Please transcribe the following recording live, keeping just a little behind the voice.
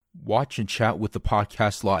Watch and chat with the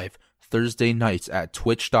podcast live Thursday nights at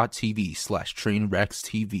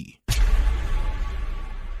twitch.tv/trainwreckstv.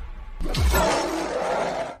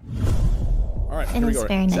 All right, It here we was go.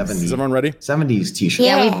 very nice. Is everyone ready? 70s t-shirt.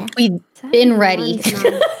 Yeah, we've been ready.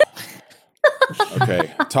 Okay,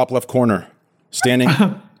 top left corner, standing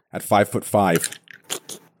at 5'5".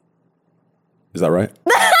 Is that right?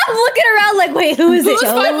 I'm looking around like, wait, who is it? Who's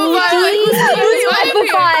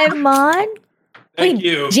 5'5"? Come on. Thank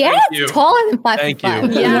you. Janet's taller than 5'5". Thank you.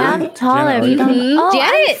 Yeah, I'm taller. Janet, We don't. Oh,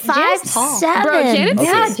 Janet's I'm tall. 5'7". Bro, Janet's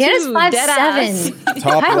Yeah, Okay. Janet's Dude, 5'7".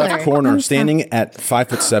 Top Tyler. left corner, standing at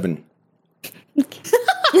 5'7".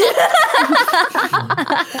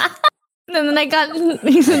 And then I got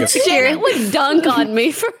Jared would dunk on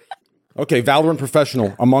me for. Okay, Valorant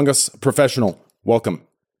professional, Among Us professional. Welcome.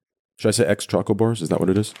 Should I say X Choco Bars? Is that what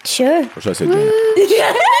it is? Sure. Or should I say Janet?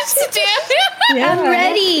 I'm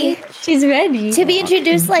ready She's ready. to be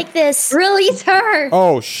introduced like this. Release her.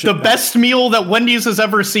 Oh, shit. The best meal that Wendy's has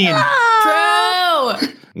ever seen. Bro!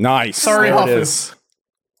 Nice. Sorry, there it Hafiz. is.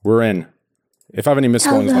 We're in. If I have any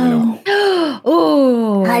misspellings, let me know.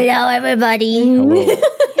 Ooh. Hello, everybody. Hello.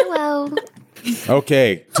 Hello.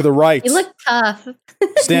 Okay, to the right, You look tough.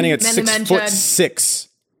 standing at Men to men, 6'6",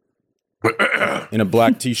 in a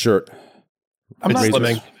black t-shirt. I'm Razor-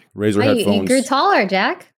 slimming. Razor Hey, you headphones. grew taller,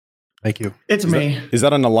 Jack. Thank you. It's me. Is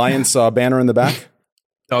that an Alliance banner in the back?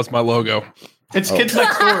 That was my logo. It's Kids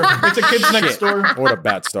Next Door. It's a Kids Next Door. What a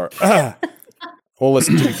bad start. Well,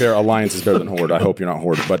 listen, to be fair, Alliance is better than Horde. I hope you're not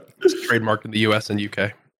Horde, but It's trademarked in the US and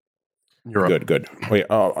UK. Europe. good. Wait,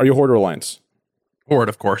 are you Horde or Alliance? Horde,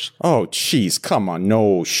 of course. Oh, jeez, come on,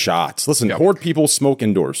 no shots. Listen, Yep. Horde people smoke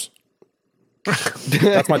indoors.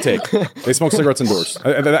 That's my take. They smoke cigarettes indoors.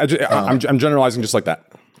 I'm generalizing just like that.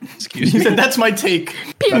 Excuse He me. said, that's my take.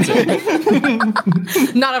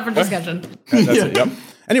 Not up for discussion. That's it, yep.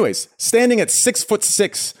 Anyways, standing at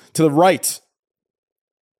 6'6" to the right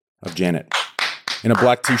of Janet, in a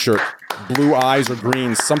black t-shirt, blue eyes or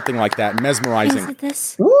green, something like that, Is mesmerizing. it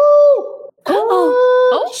this? Oh,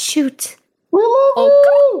 Shoot.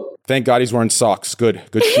 Thank God he's wearing socks. Good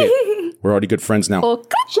shit. We're already good friends now.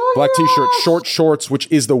 Black t-shirt, short shorts, which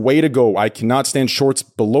is the way to go. I cannot stand shorts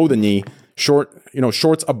below the knee.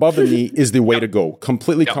 Shorts above the knee is the way to go.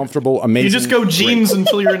 Completely comfortable, amazing. You just go great. jeans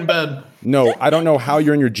until you're in bed. No, I don't know how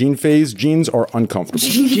you're in your jean phase. Jeans are uncomfortable.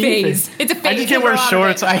 phase. It's a phase. I just can't wear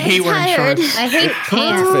shorts. I hate wearing Tired. shorts. I hate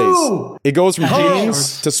pants. Phase. It goes from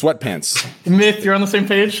jeans to sweatpants. Myth, you're on the same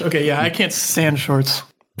page? Okay, yeah, I can't stand shorts.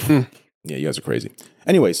 Yeah, you guys are crazy.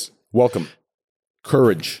 Anyways, welcome.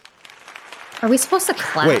 Courage. Are we supposed to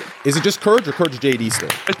clap? Wait, is it just Courage or Courage JD still?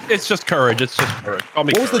 It's just courage. It's just courage. Call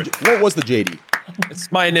me What was the JD?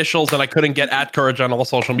 It's my initials, and I couldn't get @courage on all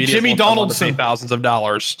social media. Jimmy so I wanted to Donaldson. pay thousands of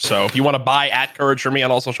dollars. So if you want to buy @courage for me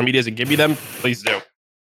on all social medias and give me them, please do.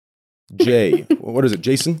 Jay. What is it?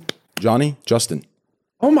 Jason? Johnny? Justin?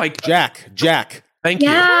 Oh my god. Jack. Thank you.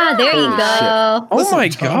 Yeah, there you go. Oh my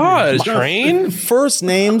god, Train. First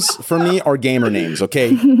names for me are gamer names,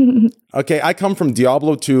 okay? Okay, I come from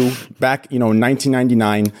Diablo 2 back,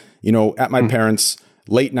 1999, at my parents'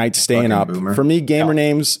 late night staying Fucking up. boomer. For me, gamer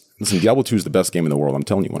names, listen, Diablo 2 is the best game in the world. I'm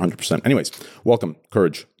telling you 100%. Anyways, welcome,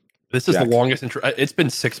 Courage. This is Jack. the longest intro. It's been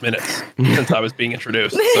 6 minutes since I was being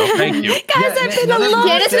introduced. So thank you. Guys, I've been alone.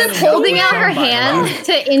 Janice is holding out her hand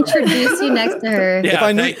to introduce you next to her. Yeah,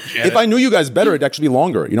 If I knew you guys better, it'd actually be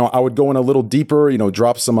longer. I would go in a little deeper,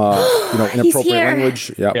 drop some, inappropriate here.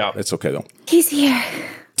 language. Yeah, Yeah. it's okay though. He's here.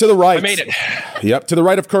 To the right. I made it. Yep, to the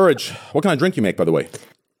right of Courage. What kind of drink you make, by the way?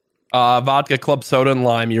 Vodka, club soda, and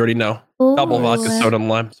lime. You already know. Double vodka, soda, and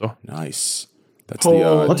lime. So Nice. That's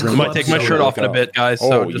Oh, the what's I drink. might take my shirt off in a bit, guys.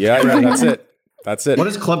 So Oh, just yeah, get ready. that's it. That's it. What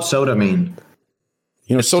does club soda mean?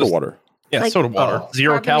 Soda just- water. Yeah, Like- soda water.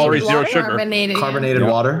 Zero Carbonated calories, zero water? sugar. Carbonated, yeah. Carbonated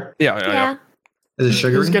water? Yeah. Is it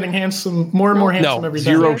sugary? He's getting handsome, more and more handsome No, every day.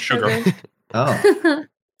 zero sugar. Oh.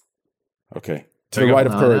 Okay. To There the you right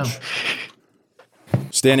go. of Courage.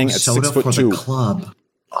 Standing at Soda for the 6'2", club.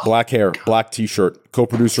 black hair, black t-shirt,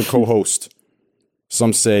 co-producer, co-host.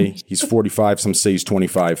 Some say he's 45, some say he's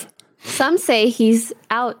 25. Some say he's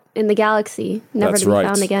out in the galaxy, never That's to be right.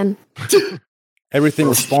 found again. Everything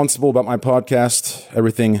responsible about my podcast,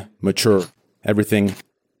 everything mature, everything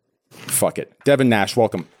fuck it. Devin Nash,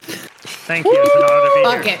 welcome. Thank you. It's an honor to be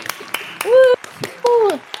Fuck here.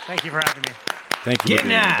 it. Thank you for having me. Thank you. Get for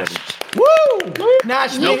being here, Nash. Devin. Woo!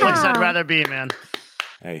 Nash, No yeah. place I'd rather be, man.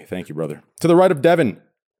 Hey, thank you, brother. To the right of Devin.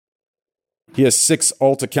 He has 6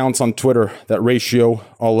 alt accounts on Twitter. That ratio,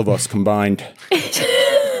 all of us combined.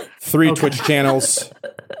 3 Twitch channels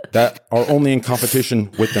that are only in competition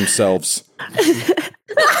with themselves.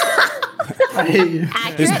 I hate you.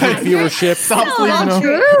 His peak viewership. Stop That's pleasing not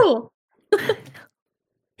him. true.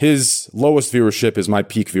 His lowest viewership is my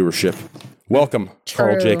peak viewership. Welcome,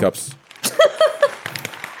 Carl True. Jacobs.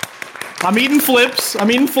 I'm eating flips.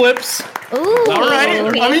 I'm eating flips. Ooh. All right.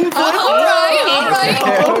 I'm eating flips.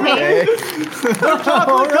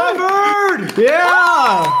 Covered.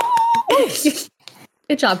 Yeah.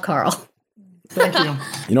 Good job, Carl. Thank you.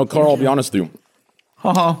 You know, Carl, I'll be honest with you.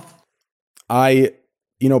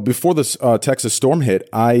 Before this Texas storm hit,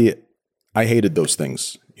 I hated those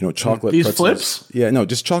things. You know, chocolate These pretzels. flips? Yeah, no,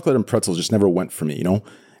 just chocolate and pretzels just never went for me, you know?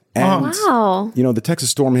 And, Wow. you know, the Texas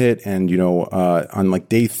storm hit and, you know, on like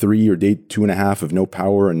day 3 or day 2.5 of no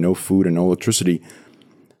power and no food and no electricity,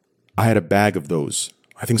 I had a bag of those.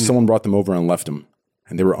 I think someone brought them over and left them,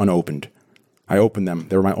 and they were unopened. I opened them.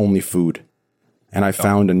 They were my only food. And I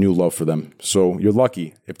found a new love for them. So you're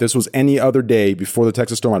lucky. If this was any other day before the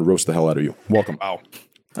Texas storm, I'd roast the hell out of you. Welcome. Wow.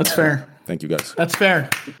 That's fair. Thank you, guys. That's fair.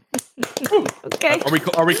 Okay. Are we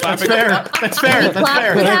clapping? That's fair. That's fair. That's Clap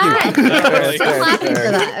fair. for that. Thank you. Clapping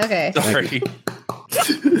for that. Okay. Sorry.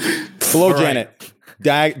 Below Janet,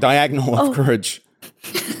 diagonal of courage.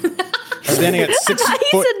 Standing at 6 He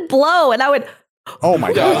foot. said blow, and I would. Oh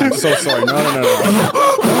my God, I'm so sorry. No.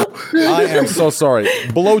 I am so sorry.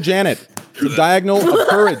 Below Janet, the diagonal of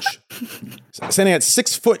courage. Standing at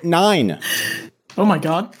 6'9". Oh my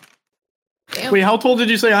God. Wait, how tall did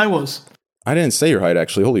you say I was? I didn't say your height,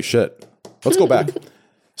 actually. Holy shit. Let's go back.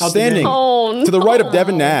 How'd you Standing get? Oh, to the right of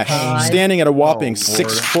Devin Nash, standing at a whopping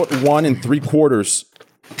 6'1 3/4.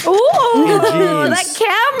 Ooh, jeans. that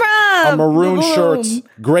camera. A maroon Boom. shirt.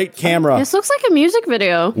 Great camera. This looks like a music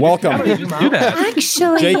video. Welcome. Do that.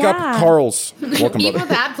 Actually, Jacob yeah. Carls. Welcome, Even brother.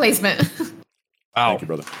 bad placement. Wow. Thank you,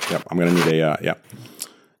 brother. Yep, I'm going to need a, yeah.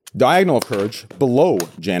 Diagonal of courage, below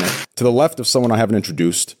Janet, to the left of someone I haven't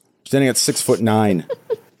introduced, standing at 6'9",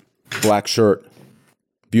 black shirt,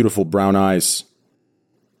 beautiful brown eyes,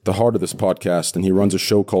 the heart of this podcast, and he runs a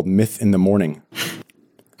show called Myth in the Morning.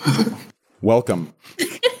 Welcome.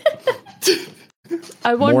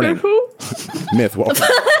 I wonder Morning. who. Myth, welcome.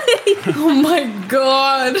 Oh my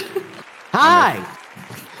god. Hi.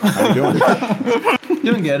 How you doing?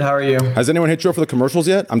 Doing good. How are you? Has anyone hit you up for the commercials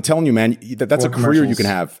yet? I'm telling you, man, that's What a career you commercials? can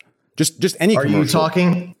have. Just any Are commercial. you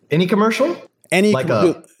talking any commercial? Any Like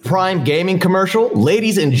commercial. a Prime Gaming commercial?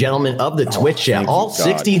 Ladies and gentlemen of the Twitch chat, thank all you, God.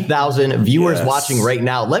 60,000 viewers Yes. watching right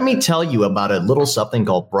now, let me tell you about a little something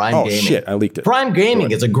called Prime Oh, Gaming. shit, I leaked it. Prime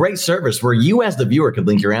Gaming is a great service where you as the viewer could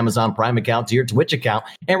link your Amazon Prime account to your Twitch account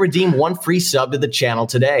and redeem one free sub to the channel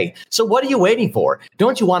today. So what are you waiting for?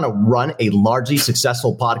 Don't you want to run a largely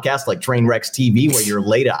successful podcast like Trainwrecks TV where you're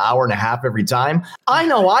late an hour and a half every time? I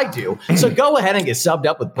know I do. So go ahead and get subbed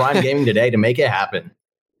up with Prime Gaming today to make it happen.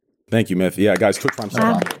 Thank you, Myth. Yeah, guys, Twitch Prime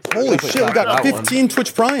sub. Holy shit, we got 15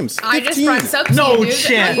 Twitch Primes. 15. I just prime sub to No you, dude.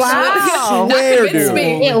 chance. Wow. Swear, That convinced dude.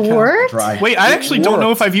 me. It worked. Wait, I actually don't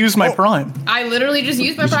know if I've used my Prime. I literally just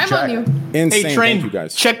used my prime on you. Insane. Hey, Train, Thank you,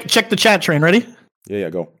 guys. check the chat, Train. Ready? Yeah,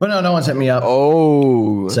 go. But no one's hit me up.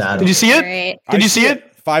 Oh. Sad. Did you see it? Great. Did you see it?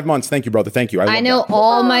 5 months. Thank you, brother. Thank you. I love know that.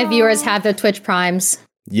 all my viewers have their Twitch Primes.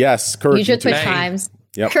 Yes, courage. Use your you too. Twitch Primes.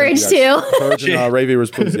 Yep, Courage thank you guys. too. Courage and Ray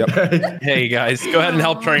viewers, please. Yep. Hey guys, go ahead and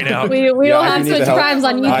help Train out. We Yeah, don't I have do need the Twitch help. Primes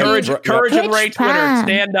on I- YouTube. Courage and Twitch Ray Twitter, Prime.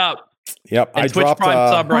 stand up. Yep. And I Twitch dropped.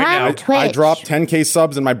 Prime sub right Wow, now. Twitch. I dropped 10K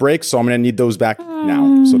subs in my break, so I'm going to need those back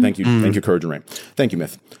now. So thank you, Thank you, Courage and Ray. Thank you,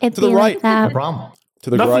 Myth. It'd To the be right. like that. No problem. To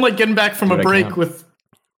the Nothing right. like getting back from a Dude, I break can't. with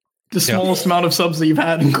the smallest amount of subs that you've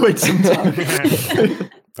had in quite some time.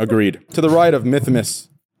 Agreed. To the right of Mythimus,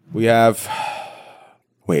 we have.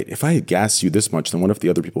 Wait, if I gas you this much, then what if the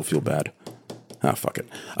other people feel bad? Ah, fuck it.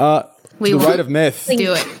 To the right of Myth,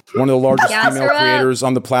 Do it. one of the largest Gas female her up. creators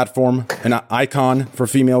on the platform, an icon for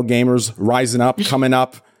female gamers, rising up, coming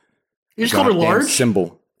up. You just called her Goddamn large?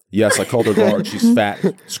 Symbol. Yes, I called her large. She's fat.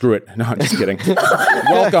 Screw it. No, I'm just kidding.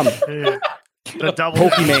 Welcome, The double.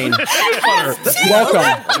 Pokimane.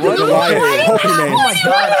 Welcome, Goliath. Pokimane. Oh my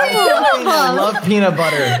god, I love peanut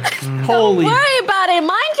butter. Holy. Worry about it.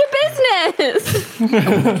 Mind your business.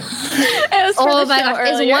 It was for Oh the my show gosh.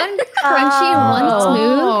 Is earlier. one crunchy, one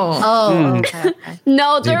smooth? Oh, okay.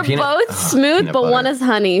 No, they're peanut- both smooth, peanut but butter. one is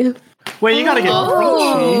honey. Wait, you gotta get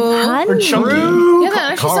crunchy or Honey. chunky. Yeah,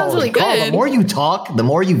 that actually sounds really Carl, the good. more you talk, the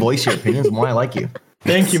more you voice your opinions, the more I like you.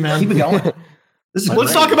 Thank you, man. Keep it going. This is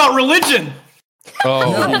Let's great. talk about religion.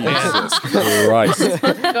 Oh, man. Jesus Christ.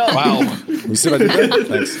 Wow. You see what I did there?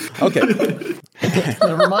 Thanks. Okay.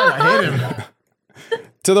 Never mind, I hate him.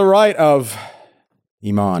 To the right of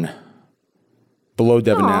Iman. Below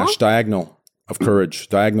Devin Nash. Diagonal of Courage.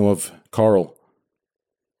 Diagonal of Carl.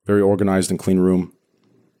 Very organized and clean room.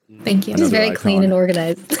 Thank you. It's Another very icon. clean and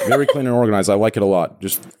organized. Very clean and organized. I like it a lot.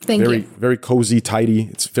 Just Thank very, you. very cozy, tidy.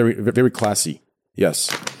 It's very, very classy. Yes.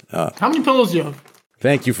 How many pillows do you have?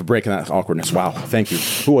 Thank you for breaking that awkwardness. Wow. Thank you.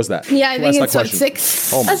 Who was that? Yeah, I Who think asked it's that like question?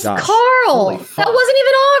 6. Oh my That's gosh. Carl. That wasn't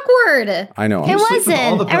even awkward. I know. It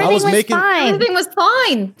wasn't. Everything was fine. Everything was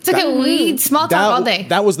fine. It's okay. We small talk all day.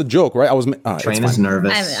 That was the joke, right? I was. It's Train is fine.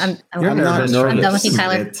 nervous. I'm You're not nervous. I'm done with you,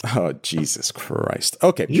 Tyler. Oh, Jesus Christ.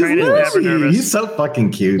 Okay. Train is never nervous. He's so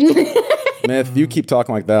fucking cute. Man, if you keep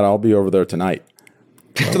talking like that, I'll be over there tonight.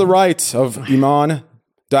 To the right of Iman,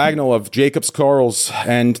 diagonal of Jacobs Carls,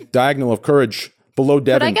 and diagonal of Courage, below Could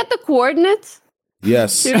Devin. I get the coordinates?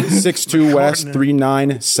 Yes, 6-2 west,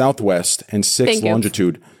 3-9 southwest, and 6 Thank you.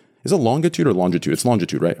 longitude. Is it longitude or longitude? It's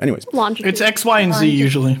longitude, right? Anyways, Longitude. It's X, Y, and Z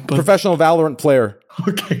usually. But professional Valorant player,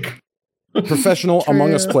 Okay. professional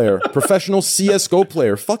Among Us player, professional CSGO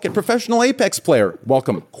player, fucking professional Apex player.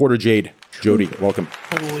 Welcome, Quarter Jade. Jody, welcome.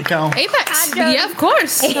 holy cow. Apex. Yeah, of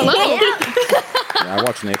course. Hello. Yeah, I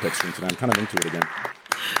watched an Apex stream today. I'm kind of into it again.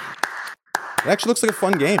 It actually looks like a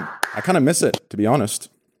fun game. I kind of miss it, to be honest.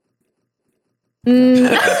 I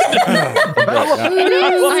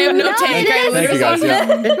have no take. Thank you guys.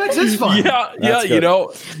 Yeah. Apex is fun. Yeah, That's you good.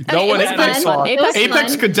 know, no one Apex had is fun. fun.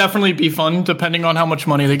 Apex could definitely be fun depending on how much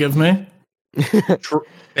money they give me.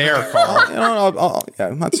 There, Carl. You know,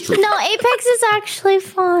 yeah, that's true. No, Apex is actually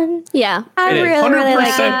fun. Yeah. I It is. really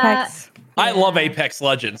like 100%. Apex. I love Apex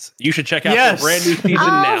Legends. You should check out Yes. the brand new season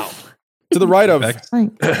now. To the right of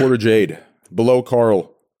Quarter Jade, below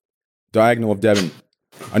Carl, diagonal of Devin.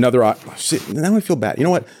 Another. Shit, now I feel bad. You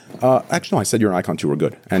know what? Actually, no, I said you're an icon too. We're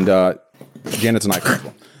good. And Janet's an icon as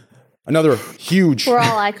well. Another huge We're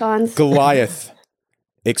all icons. Goliath,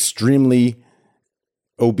 extremely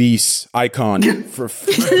obese icon for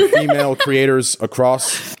female creators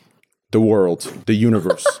across the world, the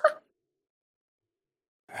universe.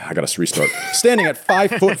 I gotta restart. Standing at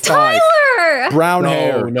 5'5", brown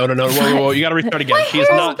hair. No. Whoa. You got to restart again. She is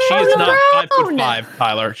not 5'5",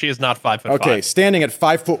 Tyler. She is not 5'5". Okay, standing at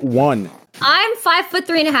 5'1", I'm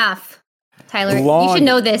 5'3.5". Tyler, you Blonde. should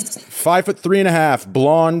know this. 5'3.5",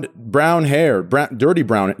 blonde, brown hair, dirty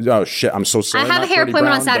brown. Oh shit! I'm so sorry. I have not a hair dirty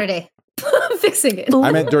appointment on brown, Saturday. I'm fixing it. but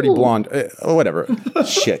I meant dirty blonde. Whatever.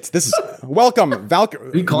 Shit. This is welcome,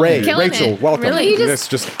 Valkyrie, Ray, Killing Rachel. it. Welcome. Really?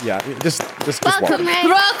 Just Welcome, Ray.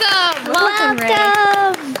 Welcome, Ray.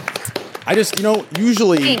 Welcome. I just,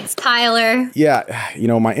 usually, Thanks, Tyler. yeah,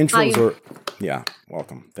 my intros you- are, yeah.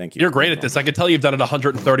 Welcome. Thank you. You're great at this. I can tell you've done it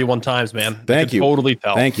 131 times, man. I Thank can you. Totally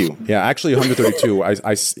tell. Thank you. Yeah, actually 132.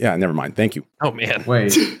 Yeah, never mind. Thank you. Oh man.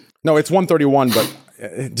 Wait. No, it's 131, but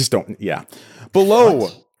just don't. Yeah, below.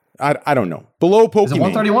 I don't know. Below Pokemon. Is it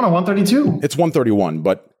 131 or 132? It's 131,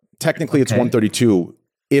 but technically it's 132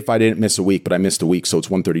 if I didn't miss a week, but I missed a week, so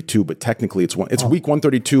it's 132. But technically it's week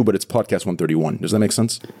 132, but it's podcast 131. Does that make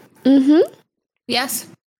sense? Yes.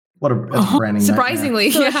 What a branding.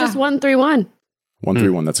 Surprisingly. So it's just 131.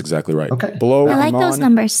 131. That's exactly right. Okay. Below. I like those Iman-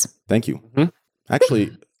 numbers. Thank you.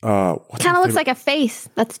 Actually, what's Kind my of looks favorite- like a face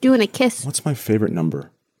that's doing a kiss. What's my favorite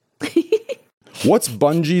number? What's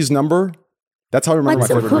Bungie's number? That's how I remember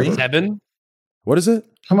What's my it? favorite number. 7. What is it?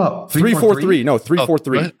 Come up. 343. No,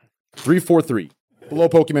 343. what? 343. Below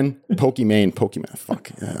Pokemon.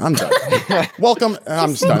 Fuck. I'm done. Welcome.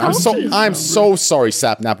 I'm done. I'm so sorry,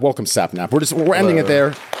 Sapnap. Welcome, Sapnap. We're ending it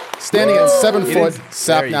there. Standing at 7 foot,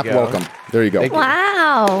 Sapnap. Welcome. There you go.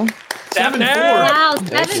 Wow. 7'4". Wow,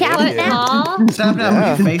 7 foot tall.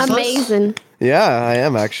 Sapnap, you faceless? Amazing. Yeah, I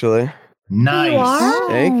am actually. Nice.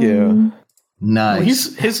 Thank you.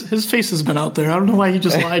 Nice. His face has been out there. I don't know why he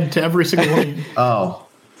just lied to every single one of you. Oh.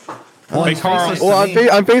 Well, Hey, he's Carl. faceless to Well, me.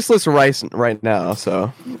 I'm faceless right now,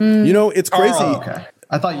 so. It's crazy. Oh, okay.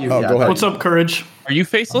 I thought you. Oh, yeah, go ahead. What's up, Courage? Are you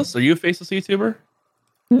faceless? Are you a faceless YouTuber?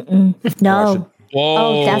 No. Whoa.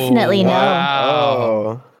 Oh, definitely no.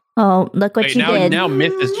 Wow. Oh, look what Wait, you now, did. now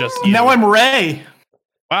Myth is just you. Now I'm Ray.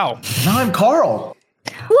 Wow. Now I'm Carl.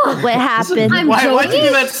 Look what happened. Why'd you do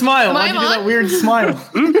that smile? Am Why'd I you do that on? weird smile?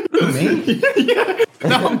 Me?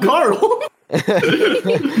 Now I'm Carl. I'll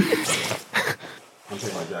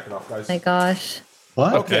take my jacket off, guys. Oh my gosh.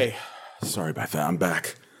 What? Okay. Sorry about that. I'm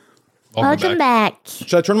back. Welcome back.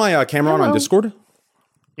 Should I turn my camera on Discord?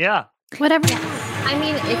 Yeah. Whatever. I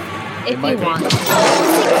mean, if you want.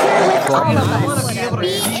 All of us.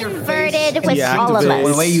 Be inverted with all of Deactivate.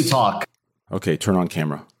 The us. way you talk. Okay, turn on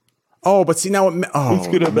camera. Oh, but see now it. It's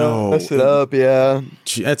gonna no. mess it up, yeah.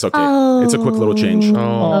 It's okay. It's a quick little change.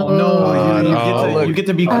 Oh, no. You get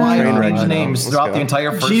to be quiet train on wreck these now. names Let's throughout go. the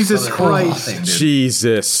entire first. Jesus thing, Christ. dude.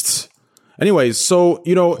 Jesus. Anyways, so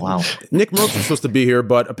Wow. Nick Merckx was supposed to be here,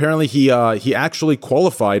 but apparently he actually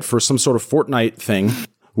qualified for some sort of Fortnite thing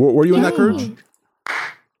Were you in that, Courage?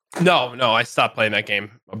 No, I stopped playing that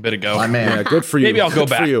game a bit ago. My man. Yeah, good for you. Maybe I'll go Good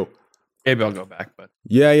back. For you. Maybe I'll go back, but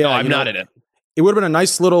Yeah. no, I'm not in it. It would have been a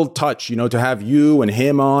nice little touch, to have you and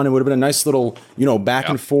him on. It would have been a nice little, back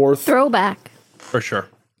and forth. Throwback. For sure.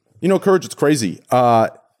 Courage, it's crazy.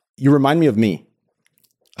 You remind me of me.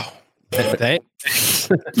 Thanks.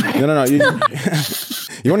 No. You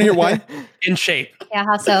want to hear why? In shape. Yeah,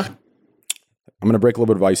 how so? I'm going to break a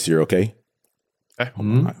little bit of ice here, okay? Okay.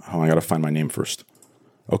 Hold on, I got to find my name first.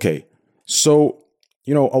 Okay. So,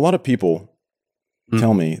 a lot of people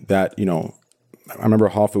tell me that, I remember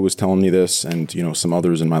Hoffa was telling me this and, some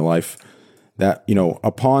others in my life that,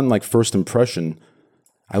 upon like first impression,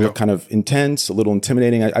 I look kind of intense, a little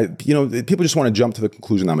intimidating. People just want to jump to the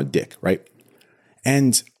conclusion that I'm a dick, right?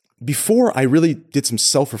 And before I really did some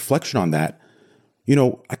self-reflection on that,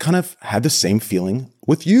 I kind of had the same feeling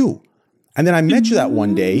with you. And then I met you that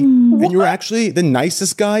one day, and you were actually the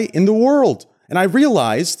nicest guy in the world. And I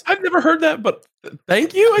realized I've never heard that, but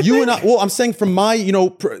thank you. I'm saying from my,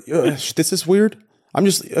 this is weird. I'm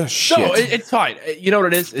just shit. No, it's fine. You know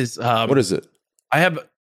what it is? What is it?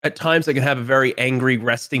 At times I can have a very angry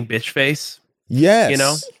resting bitch face.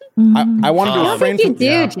 Yes. I wanted to refrain from.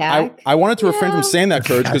 Jack. I wanted to refrain from saying that,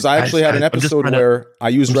 Courage, because I actually had an episode where I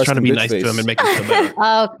used resting trying to be bitch nice face. to him and make him feel better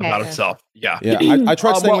about himself. Yeah. I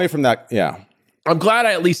tried staying away from that. Yeah. I'm glad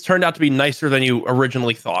I at least turned out to be nicer than you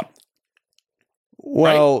originally thought.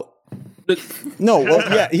 Well. Right? No,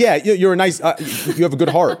 well, yeah. You're a nice. You have a good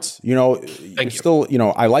heart. Thank you. Still,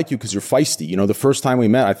 I like you because you're feisty. The first time we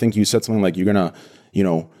met, I think you said something like, "You're gonna,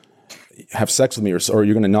 have sex with me, or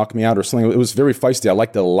you're gonna knock me out, or something." It was very feisty. I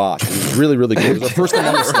liked it a lot. It was really, really good. It was our first time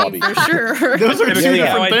on this lobby. For sure. Those are two different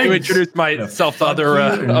I things. introduced myself to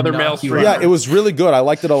other male streamers. Yeah, it was really good. I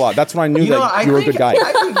liked it a lot. That's when I knew that you were a good guy.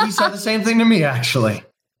 I think he said the same thing to me, actually.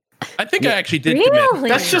 I think I actually did Really? commit.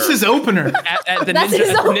 That's just his opener. At the That's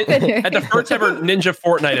his opener. at the first ever Ninja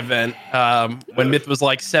Fortnite event, when Myth was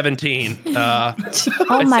like 17. Oh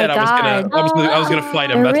I my said God. I was gonna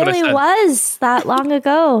fight him. It That's what I really said. was that long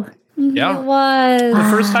ago. Yeah. It was. The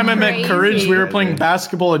first time I met Crazy. Courage, we were playing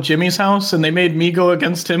basketball at Jimmy's house, and they made me go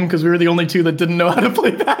against him because we were the only two that didn't know how to play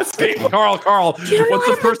basketball. Hey, Carl, what's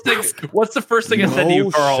the first thing I said to you,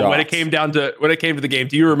 Carl, when it came to the game?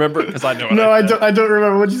 Do you remember? Because I know it. No, I don't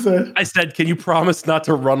remember what you said. I said, "Can you promise not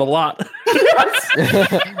to run a lot?"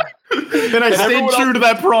 And I stayed true to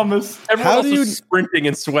that promise. Everyone else was sprinting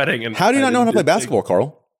and sweating. And How do you not know how to play basketball,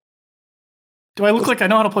 Carl? Do I look like I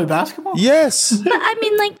know how to play basketball? Yes. But I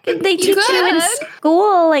mean, like, they teach you in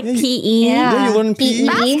school, like PE. Yeah, you learn PE.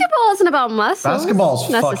 Basketball isn't about muscles. Basketball's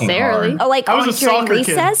fucking necessarily. hard. Oh, like I was a during soccer kid.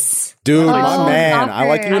 recess? Dude, Oh, my man. I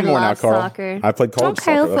like you soccer. even more I now, love Carl. soccer. I played college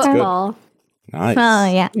Okay, soccer. That's Football. good. Nice.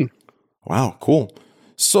 Oh, yeah. Wow, cool.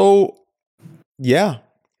 So, yeah.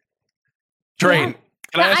 Train.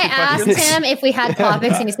 Can I ask you a asked question? him if we had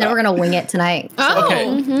topics, and he said we're going to wing it tonight. Oh.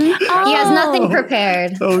 Okay. He has nothing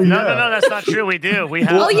prepared. Oh, yeah. No, that's not true. We do. We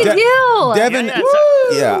have. Well, You do. Devin,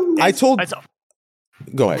 Yeah, I told.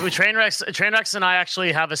 Go ahead. Trainwrecks and I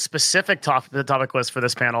actually have a specific topic. The topic list for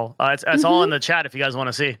this panel. It's all in the chat if you guys want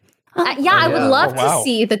to see. Yeah, I would love wow. to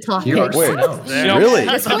see the topic. Wait, Yeah. really?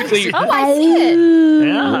 Specifically, I see it.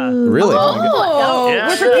 Yeah. Really? Oh, Yeah.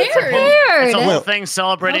 we're prepared. It's a whole thing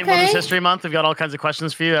celebrating Okay. Women's History Month. We've got all kinds of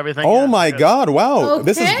questions for you. Everything. Oh Yeah, my it's good. God! Wow,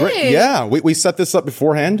 this is great. Okay. Yeah, we set this up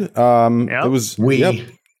beforehand. It was Yep.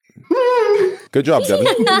 Good job, Devin.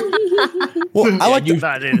 Well, I like to.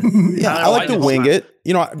 Nah, dude. Yeah, I like to wing it.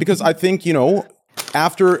 Because I think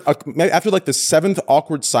after like the seventh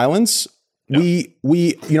awkward silence, we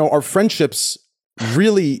our friendships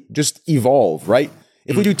really just evolve, right?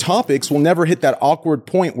 If we do topics, we'll never hit that awkward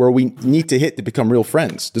point where we need to hit to become real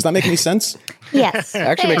friends. Does that make any sense? Yes. It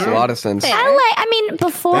actually makes a lot of sense. I mean,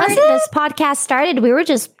 before this podcast started, we were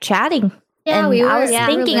just chatting. Yeah, and we were. I was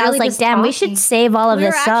thinking, I was like, damn, we should save all of We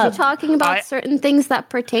were this actually up. talking about certain things that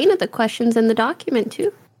pertain to the questions in the document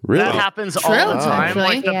too. Really? That happens all the time. actually.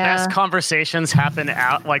 Like the Yeah. best conversations happen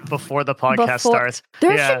out like before the podcast starts.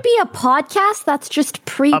 There Yeah. should be a podcast that's just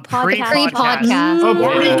pre-podcast. Pre-podcast. Oh,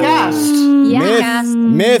 precast. Yeah.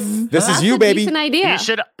 Myth. This is you, baby. Decent idea. You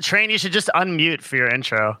should just unmute for your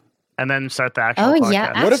intro and then start the actual Oh, podcast.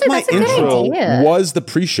 yeah. What if my Actually, that's a good intro idea. was the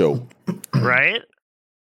pre-show? Right?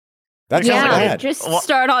 That sounds Yeah, bad. just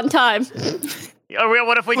start on time.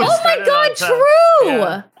 What if we just Oh my started God, on time? true.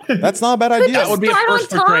 Yeah. That's not a bad idea. that would be a Start on first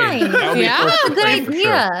for Train. time. That would be a Yeah, first for Good Train for sure.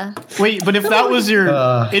 idea. Wait, but if that was your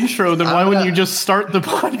intro, then why wouldn't you just start the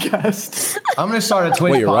podcast? I'm going to start a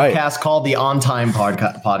Twitch Wait, you're podcast right. called the On Time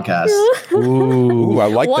Podcast. Ooh, I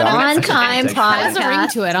like One that. on-time Has a ring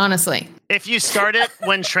podcast. to it, honestly. If you start it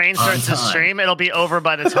when Train starts his stream, it'll be over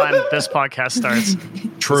by the time this podcast starts.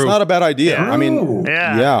 True. It's not a bad idea. Yeah. I mean,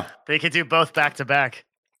 yeah. They could do both back to back.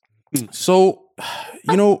 So,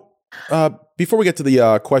 before we get to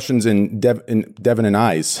the questions in Devin and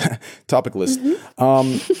I's topic list,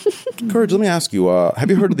 Courage, let me ask you: have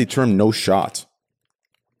you heard of the term "no shot"?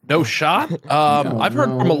 No shot. I've heard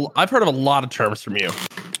of a lot of terms from you.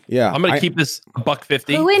 Yeah, I'm gonna keep this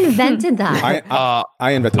 $1.50. Who invented that?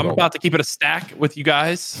 I invented it. I'm about to keep it a stack with you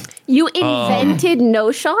guys. You invented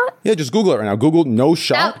no shot? Yeah, just Google it right now. Google "no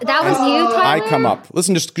shot." That was you, Tyler? I come up.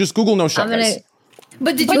 Listen, just Google "no shot." Guys.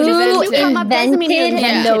 But did you invent come up doesn't mean you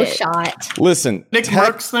invented no it. shot. Listen, Nick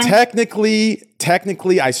Merckx thing?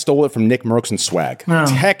 technically, I stole it from Nick Merckx and Swag. No.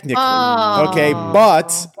 Technically, okay,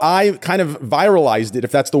 but I kind of viralized it,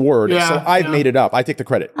 if that's the word. Yeah, so I've made it up. I take the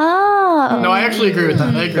credit. Oh. No, I actually agree with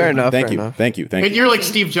that. I agree. Fair enough. Thank you. Thank you. You're like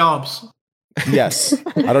Steve Jobs. Yes,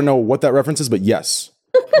 I don't know what that reference is, but yes.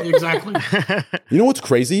 Exactly. You know what's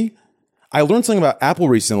crazy? I learned something about Apple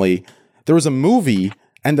recently. There was a movie,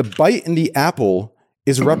 and the bite in the apple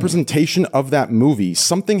is a representation of that movie.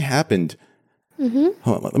 Something happened. Hold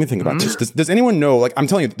on, let me think about this. Does anyone know? Like, I'm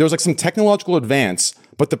telling you, there was like some technological advance,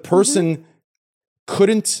 but the person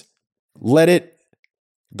couldn't let it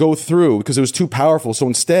go through because it was too powerful. So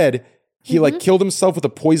instead, he like killed himself with a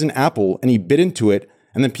poison apple, and he bit into it.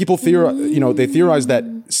 And then people theorized that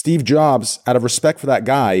Steve Jobs, out of respect for that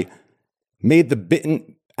guy, made the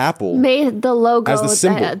bitten apple Made the logo as the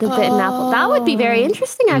symbol. the bitten apple. That would be very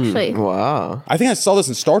interesting, actually. Wow. I think I saw this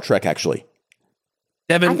in Star Trek, actually.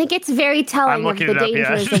 Devin, I think it's very telling of the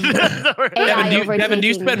dangers of AI Devin, do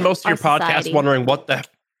you spend most of your podcast wondering what the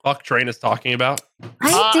fuck Train is talking about?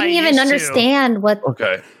 I didn't even understand what.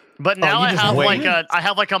 Okay. But now I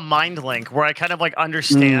have like a mind link where I kind of like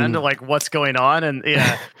understand like what's going on, and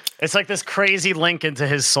it's like this crazy link into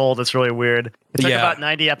his soul that's really weird. It took about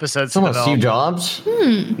 90 episodes. Someone Steve Jobs?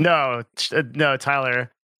 No,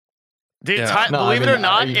 Tyler. Dude, Yeah. believe it or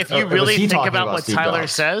not, if you really think talking about about what Steve Tyler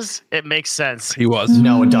Jobs? says, it makes sense. He was.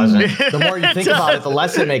 No, it doesn't. The more you think about it, the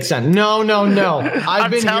less it makes sense. No.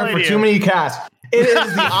 I've been here telling for you. too many casts. It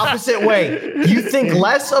is the opposite way. You think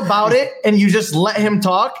less about it and you just let him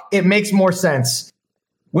talk, it makes more sense.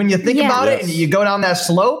 When you think about it and you go down that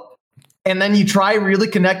slope and then you try really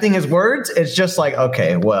connecting his words, it's just like,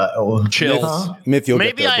 okay, well, Chills.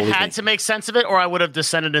 Maybe I had to make sense of it, or I would have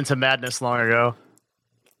descended into madness long ago.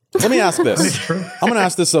 Let me ask this. I'm going to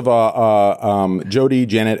ask this of Jody,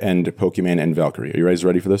 Janet, and Pokemon and Valkyrie. Are you guys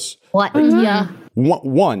ready for this? What? Yeah.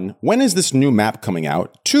 One, when is this new map coming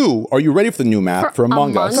out? 2, are you ready for the new map for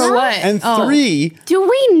Among Us? For what? And Oh. 3, Do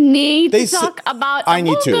we need They to talk about I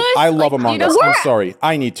need to. Among Us? I love Like, Among you Us. know, I'm sorry.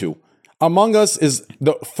 I need to. Among Us is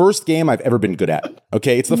the first game I've ever been good at.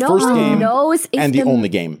 Okay? It's the No first one game knows if and the the- only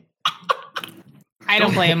game. I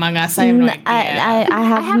don't play Among Us. I have no idea. I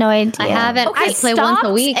have no idea. I haven't. Okay, I play once a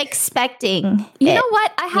stop week. Expecting. You it. know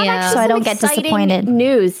what? I have actually So I some don't get exciting disappointed.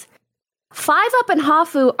 news. 5UP and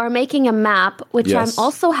Hafu are making a map, which Yes. I'm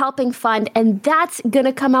also helping fund, and that's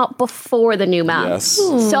gonna come out before the new map. Yes.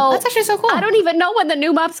 So That's actually so cool. I don't even know when the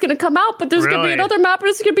new map's gonna come out, but there's gonna be Really? another map, and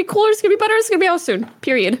it's gonna be cooler, it's gonna be better, it's gonna be out soon.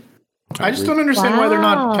 Period. I just don't understand why they're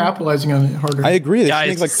not capitalizing on it harder. I agree. They Yeah, should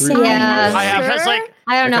make like it's- 3 Yeah. I have it's like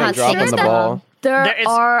I don't know how to dropping take the that. ball. There There is-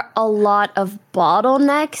 are a lot of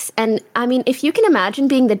bottlenecks, and I mean, if you can imagine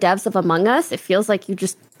being the devs of Among Us, it feels like you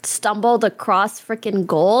just stumbled across freaking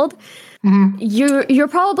gold. You're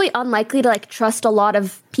probably unlikely to like trust a lot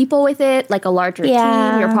of people with it, like a larger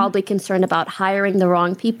Yeah. team. You're probably concerned about hiring the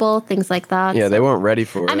wrong people, things like that. Yeah, they weren't ready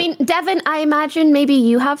for it. I mean, Devin, I imagine maybe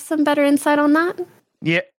you have some better insight on that.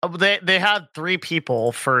 Yeah, they had 3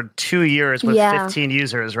 people for 2 years with Yeah. 15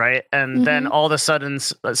 users, right? And then all of a sudden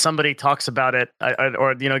somebody talks about it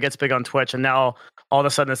or gets big on Twitch, and now all of a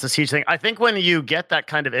sudden it's this huge thing. I think when you get that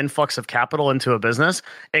kind of influx of capital into a business,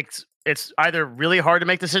 it's either really hard to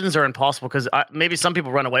make decisions or impossible because maybe some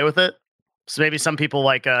people run away with it. So maybe some people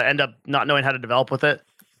like end up not knowing how to develop with it.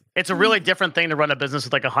 It's a really different thing to run a business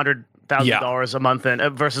with like $100,000 a month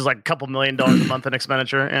in versus like a couple $1 million a month in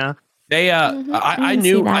expenditure. Yeah. They, I can see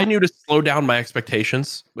knew that. to slow down my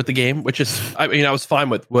expectations with the game, which is, I was fine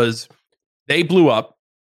with. Was they blew up,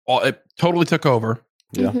 it totally took over,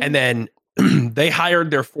 and then they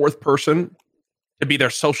hired their 4th person to be their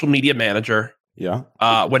social media manager. Yeah.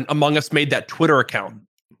 When Among Us made that Twitter account,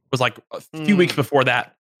 it was like a few weeks before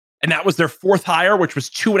that, and that was their 4th hire, which was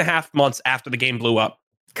 2.5 months after the game blew up.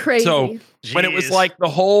 Crazy. So when it was like the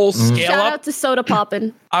whole scale Shout up, out to Soda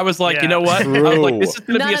Poppin'. I was like, Yeah. you know what? I was like, this is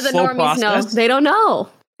going to None be a of the slow normies process. know. They don't know.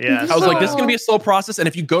 Yeah. I was like, this is going to be a slow process. And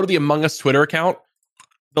if you go to the Among Us Twitter account,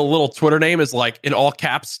 the little Twitter name is like in all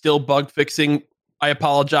caps, still bug fixing. I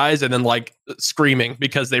apologize. And then like screaming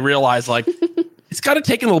because they realize like it's got to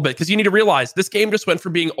take a little bit because you need to realize this game just went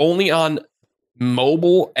from being only on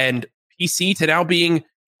mobile and PC to now being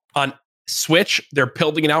on Switch. They're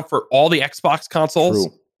building it out for all the Xbox consoles.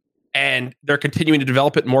 True. And they're continuing to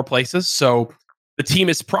develop it in more places. So the team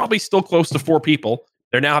is probably still close to 4 people.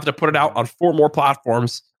 They now have to put it out on 4 more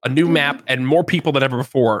platforms, a new map, and more people than ever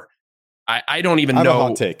before. I don't even know. A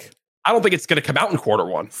hot take. I don't think it's going to come out in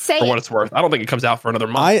Q1 for what it's worth. I don't think it comes out for another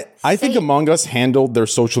month. I think Among Us handled their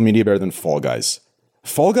social media better than Fall Guys.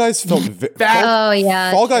 Fall Guys felt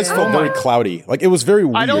Fall Guys felt very cloudy. Like it was very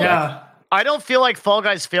weird. I don't feel like Fall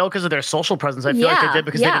Guys failed because of their social presence. I feel like they did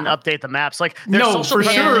because they didn't update the maps. Like their social for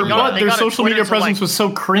presence, sure. But their social media presence was so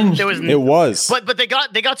cringe. It was. But they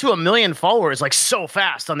got to 1 million followers like so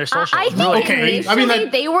fast on their social. I think initially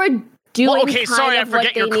they were doing sorry, I kind of what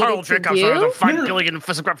forget they your Carl needed to Drickhoff. do. 5 billion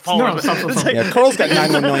followers. Yeah, Carl's got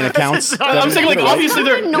 9 million accounts. I'm saying like obviously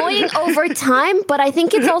they're annoying over time, but I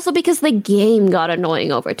think it's also because the game got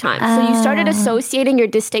annoying over time. So you started associating your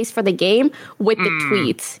distaste for the game with the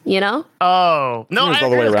tweets, you know? Oh no, I all the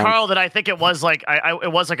agree way with around. Carl that I think it was like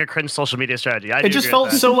it was like a cringe social media strategy. it just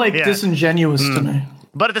felt so like disingenuous to me.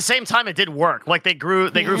 But at the same time, it did work. Like they grew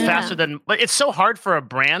faster than. Like it's so hard for a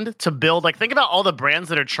brand to build. Like think about all the brands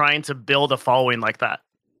that are trying to build a following like that,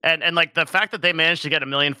 and like the fact that they managed to get 1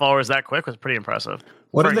 million followers that quick was pretty impressive.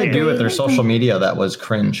 What did they do with their social media that was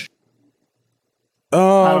cringe?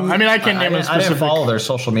 I mean, I can't name a I specific. didn't follow their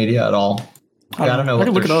social media at all. I don't know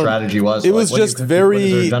what their strategy was. It was Like, just what is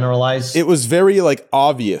very their generalized. It was very like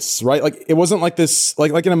obvious, right? Like it wasn't like this.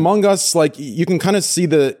 Like in Among Us, like you can kind of see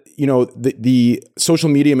the the social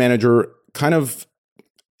media manager kind of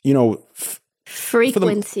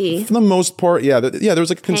frequency for the most part. Yeah, there was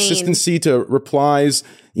like a consistency to replies.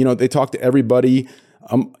 They talked to everybody.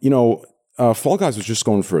 Fall Guys was just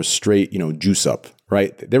going for a straight juice up.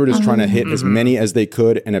 Right, they were just trying to hit as many as they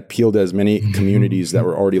could and appeal to as many communities that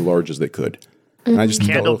were already large as they could. And I just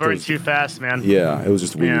Candle felt burned too fast, man. Yeah, it was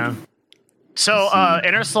just weird. Yeah. So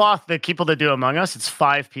Innersloth, the people that do Among Us, it's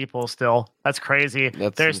 5 people still. That's crazy.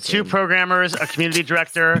 There's insane. 2 programmers, a community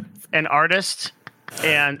director, an artist,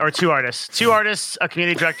 or 2 artists. 2 artists, a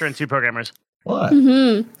community director, and 2 programmers. What?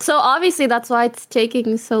 So obviously that's why it's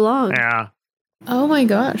taking so long. Yeah. Oh my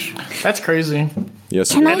gosh. That's crazy.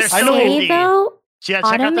 Yes. Can I say though? Yeah,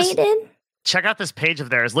 check out this page of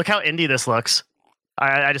theirs. Look how indie this looks.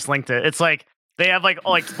 I just linked it. It's like they have like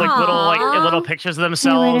little pictures of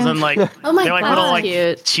themselves and like oh my they're like God, little like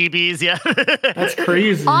cute. chibis. Yeah, that's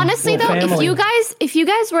crazy. Honestly though, if you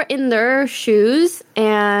guys were in their shoes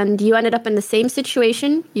and you ended up in the same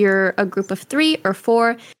situation, you're a group of 3 or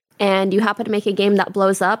 4, and you happen to make a game that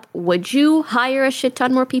blows up, would you hire a shit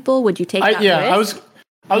ton more people? Would you take that risk?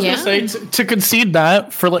 I was going to say, to concede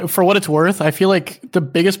that, for what it's worth, I feel like the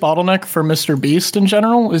biggest bottleneck for Mr. Beast in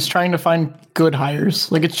general is trying to find good hires.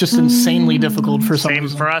 Like, it's just insanely difficult for some reason.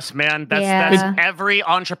 Same for us, man. That's every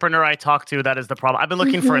entrepreneur I talk to, that is the problem. I've been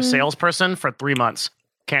looking for a salesperson for 3 months.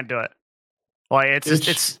 Can't do it. Like,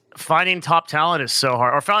 it's finding top talent is so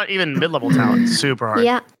hard. Or even mid-level talent is super hard.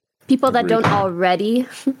 Yeah. People that don't already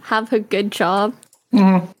have a good job.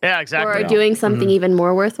 Yeah, exactly. Or are doing something even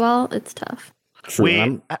more worthwhile, it's tough. True.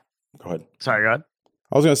 Go ahead. Sorry, go ahead.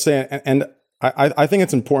 I was going to say, and I think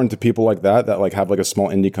it's important to people like that like have like a small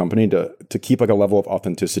indie company to keep like a level of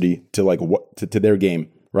authenticity to like to their game,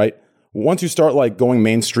 right? Once you start like going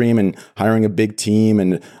mainstream and hiring a big team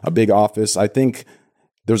and a big office, I think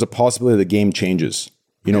there's a possibility the game changes,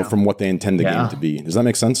 from what they intend the game to be. Does that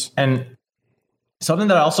make sense? And something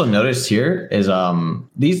that I also noticed here is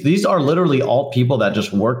these are literally all people that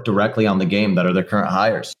just work directly on the game that are their current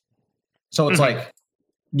hires. So it's like,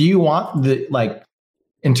 do you want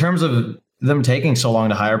in terms of them taking so long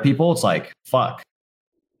to hire people, it's like, fuck.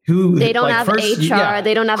 They don't have HR,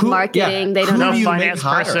 they don't have marketing, they don't have a finance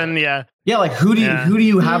person. Yeah. Yeah, like who do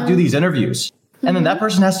you have do these interviews? And then that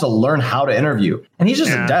person has to learn how to interview. And he's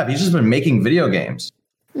just a dev. He's just been making video games.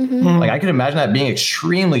 Like I could imagine that being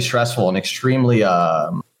extremely stressful and extremely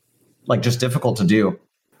just difficult to do.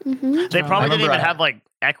 They probably didn't even have like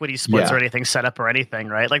equity splits or anything set up or anything,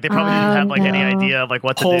 right? Like they probably didn't have like any idea of like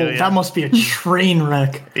what to do. Yeah. That must be a train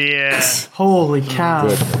wreck. Yeah. Holy cow.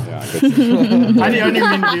 Good. I didn't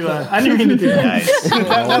mean to do that. I didn't mean to do that.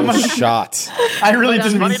 that was shot. I really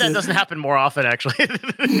didn't mean mean that doesn't happen more often, actually.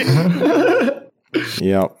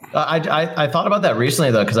 Yeah. I thought about that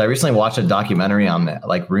recently though, because I recently watched a documentary on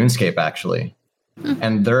like RuneScape actually.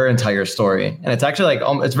 And their entire story. And it's actually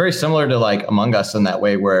like, it's very similar to like Among Us in that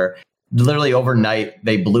way where literally overnight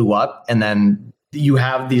they blew up and then you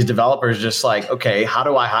have these developers just like, okay, how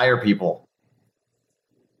do I hire people?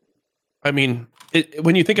 I mean,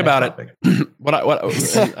 when you think about it,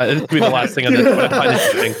 this will be the last thing on this. What I find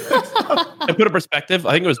interesting, to put in perspective,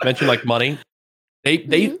 I think it was mentioned like money.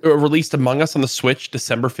 They released Among Us on the Switch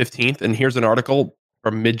December 15th, and here's an article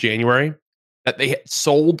from mid-January that they had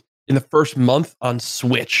sold in the first month on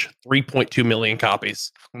Switch 3.2 million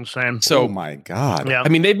copies. Insane. So, oh my god! Yeah. I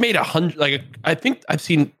mean, they've made 100. Like, I think I've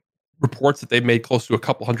seen reports that they've made close to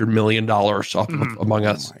 $200 million off of Among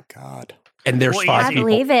Us. Oh my god! And there's I 5 people.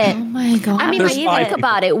 believe it. Oh my god. I mean, There's think 5 people.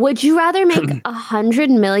 about it. Would you rather make 100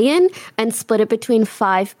 million and split it between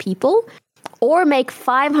 5 people, or make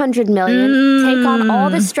 500 million, take on all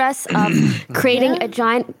the stress of creating a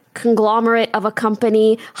giant conglomerate of a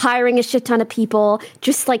company, hiring a shit ton of people,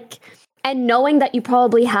 just like, and knowing that you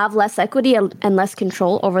probably have less equity and less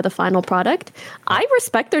control over the final product? I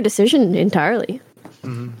respect their decision entirely.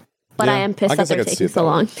 But I am pissed that they're taking so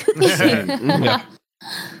long. Yeah.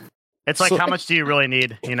 It's like, how much do you really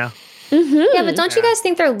need? You know? Yeah, but don't you guys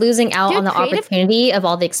think they're losing out on the opportunity of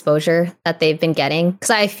all the exposure that they've been getting? Because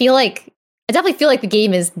I definitely feel like the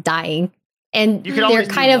game is dying, and they're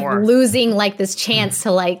kind of losing like this chance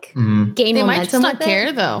to like gain They momentum. might just not with it.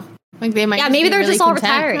 care though. Like they might. Yeah, just maybe be they're really just all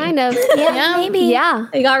content. retiring. Kind of. Yeah, maybe. Yeah.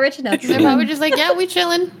 They got rich enough. They're probably just like, yeah, we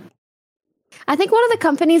chilling. I think one of the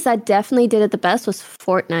companies that definitely did it the best was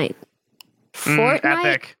Fortnite. Fortnite.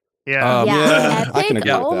 Epic. Yeah. Yeah, I can Epic.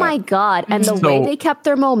 agree with Oh that. my god! And the So- way they kept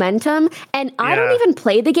their momentum, and I don't even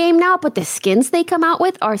play the game now, but the skins they come out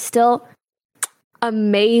with are still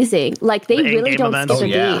amazing. Like they The really in-game don't events. skip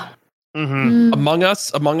a beat. Mm-hmm. Among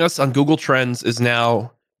Us on Google Trends is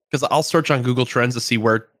now, because I'll search on Google Trends to see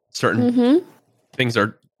where certain things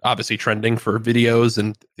are obviously trending for videos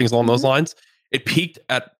and things along those lines. It peaked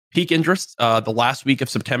at peak interest the last week of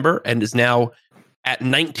September and is now at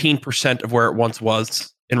 19% of where it once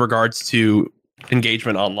was in regards to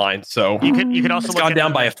engagement online. So You could also it's look gone at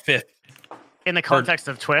down the- by a fifth. In the context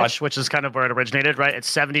of Twitch, which is kind of where it originated, right? It's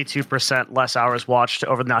 72% less hours watched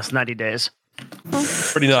over the last 90 days.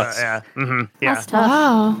 Pretty nuts. Yeah. Mm-hmm. Yeah. That's tough.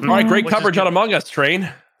 Wow. All right, great Which is coverage on Among Us, Train.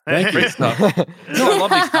 Thank you. Great stuff. No, I love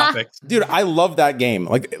these topics. Dude, I love that game.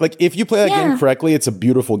 Like if you play that game correctly, it's a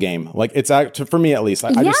beautiful game. Like it's for me at least. I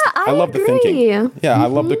love the thinking. Yeah, I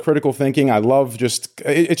love the critical thinking. I love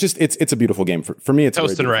it's a beautiful game. For me, it's a very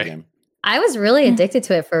Toast and beautiful Ray. game. I was really addicted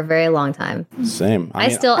to it for a very long time. Same. I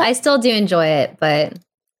still do enjoy it, but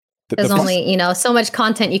there's only so much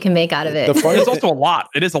content you can make out of it. It's also a lot.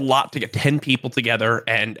 It is a lot to get 10 people together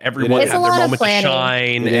and everyone It's have a their lot of moment to planning.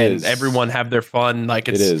 shine It and is. everyone have their fun. Like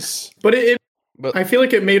It is. But I feel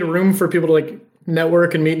like it made room for people to like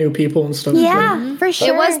network and meet new people and stuff. Yeah, for sure.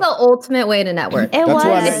 It was the ultimate way to network. It That's why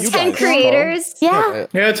I was. met you It's 10 guys. creators. Yeah.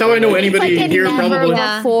 Yeah, that's how I know anybody Like a here never probably.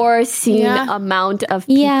 before seen amount of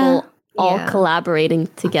people Yeah. all Yeah. collaborating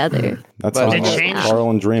together. That's But how it changed. Carl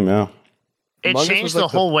and Dream, yeah. It Among Us changed was the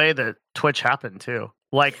like whole way that Twitch happened too.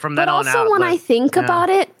 Like from then But on also, out. when like, I think yeah. about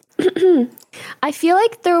it, I feel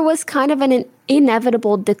like there was kind of an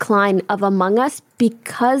inevitable decline of Among Us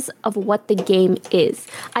because of what the game is.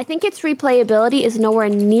 I think its replayability is nowhere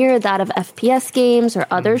near that of FPS games or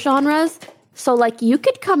other genres. So, like, you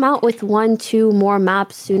could come out with 1-2 more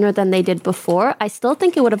maps sooner than they did before. I still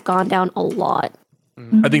think it would have gone down a lot.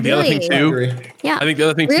 I think the other thing Really? too. Yeah. I think the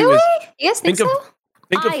other thing too Really? is You guys think so?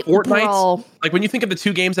 think of I- Fortnite. bro. Like when you think of the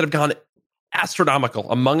two games that have gone astronomical,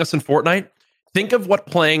 Among Us and Fortnite. Think of what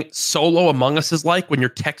playing solo Among Us is like when you're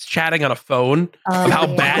text chatting on a phone. Of how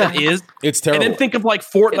bad it is. It's terrible. And then think of like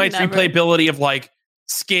Fortnite's Never. replayability of like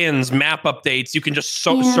skins, map updates. You can just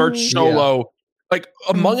Yeah. search solo. Like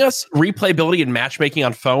Among Us replayability and matchmaking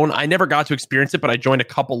on phone. I never got to experience it, but I joined a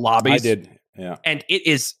couple lobbies. I did. Yeah. And it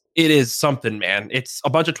is something, man. It's a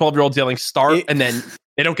bunch of 12-year-olds yelling start, and then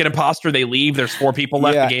they don't get imposter, they leave. There's 4 people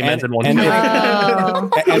left. Yeah, the game and- ends in 1 and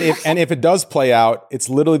minute. and if it does play out, it's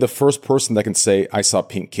literally the first person that can say, I saw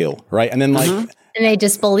Pink kill, right? And then like And they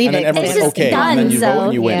just believe and then it. everyone's just okay. And then you vote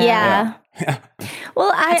and you win. Yeah.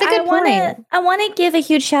 Well, That's a I good want to point. I want to give a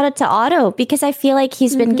huge shout out to Otto because I feel like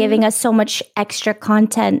he's been giving us so much extra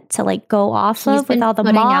content to like go off He's of with been all the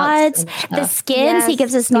putting out mods, so much the stuff. skins. He Yes,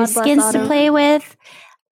 gives us God new bless skins to Otto. play with,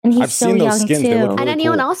 and he's I've so seen those young skins. They too. look And really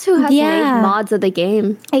anyone cool. else who has Yeah. made mods of the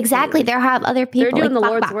game. Exactly, there have other people. They're doing like the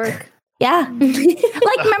Lord's Bak. work. Yeah, like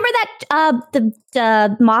remember that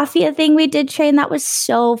the mafia thing we did, Train? That was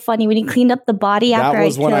so funny when he cleaned up the body after That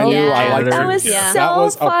was I when I killed. knew I Yeah. liked That it. was Yeah. so That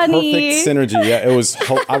was funny. a perfect synergy. Yeah, it was.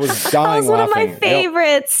 I was That dying was one laughing. of my Yep.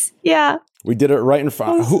 favorites. Yeah. We did it right in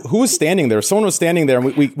front. Who was standing there? Someone was standing there,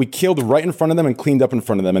 and we killed right in front of them and cleaned up in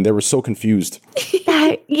front of them, and they were so confused.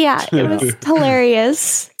 Yeah, it was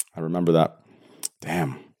hilarious. I remember that.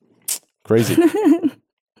 Damn. Crazy.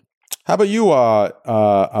 How about you,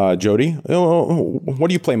 Jody? What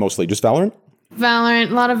do you play mostly? Just Valorant?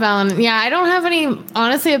 Valorant, a lot of Valorant. Yeah, I don't have any,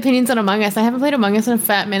 honestly, opinions on Among Us. I haven't played Among Us in a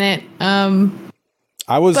fat minute.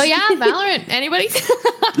 But yeah, Valorant. Anybody?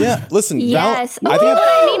 Yeah, listen. Yes. What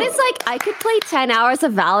I mean is like I could play 10 hours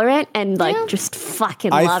of Valorant and like just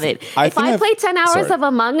fucking love it. If I play 10 hours of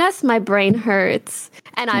Among Us, my brain hurts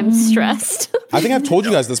and I'm stressed. I think I've told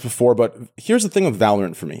you guys this before, but here's the thing with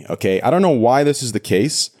Valorant for me, okay? I don't know why this is the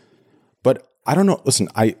case, but I don't know. Listen,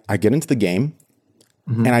 I get into the game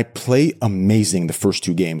and I play amazing the first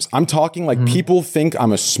 2 games. I'm talking like people think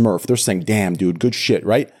I'm a smurf. They're saying, damn, dude, good shit,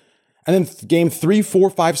 right? And then game 3, 4,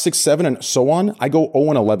 5, 6, 7, and so on, I go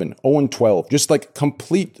 0-11, 0-12. Just like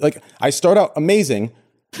complete, like I start out amazing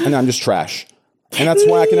and then I'm just trash. And that's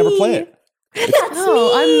why I can never play it. I'm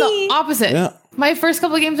the opposite. Yeah. My first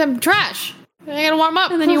couple of games, I'm trash. I gotta warm up.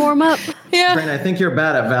 And then you warm up. Yeah. Brent, I think you're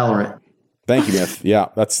bad at Valorant. Thank you, Myth. Yeah,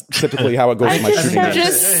 that's typically how it goes in my shooting games.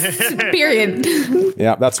 Just period.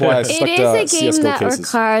 Yeah, that's why I stuck to CSGO It is a game that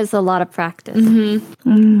requires a lot of practice.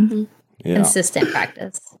 Yeah. Consistent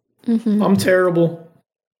practice. I'm terrible.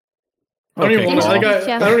 I don't even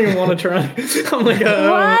want to try. I'm like,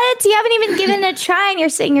 what? You haven't even given it a try and you're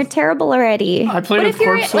saying you're terrible already. I played with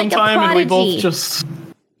Corpse one time and we both just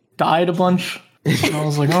died a bunch. And I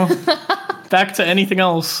was like, oh, back to anything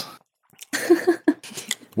else.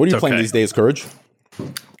 What are you playing these days, Courage?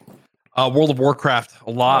 World of Warcraft,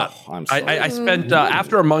 a lot. Oh, I spent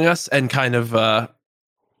after Among Us and kind of, for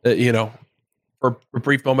a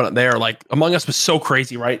brief moment there, like Among Us was so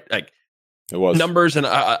crazy, right? Like it was numbers and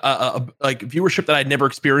like viewership that I'd never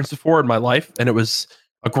experienced before in my life, and it was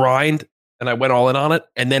a grind. And I went all in on it,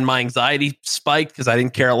 and then my anxiety spiked because I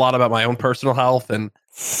didn't care a lot about my own personal health and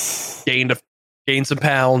gained some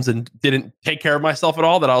pounds and didn't take care of myself at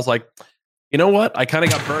all. That I was like, you know what? I kind of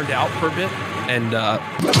got burned out for a bit, and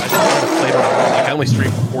I only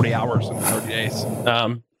streamed for 40 hours in 30 days.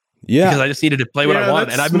 Because I just needed to play what I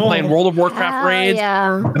want, and I've been playing World of Warcraft raids.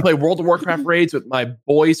 I play World of Warcraft raids with my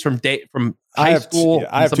boys from high school.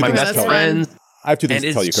 I have some of my best friends. I have 2 things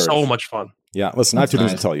to tell you, Courage. So much fun. Yeah, listen, I have 2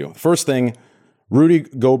 things to tell you. First thing, Rudy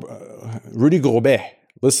Gobert.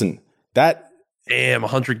 Listen, that. Damn,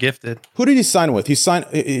 100 gifted. Who did he sign with? He signed.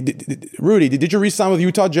 Rudy, did you re-sign with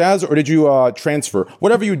Utah Jazz or did you transfer?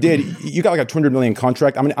 Whatever you did, you got like a $200 million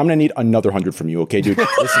contract. I'm gonna need another 100 from you, okay, dude?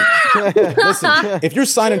 Listen. If you're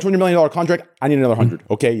signing a $200 million contract, I need another 100.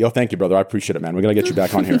 Okay, yo, thank you, brother. I appreciate it, man. We're gonna get you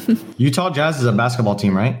back on here. Utah Jazz is a basketball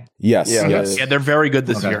team, right? Yes. Yeah, they're very good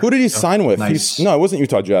this year. Who did he sign with? Nice. No, it wasn't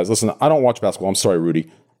Utah Jazz. Listen, I don't watch basketball. I'm sorry,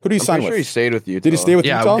 Rudy. Who did he sign with? Sure he stayed with Utah. Did he stay with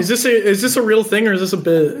Utah? Is this a real thing or is this a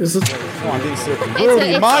bit? Is this? I'm being serious.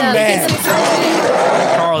 Rudy, my man.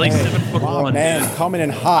 Charlie, 7'1", man, coming in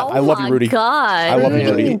hot. I love you, Rudy. God. I love you,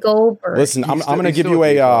 Rudy. Listen, I'm going to give you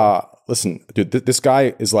a listen, dude. This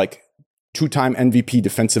guy is like 2-time MVP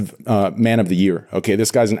defensive man of the year. Okay, this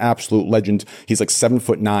guy's an absolute legend. He's like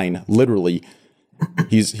 7'9", literally.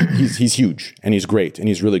 He's huge and he's great and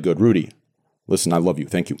he's really good. Rudy. Listen, I love you.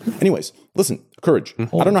 Thank you. Anyways, listen, Courage. I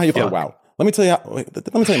don't know how you play WoW. Let me tell you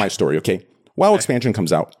my story, okay? WoW expansion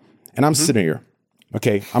comes out, and I'm sitting here,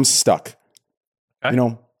 okay? I'm stuck. Okay. You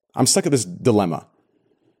know, I'm stuck at this dilemma.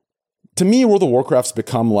 To me, World of Warcraft's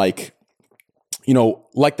become like, you know,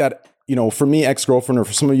 like that, you know, for me, ex-girlfriend, or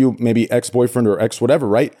for some of you, maybe ex-boyfriend or ex-whatever,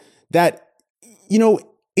 right? That, you know,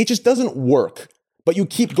 it just doesn't work. But you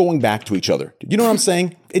keep going back to each other. You know what I'm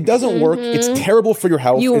saying? It doesn't work. It's terrible for your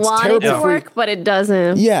health. You it's want terrible it to work, but it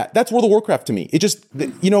doesn't. Yeah, that's World of Warcraft to me. It just,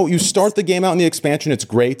 you know, you start the game out in the expansion, it's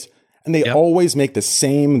great, and they always make the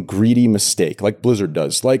same greedy mistake, like Blizzard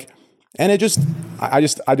does. Like, and it just, I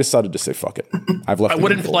decided to say fuck it. I've left. I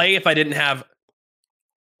wouldn't play if I didn't have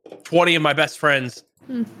 20 of my best friends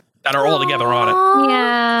that are all together on it.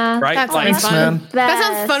 Yeah, right. That like, sounds fun. That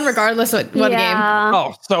sounds fun, regardless of what game.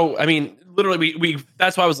 Oh, so I mean. Literally, we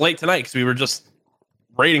that's why I was late tonight, because we were just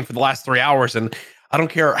raiding for the last 3 hours, and I don't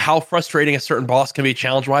care how frustrating a certain boss can be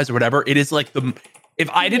challenge-wise or whatever. It is like if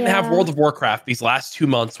I didn't have World of Warcraft these last 2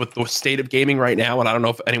 months with the state of gaming right now, and I don't know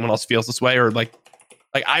if anyone else feels this way, or like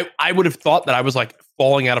I would have thought that I was like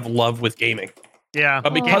falling out of love with gaming. Yeah,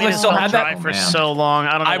 but because I still had that for so long,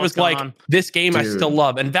 I don't know. I was like, this game I still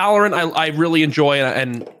love, and Valorant I really enjoy,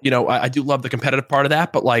 and you know I do love the competitive part of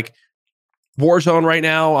that, but like. Warzone right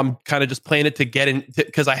now, I'm kind of just playing it to get in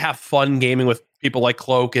because I have fun gaming with people like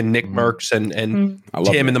Cloak and Nick Merckx and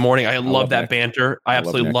Tim in the morning. I love that banter. I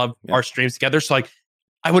absolutely love our streams together. So like,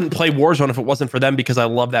 I wouldn't play Warzone if it wasn't for them, because I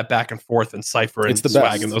love that back and forth and Cypher and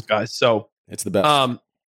Swag and those guys. So it's the best.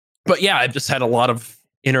 But yeah, I've just had a lot of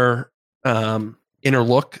inner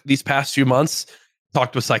look these past few months.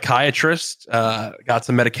 talked to a psychiatrist, got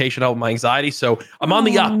some medication to help with my anxiety. So I'm on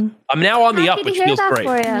the up. I'm now on the up, which feels great.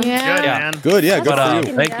 Yeah. Good, yeah, good for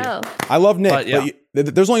you. Thank you. I love Nick,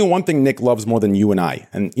 but there's only one thing Nick loves more than you and I,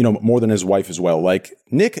 and more than his wife as well. Like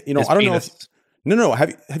Nick, I don't know if no. Have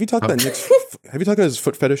you talked about Nick's? Have you talked about his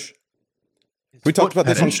foot fetish? We talked about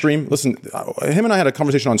this on stream. Listen, him and I had a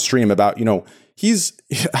conversation on stream about, he's,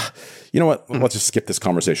 you know what? Let's just skip this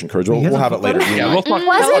conversation, Courage. We'll have it later. Yeah, we'll talk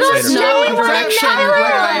Was about it Yeah,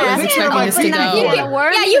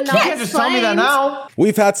 you can't just tell me that now.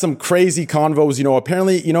 We've had some crazy convos,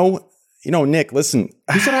 apparently, Nick, listen.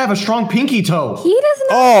 He said I have a strong pinky toe. He doesn't.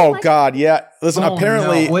 Oh, God, yeah. Listen,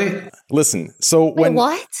 apparently. No, wait. Listen, so when.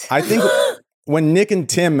 What? I think when Nick and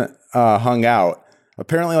Tim hung out,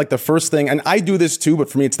 apparently, like the first thing, and I do this too, but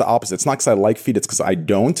for me, it's the opposite. It's not because I like feet, it's because I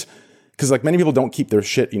don't. Because like many people don't keep their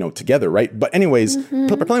shit, together, right? But anyways,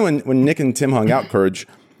 apparently when Nick and Tim hung out, Courage,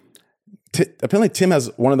 apparently Tim has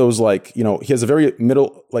one of those like, he has a very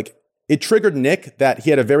middle, like it triggered Nick that he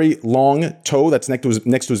had a very long toe that's next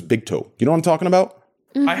to his big toe. You know what I'm talking about?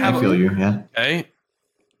 I feel you, yeah. Okay.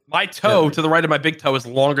 My toe to the right of my big toe is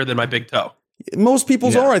longer than my big toe. Most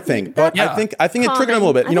people's are, I think, but I think it triggered him a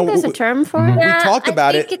little bit. There's a term for it. We talked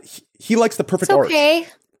about it. He likes the perfect arch. Okay.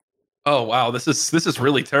 Oh wow, this is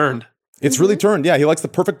really turned. It's really turned. Yeah, he likes the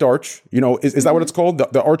perfect arch. Is that what it's called?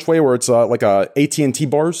 The archway where it's like a AT&T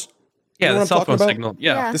bars. Yeah, the cell phone signal.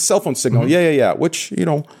 Yeah, the cell phone signal. Yeah. Which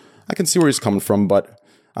I can see where he's coming from, but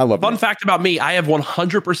I love it. Fun fact about me: I have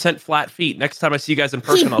 100% flat feet. Next time I see you guys in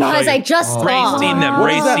person, I'll show you. I just saw. Ray's seen them.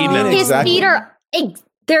 Ray's seen them. His feet are.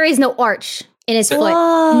 There is no arch in his foot.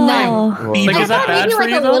 Whoa. None. Is that bad maybe for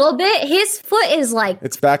like you, a though? little bit. His foot is like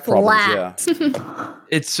it's back problems. Yeah.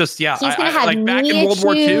 It's just He's gonna have like back in knee World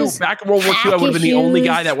War II. issues, Back in World War II, I would have been the only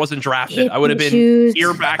guy that wasn't drafted. I would have been issues.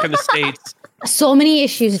 here back in the States. So many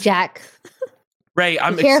issues, Jack. Ray,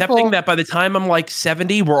 I'm Be careful. accepting that by the time I'm like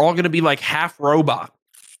 70, we're all going to be like half robot.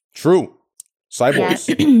 True.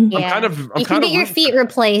 Cyborgs. Yeah. I'm you can get your feet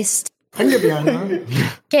replaced.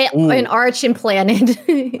 Get Ooh. an arch implanted.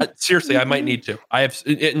 Seriously, I might need to. I have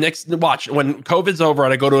next watch when COVID's over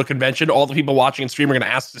and I go to a convention. All the people watching and stream are going to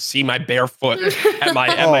ask to see my bare foot at my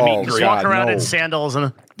meet and greet. Walk around in sandals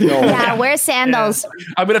and Yeah, wear sandals.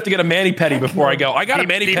 I'm gonna have to get a mani-pedi before I go. I got a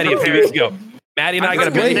mani-pedi a few weeks ago. Maddie and I got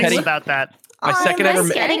a mani-pedi about that. My second ever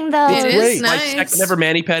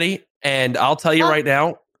mani-pedi, and I'll tell you right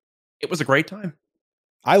now, it was a great time.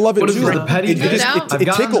 I love it What is too. the pedi? It I've gotten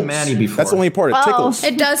tickles. the mani before. That's the only part. It tickles.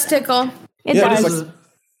 It does tickle. It Yeah, does. it's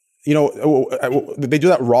like, they do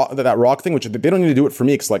that rock thing, which they don't need to do it for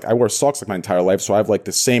me because like I wear socks like my entire life, so I have like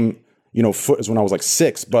the same foot as when I was like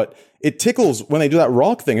 6. But it tickles when they do that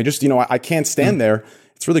rock thing. It just I can't stand there.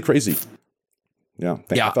 It's really crazy. Yeah,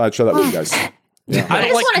 I thought I'd share that with you guys. Yeah. I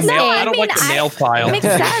don't like the nail file. Makes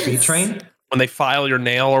sense. Speed train? When they file your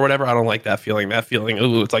nail or whatever, I don't like that feeling. That feeling,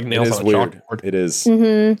 ooh, it's like nails It is on a weird. chalkboard. It is.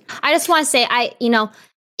 I just want to say,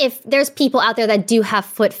 if there's people out there that do have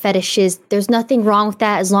foot fetishes, there's nothing wrong with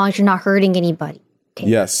that as long as you're not hurting anybody. Okay?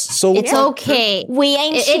 Yes. So It's okay. We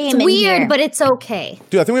ain't It's shaming weird, here. but it's okay.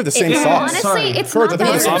 dude, I think we have the same socks. Honestly, it's Courage, not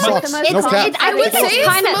I think we have the that same much. socks. No cap. I would say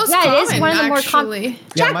it's kinda- the most yeah, common, it is one of the more actually.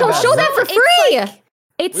 Jack, my don't bad. show that for free.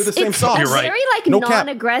 It's We have the same socks. a You're right. very like No cap.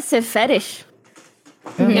 non-aggressive fetish.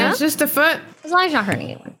 Yeah, it's just a foot. As long as you're not hurting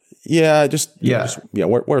anyone. Yeah,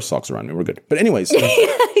 wear socks around me. We're good. But anyways,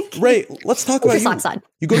 Ray, let's talk about Your you. socks on.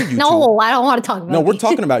 You go to YouTube. No, I don't want to talk about No, we're me.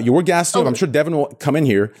 talking about you. We're gassed too. I'm sure Devin will come in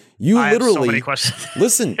here. You I have literally so many questions.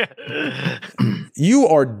 listen. You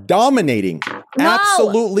are dominating. No.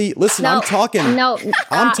 Absolutely. Listen, I'm talking. No.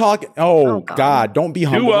 I'm talking. Oh, God. Don't be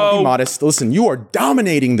humble. Don't be modest. Listen, you are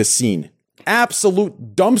dominating the scene.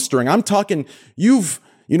 Absolute dumpstering. I'm talking.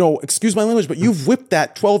 Excuse my language, but you've whipped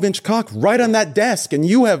that 12-inch cock right on that desk, and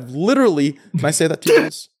you have literally. Can I say that to you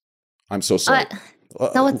guys? I'm so sorry.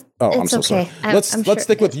 No, it's I'm so okay. sorry. Let's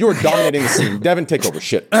stick with you're dominating the scene. Devin, take over.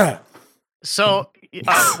 Shit. So,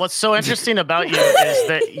 what's so interesting about you is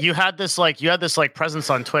that you had this presence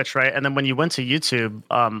on Twitch, right? And then when you went to YouTube,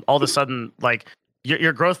 all of a sudden, like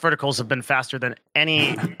your growth verticals have been faster than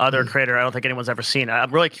any other creator. I don't think anyone's ever seen.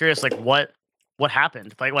 I'm really curious, like what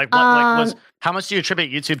happened? How much do you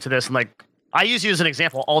attribute YouTube to this? And like, I use you as an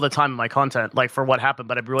example all the time in my content, like for what happened.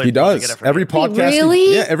 But I really he does get it from every you. podcast.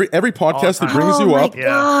 Really? Every podcast he brings you up.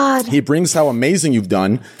 God. He brings how amazing you've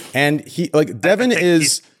done, and he Devin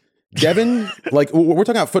is. Devin, like we're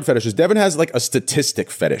talking about foot fetishes. Devin has like a statistic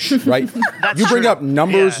fetish, right? You bring up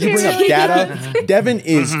numbers, you bring up data. Devin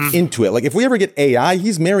is into it. Like if we ever get AI,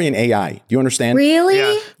 he's marrying AI. Do you understand? Really?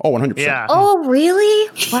 Yeah. Oh, 100%. Yeah. Oh, really?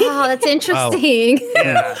 Wow, that's interesting.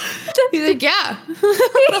 Yeah. He's like, yeah.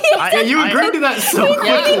 You agreed to that so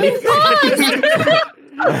quickly.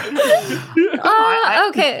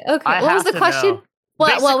 Okay. What was the question?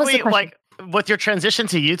 What was the question? Like, with your transition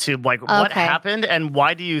to YouTube, like what happened and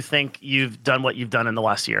why do you think you've done what you've done in the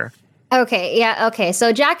last year? Okay. Yeah. Okay.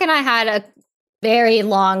 So Jack and I had a very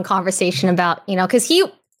long conversation about, because he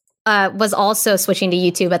was also switching to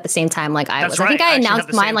YouTube at the same time like I was. Right. I think I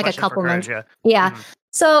announced mine like a couple months. Yeah. Mm-hmm.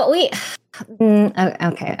 So we,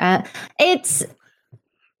 okay.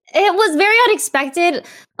 It was very unexpected.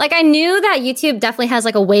 Like I knew that YouTube definitely has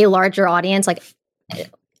like a way larger audience. Like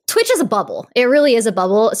Twitch is a bubble. It really is a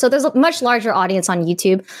bubble. So there's a much larger audience on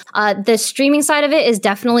YouTube. The streaming side of it is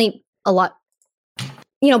definitely a lot,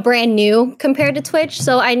 brand new compared to Twitch.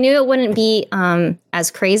 So I knew it wouldn't be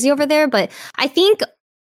as crazy over there. But I think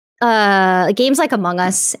games like Among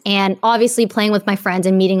Us and obviously playing with my friends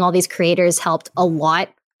and meeting all these creators helped a lot.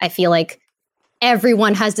 I feel like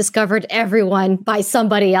everyone has discovered everyone by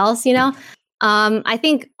somebody else, I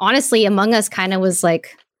think honestly Among Us kind of was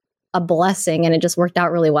like a blessing and it just worked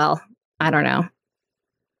out really well. I don't know.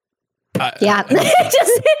 It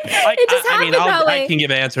just happened that way. I can give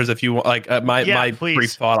answers if you want. Like my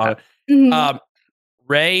brief thought on it. Mm-hmm.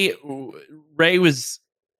 Ray is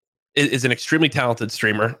an extremely talented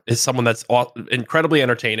streamer. Is someone that's incredibly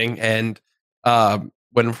entertaining. And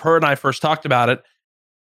when her and I first talked about it,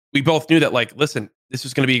 we both knew that, like, listen, this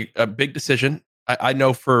was going to be a big decision. I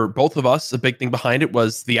know for both of us, a big thing behind it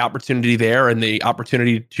was the opportunity there and the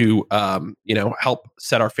opportunity to, help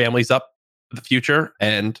set our families up for the future.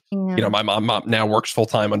 And, my mom now works full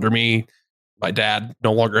time under me. My dad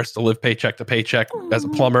no longer has to live paycheck to paycheck as a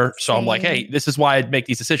plumber. So I'm like, hey, this is why I'd make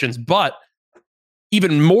these decisions. But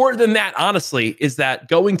even more than that, honestly, is that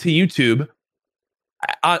going to YouTube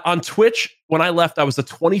on Twitch, when I left, I was the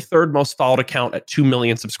 23rd most followed account at 2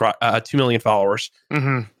 million 2 million followers.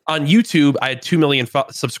 Mm-hmm. On YouTube, I had 2 million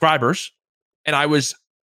subscribers, and I was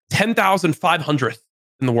 10,500th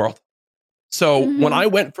in the world. So when I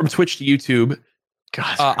went from Twitch to YouTube,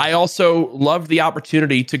 I also loved the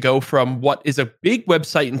opportunity to go from what is a big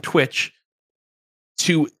website in Twitch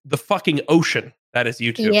to the fucking ocean that is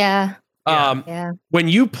YouTube. Yeah. When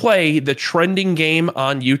you play the trending game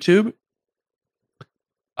on YouTube,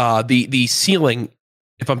 the ceiling,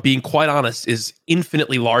 if I'm being quite honest, is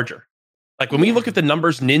infinitely larger. Like when we look at the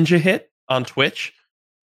numbers Ninja hit on Twitch,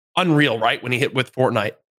 unreal, right? When he hit with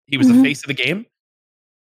Fortnite, he was the face of the game.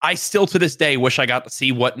 I still to this day wish I got to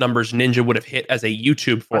see what numbers Ninja would have hit as a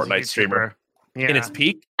YouTube Fortnite streamer in its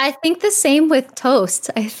peak. I think the same with Toast.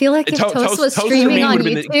 I feel like if Toast was streaming on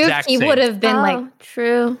YouTube, he would have been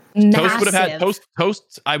true. Toast would have had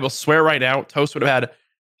Toast. I will swear right now, Toast would have had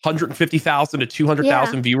 150,000 to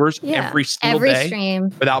 200,000 viewers every single day stream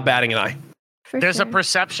without batting an eye. There's a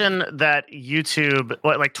perception that YouTube,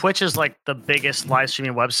 like Twitch is like the biggest live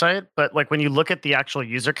streaming website, but like when you look at the actual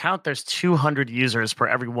user count, there's 200 users per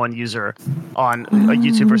every one user on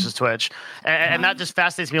YouTube versus Twitch. And that just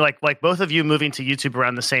fascinates me. Like both of you moving to YouTube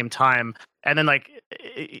around the same time. And then like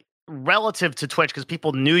relative to Twitch, because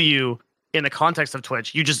people knew you in the context of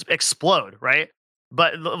Twitch, you just explode, right?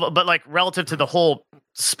 But like relative to the whole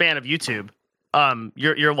span of YouTube,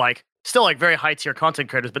 you're like still like very high tier content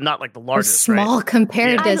creators, but not like the largest. Small right?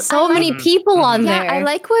 compared to so many people on there. I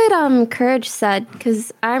like what Courage said,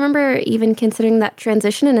 because I remember even considering that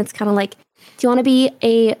transition, and it's kind of like, do you want to be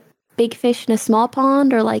a big fish in a small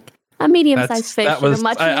pond, or like a medium-sized fish in a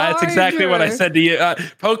much larger? That's exactly what I said to you.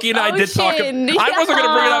 Pokey and I did talk. I wasn't going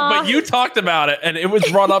to bring it up, but you talked about it, and it was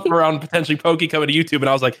brought up around potentially Pokey coming to YouTube, and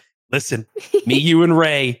I was like, listen, me, you, and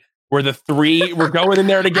Ray. We're the three. We're going in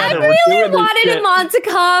there together. I really wanted him on to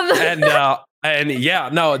come. And yeah,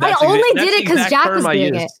 no. I only did it because Jack was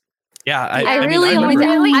doing it. Yeah, I really only did.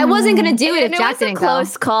 I wasn't going to do it if Jack didn't go. It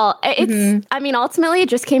was a close call. It's. I mean, ultimately, it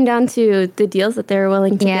just came down to the deals that they were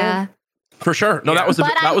willing to give. For sure. No, that was a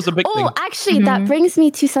big thing. Oh, actually, that brings me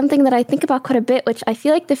to something that I think about quite a bit, which I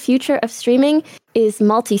feel like the future of streaming is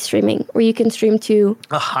multi-streaming, where you can stream to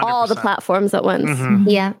 100%. all the platforms at once.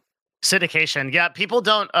 Yeah. Syndication. Yeah, people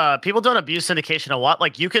don't abuse syndication a lot.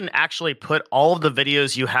 Like you can actually put all of the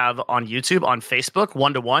videos you have on YouTube on Facebook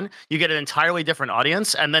 1-to-1. You get an entirely different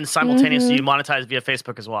audience, and then simultaneously you monetize via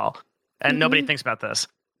Facebook as well. And nobody thinks about this.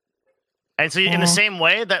 And so in the same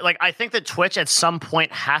way that like I think that Twitch at some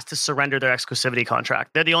point has to surrender their exclusivity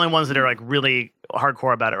contract. They're the only ones that are like really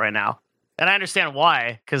hardcore about it right now. and I understand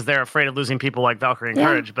why, because they're afraid of losing people like Valkyrie and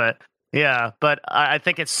Courage. But I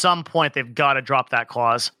think at some point they've got to drop that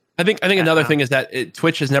clause. I think another thing is that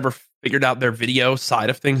Twitch has never figured out their video side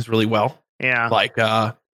of things really well. Yeah, like they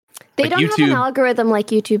like don't YouTube, have an algorithm like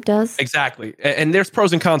YouTube does. Exactly, and there's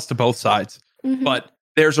pros and cons to both sides. But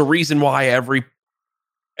there's a reason why and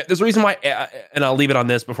I'll leave it on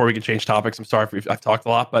this before we can change topics. I'm sorry if I've talked a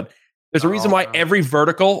lot, but there's a reason why every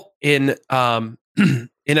vertical in in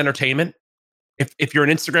entertainment, if you're an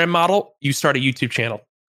Instagram model, you start a YouTube channel.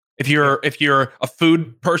 If you're a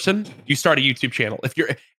food person, you start a YouTube channel.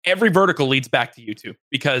 Every vertical leads back to YouTube,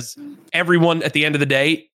 because everyone at the end of the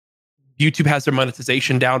day, YouTube has their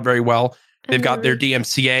monetization down very well. They've got their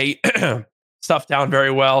DMCA stuff down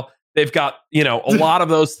very well. They've got, a lot of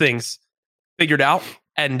those things figured out,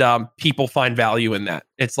 and people find value in that.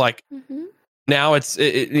 It's like now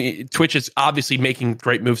Twitch is obviously making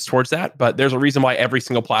great moves towards that, but there's a reason why every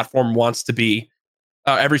single platform wants to be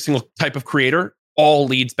every single type of creator all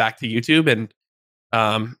leads back to YouTube. And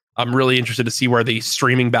I'm really interested to see where the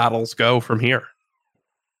streaming battles go from here.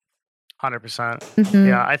 100%.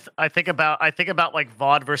 Yeah, I think about like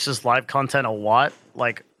VOD versus live content a lot,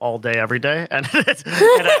 like all day, every day, and that's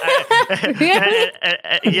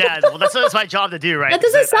my job to do, right? That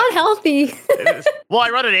doesn't sound healthy. Well, I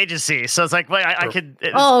run an agency, so it's like, well, I could.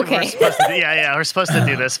 Okay. We're supposed to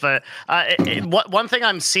do this, but one thing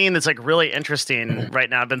I'm seeing that's like really interesting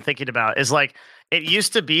right now, I've been thinking about, is like, it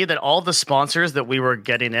used to be that all the sponsors that we were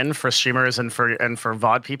getting in for streamers and for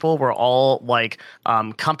VOD people were all like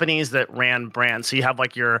companies that ran brands. So you have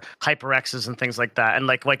like your HyperX's and things like that, and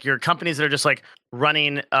like your companies that are just like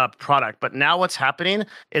running a product. But now what's happening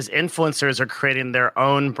is influencers are creating their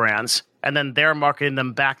own brands, and then they're marketing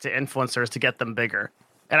them back to influencers to get them bigger.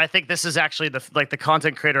 And I think this is actually the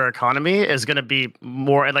content creator economy is going to be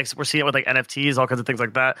more, and like we're seeing it with like NFTs, all kinds of things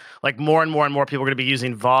like that. Like more and more and more people are going to be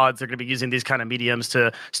using VODs. They're going to be using these kind of mediums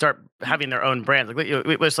to start having their own brands. Like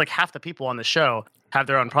it was like half the people on the show have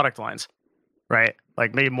their own product lines, right?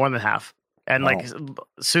 Like maybe more than half. And like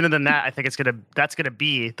sooner than that, I think that's gonna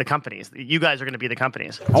be the companies. You guys are gonna be the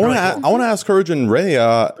companies. I want to ask Courage and Ray.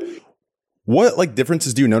 What like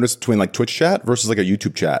differences do you notice between like Twitch chat versus like a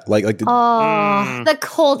YouTube chat? The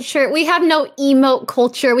culture. We have no emote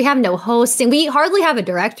culture. We have no hosting. We hardly have a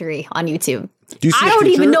directory on YouTube. I don't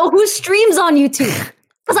even know who streams on YouTube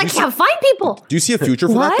because I can't find people. Do you see a future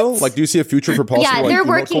for that though? Like, do you see a future for possible? Yeah, they're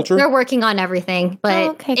working. Culture? They're working on everything,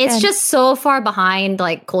 but it's just so far behind,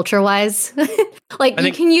 like culture wise. Like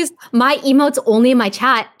you can use my emotes only in my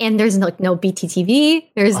chat, and there's like no BTTV.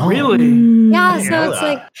 There's really, yeah. So it's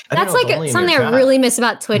like that's like something I really miss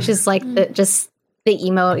about Twitch is like the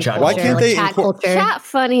emote. Why can't they chat culture? Chat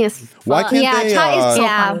funny as fuck. Why can't they? Chat is so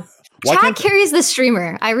fun. Chat carries the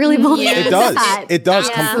streamer. I really believe it does. That. It does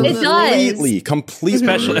completely,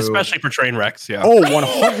 especially for train wrecks. Yeah. Oh,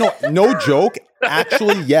 100. No joke.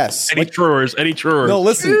 Actually, yes. Any truers? No,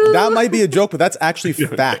 listen. That might be a joke, but that's actually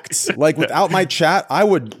facts. Like without my chat, I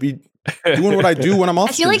would be doing what I do when I'm off.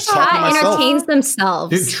 I feel like chat entertains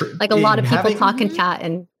themselves. Dude, like a lot of people talk in chat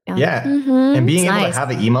and. Yeah. And being able to have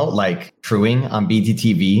an emote like Truing on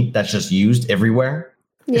BTTV that's just used everywhere.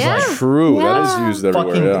 Yeah, like, true. Yeah. That is used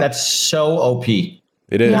everywhere. That's so OP. It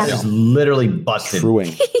is. It's just literally busted.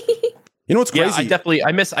 Truing. You know what's crazy? Yeah,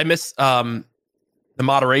 I miss the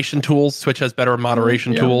moderation tools. Twitch has better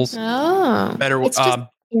moderation tools. Oh, better. It's just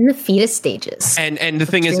in the fetus stages. And the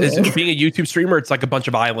thing is being a YouTube streamer, it's like a bunch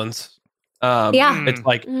of islands. It's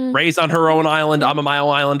like Ray's on her own island. I'm on my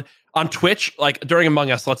own island. On Twitch, like during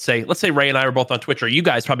Among Us, let's say Ray and I are both on Twitch, or you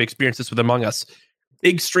guys probably experienced this with Among Us.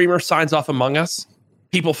 Big streamer signs off Among Us.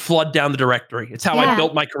 People flood down the directory. It's how I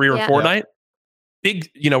built my career in Fortnite. Big,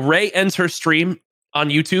 Ray ends her stream on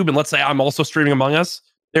YouTube, and let's say I'm also streaming Among Us.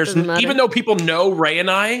 There's even though people know Ray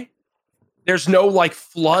and I, there's no like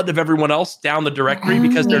flood of everyone else down the directory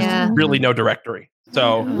because there's really no directory.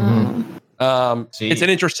 So it's an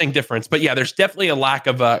interesting difference. But yeah, there's definitely a lack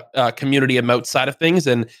of a community emote side of things,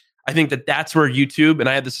 and I think that's where YouTube, and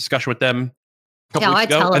I had this discussion with them a couple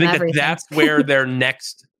weeks ago. I think that's where their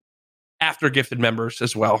next. After gifted members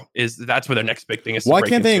as well, that's where their next big thing is. Why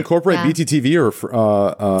can't they incorporate BTTV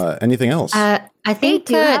or anything else? I think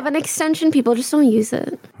they do have an extension. People just don't use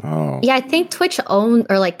it. Oh, yeah. I think Twitch owned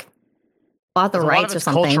or like bought the rights or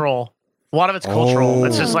something. Cultural. A lot of it's cultural.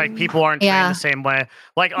 It's just like people aren't trained the same way.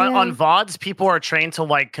 Like on VODs, people are trained to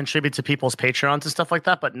like contribute to people's Patreons and stuff like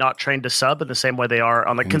that, but not trained to sub in the same way they are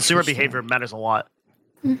on like consumer behavior matters a lot.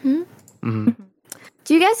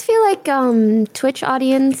 Do you guys feel like Twitch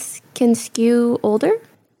audience can skew older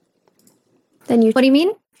than YouTube? What do you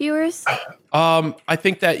mean? Viewers? I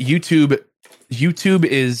think that YouTube YouTube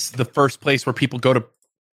is the first place where people go to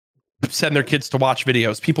send their kids to watch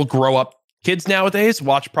videos. People grow up. Kids nowadays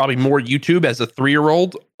watch probably more YouTube as a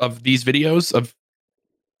 3-year-old of these videos of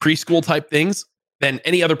preschool type things than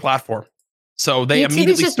any other platform. So they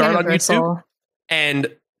immediately start on YouTube.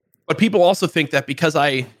 But people also think that because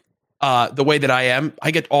the way that I am, I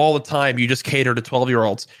get all the time, you just cater to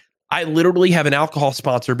 12-year-olds. I literally have an alcohol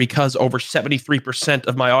sponsor because over 73%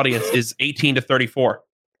 of my audience is 18 to 34.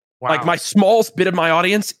 Wow. Like my smallest bit of my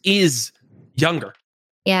audience is younger.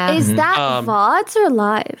 Yeah. Is that VODs or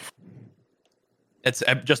live? It's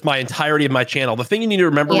just my entirety of my channel. The thing you need to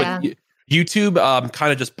remember with YouTube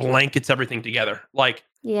kind of just blankets everything together. Like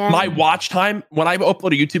my watch time, when I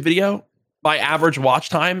upload a YouTube video, my average watch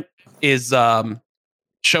time is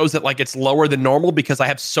shows that like it's lower than normal because I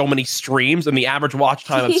have so many streams, and the average watch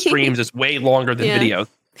time of streams is way longer than videos.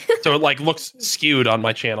 So it like looks skewed on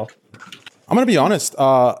my channel. I'm gonna be honest.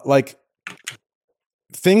 Like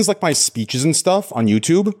things like my speeches and stuff on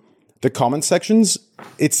YouTube, the comment sections,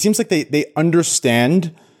 it seems like they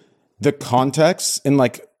understand the context and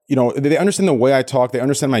like, you know, they understand the way I talk. They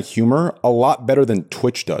understand my humor a lot better than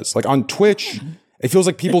Twitch does. Like on Twitch, it feels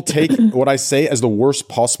like people take what I say as the worst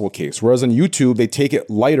possible case. Whereas on YouTube, they take it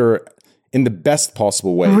lighter in the best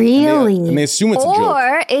possible way. Really? And they assume it's a joke.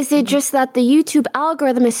 Or is it just that the YouTube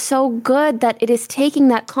algorithm is so good that it is taking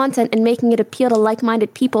that content and making it appeal to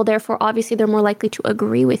like-minded people, therefore obviously they're more likely to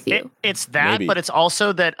agree with you? It's that, but it's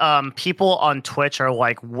also that people on Twitch are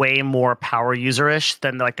like way more power user-ish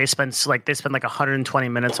than like they spend like 120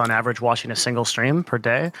 minutes on average watching a single stream per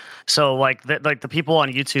day. So like the people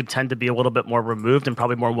on YouTube tend to be a little bit more removed and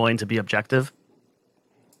probably more willing to be objective.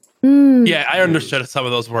 Yeah, I understood some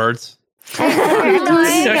of those words. People on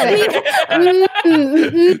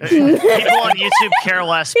YouTube care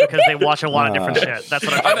less because they watch a lot of different shit. That's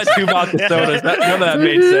what I've had 2 vodka sodas. None of that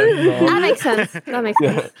made sense. That makes sense. That makes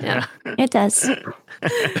sense. Yeah. It does.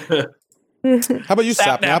 How about you,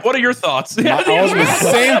 Sapnap? What are your thoughts? I was in the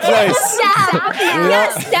same place.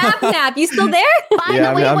 Sapnap, you still there? By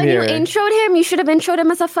the way, when you introed him, you should have introed him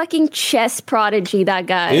as a fucking chess prodigy, that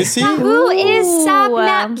guy. Is he? Who is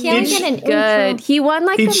Sapnap? Can't get an good. He won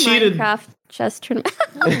like the Minecraft chess tournament.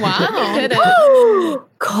 Wow.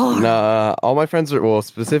 Nah, all my friends are, well,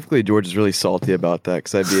 specifically George is really salty about that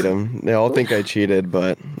because I beat him. They all think I cheated,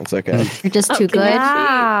 but that's okay. You're just too good.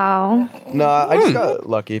 Wow. Nah, I just got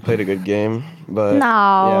lucky, played a good game, but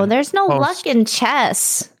no, there's no luck in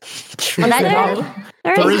chess.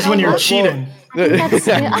 There is when you're cheating.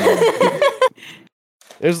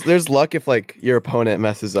 There's luck if like your opponent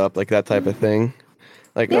messes up, like that type of thing.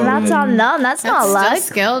 Like that's on them. That's not luck. It's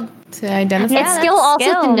skill to identify. It's skill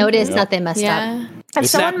also to notice that they messed up. If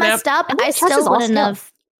someone messed up, I still wouldn't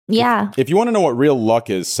have. Yeah. If you want to know what real luck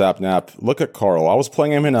is, Sapnap, look at Carl. I was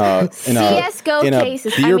playing him in a CS:GO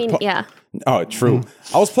cases. I mean, yeah. Oh, true.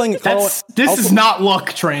 I was playing Carl. This is not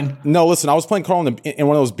luck, Train. No, listen. I was playing Carl in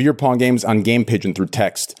one of those beer pong games on Game Pigeon through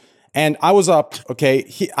text, and I was up. Okay,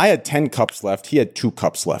 I had 10 cups left. He had 2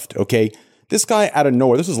 cups left. Okay. This guy out of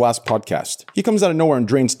nowhere, this was last podcast. He comes out of nowhere and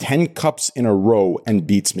drains 10 cups in a row and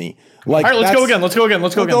beats me. Like, all right, let's go again. Let's go again.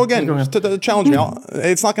 To challenge me.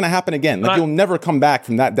 It's not going to happen again. Like, you'll never come back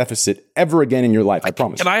from that deficit ever again in your life. I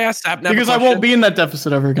promise. Can I ask Sapnap? Because I won't be in that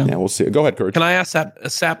deficit ever again. Yeah, we'll see. Go ahead, Kurt. Can I ask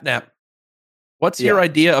Sapnap? What's your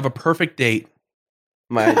idea of a perfect date?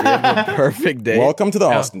 My idea of a perfect date. Welcome to the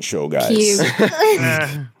Austin Show, guys.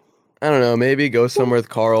 I don't know. Maybe go somewhere with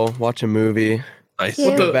Carl, watch a movie. Nice.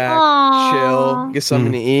 Look back, chill, get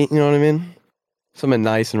something to eat. You know what I mean? Something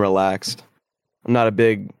nice and relaxed. I'm not a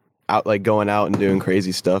big going out and doing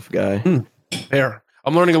crazy stuff guy. Fair.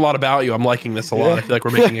 I'm learning a lot about you. I'm liking this a lot. I feel like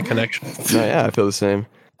we're making a connection. No, yeah, I feel the same.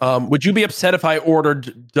 Would you be upset if I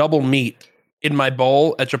ordered double meat in my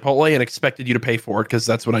bowl at Chipotle and expected you to pay for it? Because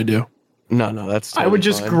that's what I do. No, that's totally I would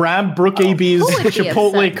just fine. grab Brooke AB's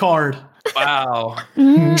Chipotle card. Wow.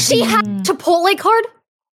 She had Chipotle card?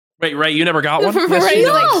 Wait, Ray, you never got one? No,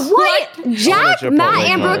 what? Jack, Matt,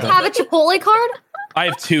 and Brooke have a Chipotle card? I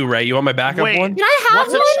have 2, Ray. You want my backup one? Can I have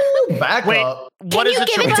one? Backup? What is Can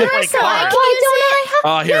a you give it to Chipotle her so card? I can use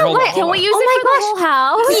it? Here, hold on. Can we use it for the whole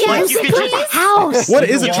house? Yes, you could please. just- House. What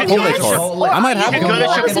is a Chipotle card? I might have You could go to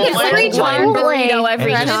one. Chipotle. Burrito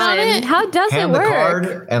every Credit on time. it? How does it Hand the work?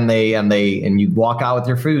 card, and you walk out with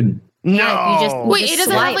your food. No. Wait, it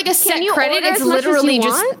doesn't have like a set credit. order It's as much as literally you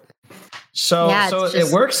just. want? So, Yeah, so it's it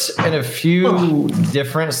just- works in a few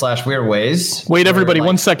different / weird ways. Wait, everybody, Where,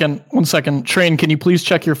 like, 1 second. Train, can you please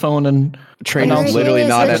check your phone and Train is literally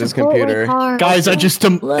not at his computer. guys? I just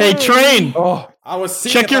hey, Train. Oh, I was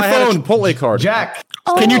seeing Check if your I had a phone. Chipotle card. Jack,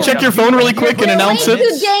 Can you check your phone really quick and announce it?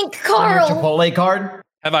 Dank your Carl. Chipotle card.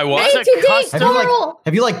 Have I what? Have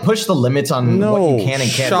you pushed the limits on what you can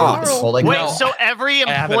and can't do? Wait, so every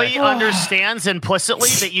employee understands implicitly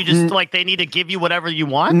that you just they need to give you whatever you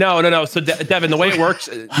want? No. So Devin, the way it works,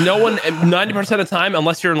 no one 90% of the time,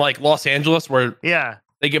 unless you're in Los Angeles, where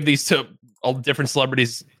they give these to all different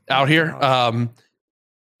celebrities out here.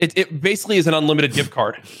 It basically is an unlimited gift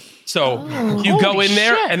card. So you go in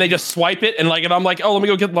there and they just swipe it, and if I'm let me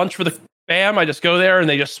go get lunch for the fam, I just go there and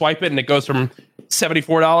they just swipe it, and it goes from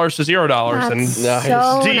 $74 to $0.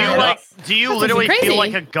 And do you literally feel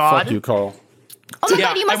like a god? Fuck you, Carl. Oh my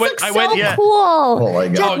god, you must look so cool. Oh my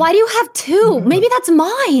god. Jack, why do you have two? Maybe that's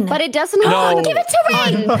mine. But it doesn't. No. Give it to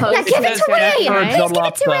Ray. Yeah, give it to Ray. Please give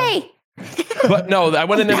it to Ray. But no, I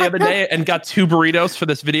went in there the other day and got 2 burritos for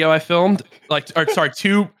this video I filmed.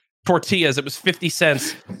 2 tortillas. It was 50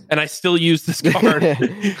 cents, and I still use this card.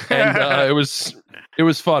 And it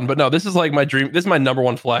was fun. But no, this is my dream. This is my number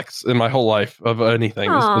one flex in my whole life of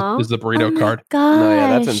anything. Is the burrito card. No,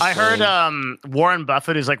 yeah, that's insane. I heard Warren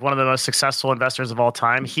Buffett, who's one of the most successful investors of all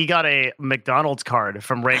time, he got a McDonald's card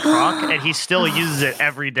from Ray Kroc, and he still uses it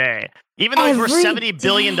every day. Even though he's worth $70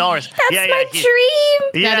 billion. That's my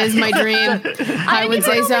dream. That is my dream. I would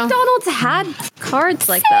say so. McDonald's had cards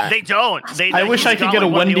like that. They don't. I wish I could get a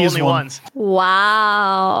Wendy's one.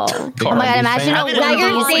 Wow. Oh my god, imagine is that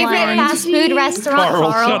your favorite fast food restaurant,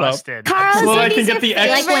 Carl? Shut up. Carl, so I can get the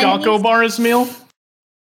ex-Choco Bars meal.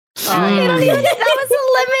 That was a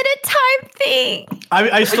limited time thing.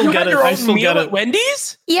 I still get it. I still get it.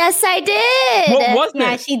 Wendy's? Yes, I did. What was it?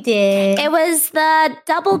 Yeah, she did. It was the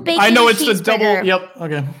double bacon. I know it's the double. Yep.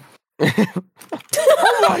 Okay.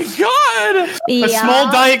 Oh my god! A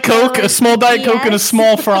small Diet Coke, and a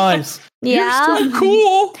small fries. Yeah. You're so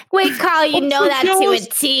cool. Wait, Carl, you know that to a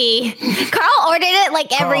T. Carl ordered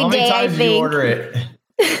it every day, I think. Did you order it?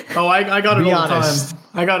 Oh, I got it all the time.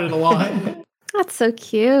 I got it a lot. That's so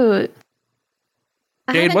cute.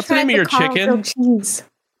 Jade, what's the name of your chicken?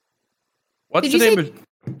 What's the name of?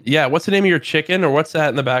 Yeah, what's the name of your chicken, or what's that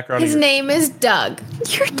in the background? His name is Doug.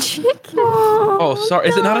 Your chicken. Oh, sorry.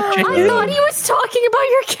 Is it not a chicken? I thought he was talking about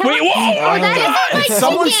your cat. Wait, whoa! Did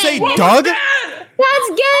someone say Doug? That's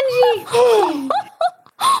Genji.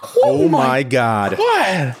 Oh my god.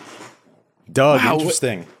 What? Doug,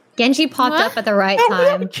 interesting. Genji popped up at the right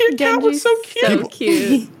time. Cat was so cute. So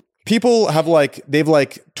cute. People have by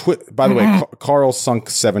the way, Carl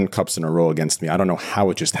sunk 7 cups in a row against me. I don't know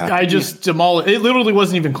how it just happened. I just demolished. It literally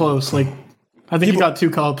wasn't even close. I think he got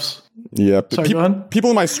 2 cups. Yeah. Sorry, go ahead.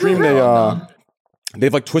 People in my stream,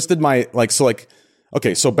 they've twisted my,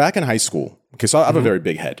 okay, so back in high school, okay, so I have a very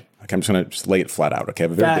big head. Okay, I'm just going to lay it flat out. Okay, I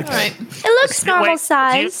have a very big head. It looks normal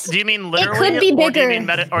size. Do you mean literally? It could be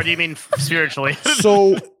bigger. Or do you mean spiritually?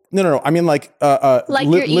 So... No. I mean,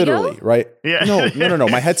 literally, right? Yeah. No.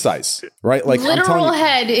 My head size, right? I'm telling Literal you,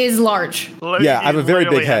 head is large. Yeah, I have a very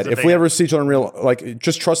big head. If we ever see each other in real,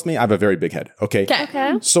 just trust me, I have a very big head. Okay.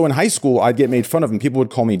 Okay. So in high school, I'd get made fun of, and people would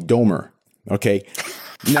call me Domer. Okay.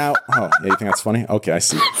 Now, you think that's funny? Okay, I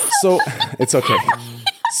see. So it's okay.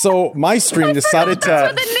 So my stream decided to.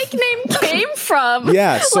 That's where the nickname came from.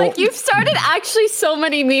 Yeah, so you've started actually so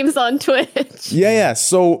many memes on Twitch. Yeah.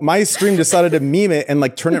 So my stream decided to meme it and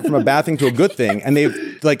turn it from a bad thing to a good thing, and they've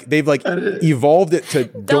evolved it to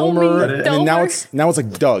Domer, and now it's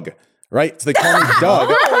Doug, right? So they call me Doug.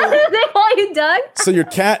 They call you Doug? So your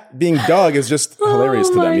cat being Doug is just hilarious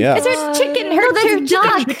to them. Yeah. It's her chicken. Her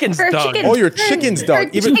duck. Chicken's her Doug. chicken. Oh, your chicken's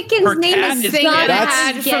Doug. Her chicken's name is Doug.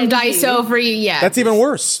 Had from Daiso for That's even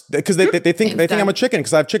worse because they think I'm a chicken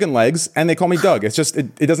because I have chicken legs and they call me Doug. It's just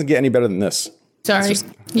it doesn't get any better than this. Sorry.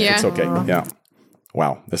 It's okay. Yeah.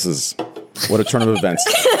 Wow. This is what a turn of events.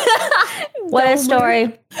 What a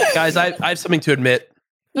story, Guys, I have something to admit.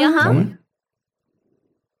 Yeah.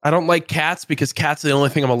 I don't like cats because cats are the only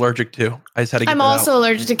thing I'm allergic to. I just had to get I'm that also out.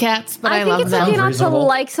 allergic to cats, but I love them. I think it's okay not to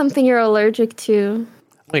like something you're allergic to.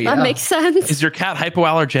 Wait, that makes sense. Is your cat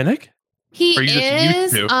hypoallergenic? He Or are you just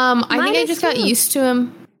used is. to? I think I just got used to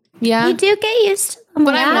him. Yeah. You do get used to them.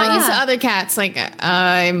 But I'm not used to other cats.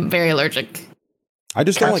 I'm very allergic. I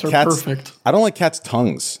just don't like cats. Perfect. I don't like cats'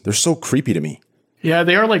 tongues. They're so creepy to me. Yeah,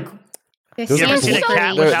 they are You ever seen a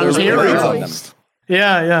cat without there's a blades on them.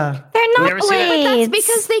 Yeah. They're not But that's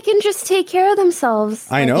because they can just take care of themselves.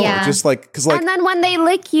 I know. Yeah. Just and then when they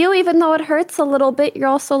lick you, even though it hurts a little bit, you're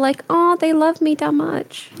also like, oh, they love me that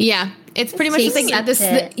much. Yeah. It's pretty much just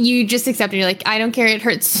this. You just accept it. You're like, I don't care. It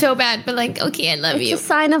hurts so bad, but okay, I love you. It's a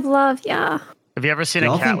sign of love. Yeah. Have you ever seen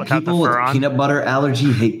Y'all a cat think without the people fur with on? peanut butter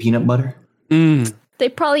allergy hate peanut butter? They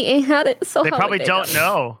probably ain't had it. So They how probably would don't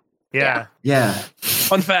know. Yeah. Yeah.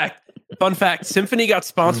 Fun fact. Symphony got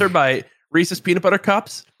sponsored by Reese's Peanut Butter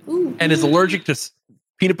Cups and is allergic to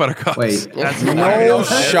peanut butter cups. Wait, that's no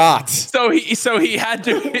shot. So he had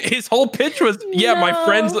to. His whole pitch was,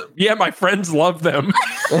 my friends love them.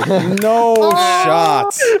 No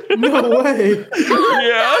shot. No way.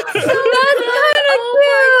 Yeah.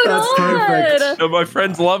 That's perfect. So my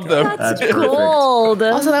friends love them. That's gold.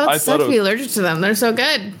 Also, that would suck to be allergic to them. They're so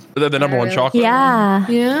good. They're the number one chocolate.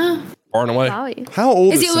 Yeah. Far and away. How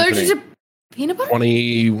old is he allergic to peanut butter?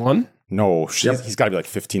 21. No, he's got to be like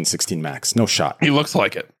 15, 16 max. No shot. He looks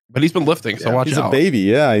like it, but he's been lifting, so watch he's out. He's a baby.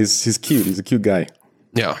 Yeah, he's cute. He's a cute guy.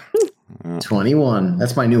 Yeah. 21.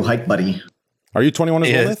 That's my new hike buddy. Are you 21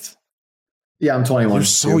 as well, Myth? Yeah, I'm 21. You're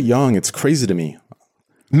so young. It's crazy to me.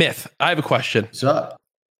 Myth, I have a question. What's up?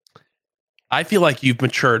 I feel like you've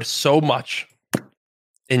matured so much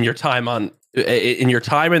in your time in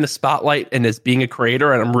the spotlight and as being a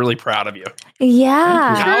creator, and I'm really proud of you.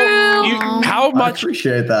 Yeah. How much? I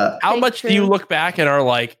appreciate that. How much do you look back and are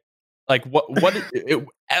like what?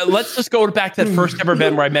 Let's just go back to that first ever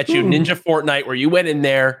event where I met you, Ninja Fortnite, where you went in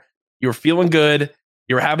there, you were feeling good,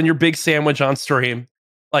 you were having your big sandwich on stream.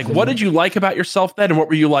 Like, what did you like about yourself then, and what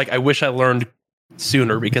were you like? I wish I learned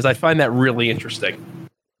sooner, because I find that really interesting.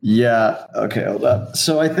 Yeah. Okay. Hold up.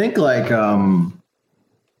 So I think so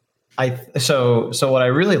what I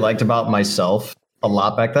really liked about myself a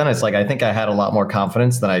lot back then is I think I had a lot more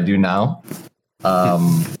confidence than I do now.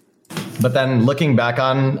 But then looking back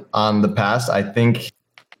on the past, I think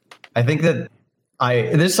that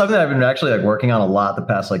this is something that I've been actually working on a lot the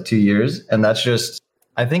past 2 years, and that's just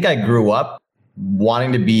I think I grew up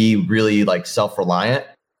wanting to be really self-reliant,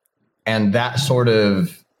 and that sort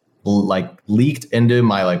of leaked into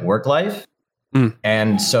my work life.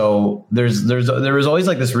 And so there was always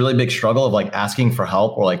this really big struggle of asking for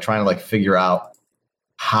help or trying to figure out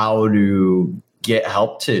how to get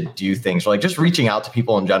help to do things, or just reaching out to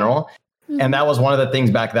people in general. And that was one of the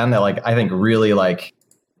things back then that I think really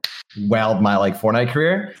wowed my Fortnite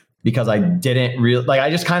career, because I didn't really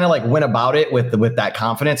I just kind of went about it with that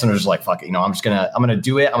confidence, and was just fuck it, I'm gonna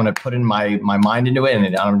do it. I'm gonna put in my mind into it, and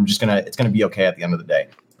it's gonna be okay at the end of the day.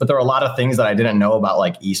 But there were a lot of things that I didn't know about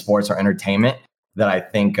esports or entertainment that I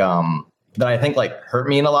think hurt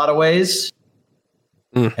me in a lot of ways.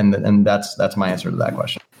 And that's my answer to that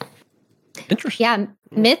question. Interesting. Yeah,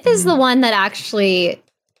 Myth is the one that actually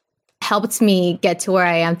helped me get to where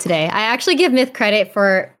I am today. I actually give Myth credit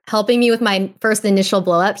for helping me with my first initial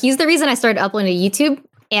blow up. He's the reason I started uploading to YouTube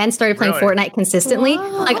and started playing Fortnite consistently.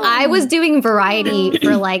 Whoa. I was doing variety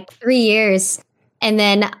for 3 years. And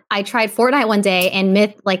then I tried Fortnite one day, and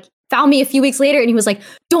Myth found me a few weeks later, and he was like,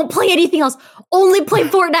 "Don't play anything else. Only play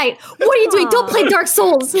Fortnite. What are you doing? Don't play Dark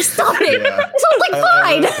Souls. Stop it." Yeah. So I was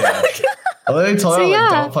fine. I literally told her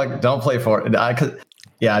don't play Fortnite.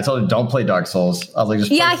 I told her don't play Dark Souls. I was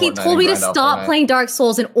just play he told me to stop playing Dark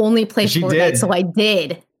Souls and only play Fortnite. So I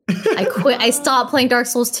did. I quit. I stopped playing Dark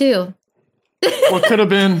Souls 2. What could have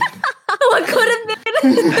been? What could have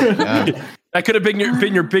been? Yeah. That could have been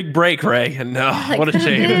your big break, Ray. And what a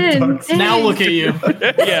shame. Now look at you.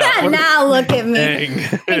 Now look at me.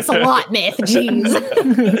 Thanks a lot, Myth.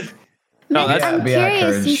 Jeez. No, I'm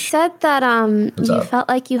curious. You said that you felt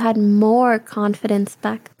like you had more confidence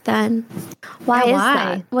back then. Why is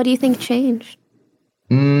that? What do you think changed?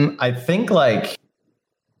 I think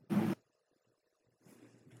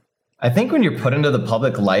when you're put into the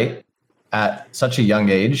public light at such a young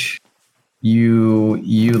age, you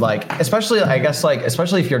especially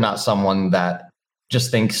if you're not someone that just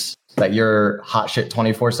thinks that you're hot shit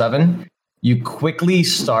 24/7, you quickly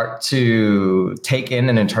start to take in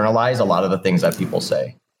and internalize a lot of the things that people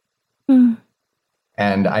say.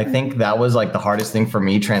 And I think that was the hardest thing for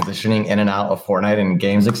me transitioning in and out of Fortnite and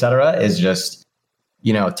games, etc., is just,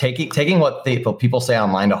 taking what people say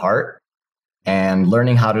online to heart and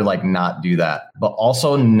learning how to not do that, but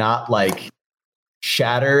also not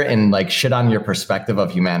shatter and shit on your perspective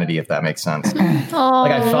of humanity, if that makes sense. I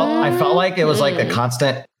felt like it was a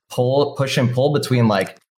constant push and pull between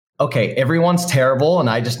okay, everyone's terrible, and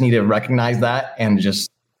I just need to recognize that and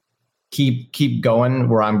just keep going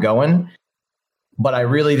where I'm going. But I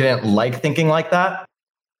really didn't like thinking like that,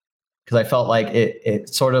 because I felt like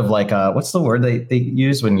it sort of what's the word they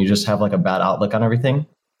use when you just have a bad outlook on everything?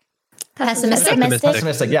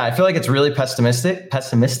 Pessimistic. Yeah, I feel like it's really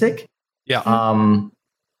pessimistic. Yeah. But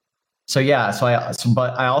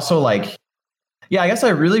I also I guess I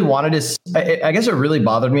really wanted to. I guess it really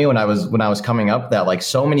bothered me when I was coming up that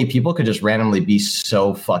so many people could just randomly be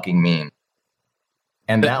so fucking mean,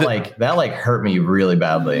 and that hurt me really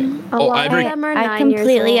badly. I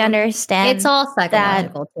completely understand. It's all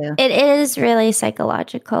psychological too. It is really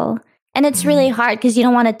psychological. And it's really hard because you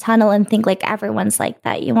don't want to tunnel and think like everyone's like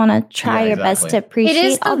that. You want to try your best to appreciate it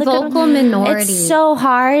is all the vocal minority. It's so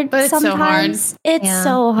hard, but sometimes it's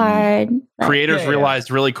so hard. Creators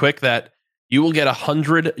realized really quick that you will get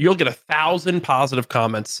 100, you'll get 1,000 positive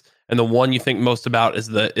comments, and the one you think most about is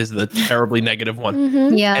the terribly negative one.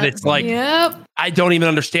 Mm-hmm. Yeah, and it's like I don't even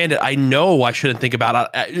understand it. I know I shouldn't think about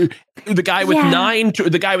it. The guy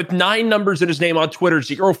with nine numbers in his name on Twitter,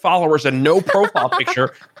 0 followers, and no profile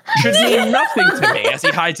picture should mean nothing to me as he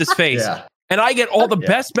hides his face. Yeah. And I get all the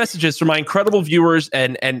best messages from my incredible viewers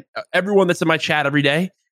and everyone that's in my chat every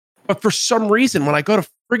day. But for some reason, when I go to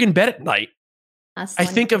friggin' bed at night, I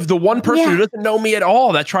think of the one person who doesn't know me at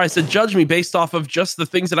all that tries to judge me based off of just the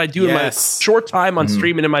things that I do in my short time on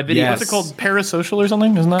streaming in my videos. What's it called? Parasocial or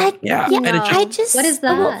something? Isn't that? And it just, what is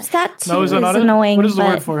that? That too is not annoying. What is the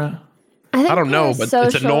word for it? I don't know, but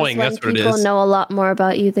it's annoying. That's what it is. People know a lot more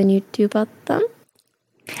about you than you do about them.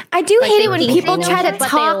 I do hate it when people try to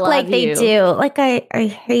talk like they do. Like I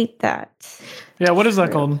hate that. Yeah, what is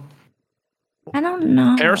that called? I don't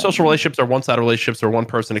know. Parasocial relationships are one-sided relationships where one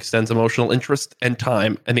person extends emotional interest and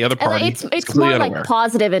time, and the other party it's more unaware. like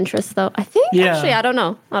positive interest, though. I think actually, I don't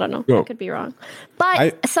know. I could be wrong.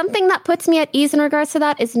 But something that puts me at ease in regards to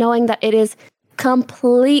that is knowing that it is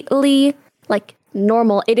completely like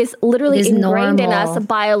normal. It is literally ingrained in us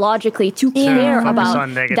biologically to care about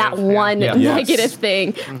that one negative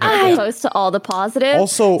thing as opposed to all the positive.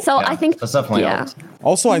 Also, so I think that's definitely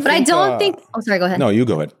also I but think, I don't think. Oh, sorry. Go ahead. No, you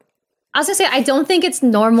go ahead. I was gonna say, I don't think it's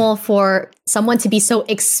normal for someone to be so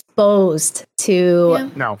exposed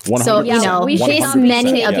to. No. So, we face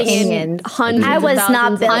many opinions. Hundreds of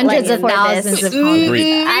thousands of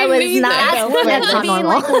Agreed. I was not. That's not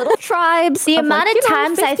normal. Like little tribes. The amount of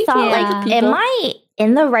times I thought, like, am I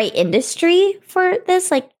in the right industry for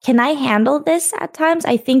this? Like, can I handle this at times?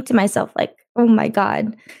 I think to myself, like, oh my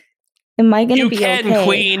God. Am I going to be okay? You can,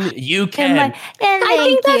 Queen. You can. Thank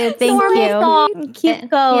you.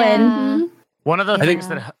 Keep going. Yeah. One of the things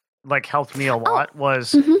that like helped me a lot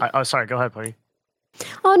was. Sorry. Go ahead, buddy.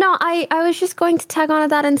 Oh no, I was just going to tag on to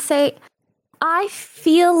that and say, I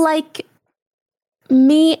feel like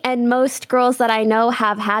me and most girls that I know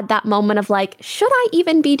have had that moment of like, should I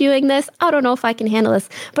even be doing this? I don't know if I can handle this.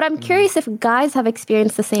 But I'm curious if guys have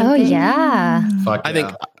experienced the same thing. Oh yeah. Fuck I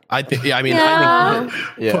think. I think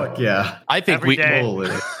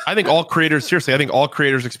all creators, seriously, I think all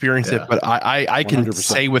creators experience it, but I can 100%.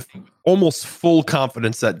 Say with almost full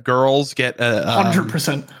confidence that girls get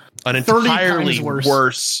 100% an entirely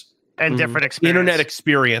worse and different experience. Internet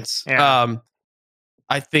experience. Yeah.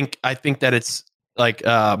 I think that it's like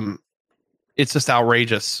it's just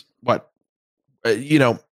outrageous what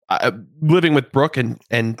living with Brooke and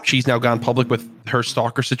she's now gone public with her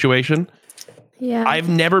stalker situation. Yeah. I've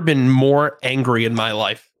never been more angry in my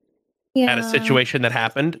life at a situation that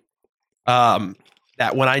happened.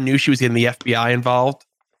 That when I knew she was getting the FBI involved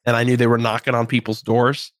and I knew they were knocking on people's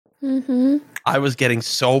doors, I was getting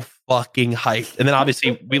so fucking hyped. And then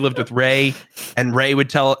obviously we lived with Ray, and Ray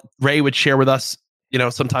would share with us,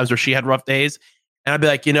 sometimes where she had rough days. And I'd be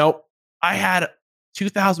like, I had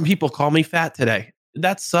 2,000 people call me fat today. Did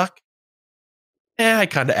that suck? I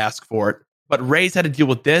kind of asked for it. But Ray's had to deal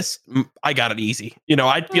with this. I got it easy.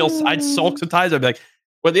 I'd sulk sometimes. I'd be like,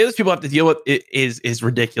 what the other people have to deal with is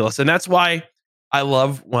ridiculous. And that's why I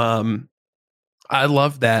love that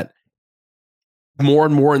more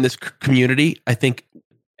and more in this community. I think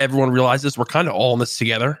everyone realizes we're kind of all in this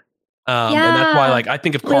together. And that's why, like, I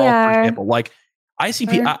think of Carl, for example, like I see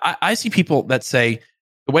people that say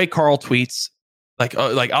the way Carl tweets,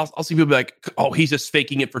 I'll see people be like, oh, he's just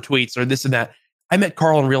faking it for tweets or this and that. I met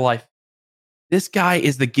Carl in real life. This guy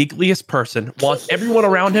is the giggliest person, wants everyone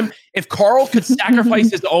around him. If Carl could sacrifice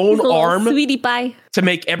his own arm sweetie pie to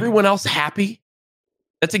make everyone else happy,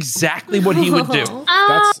 that's exactly what he would do.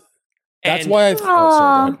 That's why I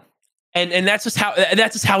thought so. And that's just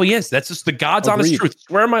how he is. That's just the God's honest truth.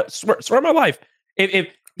 Swear on my life. If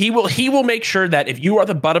he will make sure that if you are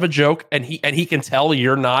the butt of a joke and he can tell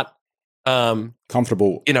you're not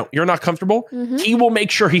comfortable, you're not comfortable, he will make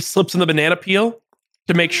sure he slips in the banana peel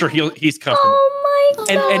to make sure he's comfortable. Oh my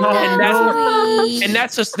God. And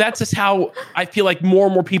that's just how I feel like more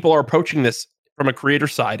and more people are approaching this from a creator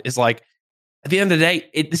side. Is like, at the end of the day,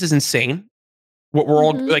 this is insane. What we're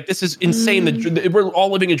all like, this is insane. We're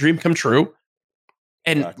all living a dream come true.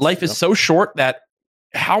 And life is so short that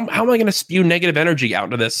how am I going to spew negative energy out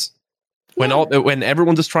into this when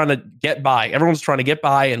everyone's just trying to get by? Everyone's trying to get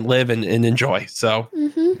by and live and enjoy. So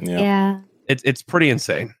yeah, it's pretty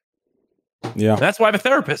insane. Yeah, that's why I have a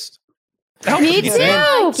therapist. Me too.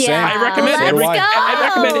 Same. I recommend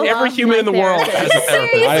every human in the world as a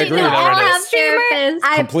therapist. I agree.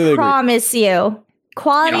 I promise you,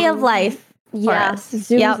 quality of life. Yes.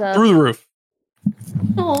 Through the roof.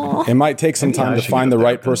 Aww. It might take some time to find the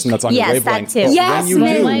right person that's on your wavelength. That too. Yes,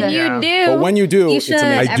 when you do. But when you do, it's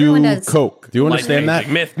amazing. I do coke. Do you understand that?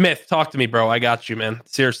 Myth, talk to me, bro. I got you, man.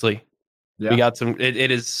 Seriously. Yeah. We got some.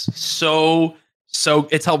 It is so.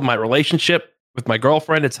 It's helped my relationship with my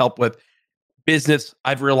girlfriend. It's helped with business.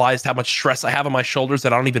 I've realized how much stress I have on my shoulders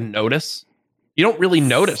that I don't even notice. You don't really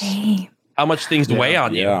notice how much things weigh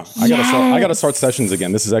on you. Yeah, I gotta start sessions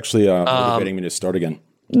again. This is actually motivating me to start again.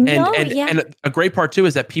 And a great part too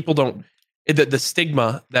is that people don't the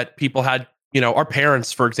stigma that people had, our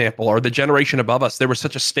parents, for example, or the generation above us, there was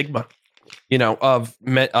such a stigma, of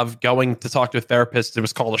going to talk to a therapist. It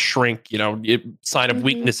was called a shrink, sign of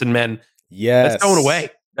weakness in men. Yes. That's going away.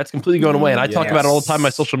 That's completely going away. And I talk about it all the time on my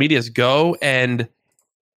social medias. Go and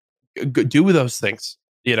do those things.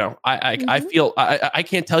 I feel I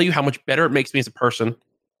can't tell you how much better it makes me as a person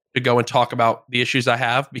to go and talk about the issues I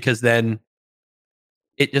have, because then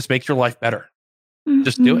it just makes your life better.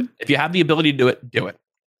 Just do it. If you have the ability to do it, do it.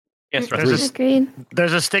 Yes,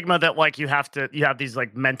 there's a stigma that you have these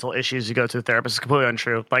mental issues you go to a therapist. It's completely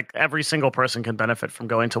untrue. Every single person can benefit from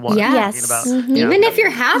going to one. Yes. Even if you're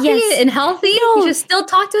happy and healthy, you should still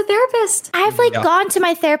talk to a therapist. I've gone to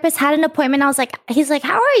my therapist, had an appointment. I was like, he's like,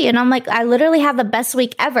 how are you? And I'm like, I literally have the best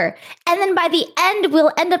week ever. And then by the end,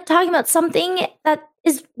 we'll end up talking about something that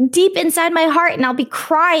is deep inside my heart, and I'll be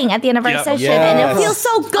crying at the end of our session, and it feels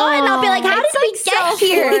so good. And I'll be like, how did we get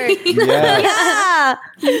here?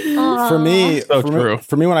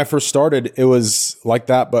 For me, when I first started, it was like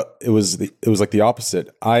that, but it was like the opposite.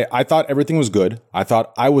 I thought everything was good. I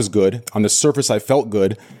thought I was good. On the surface, I felt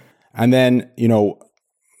good. And then,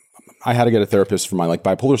 I had to get a therapist for my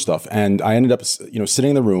bipolar stuff. And I ended up, sitting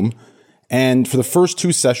in the room, and for the first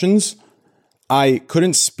 2 sessions, I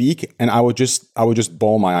couldn't speak, and I would just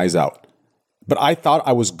bawl my eyes out. But I thought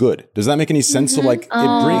I was good. Does that make any sense? So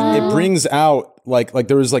it brings out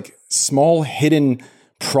there is small hidden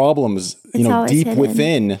problems, deep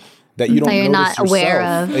within that you don't you're notice not aware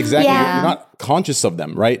of. Exactly. Yeah. You're not conscious of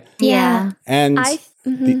them, right? Yeah. And go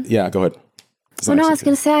ahead. I was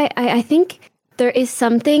going to say, I think there is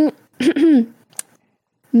something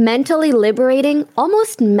mentally liberating,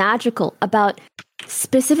 almost magical about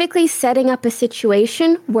specifically setting up a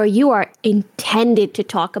situation where you are intended to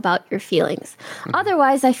talk about your feelings.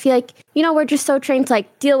 Otherwise, I feel like, we're just so trained to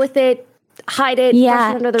deal with it, hide it,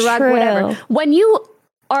 brush it under the rug, whatever. When you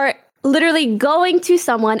are literally going to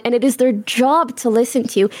someone and it is their job to listen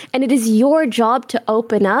to you, and it is your job to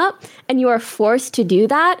open up, and you are forced to do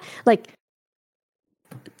that,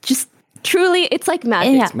 just truly, it's like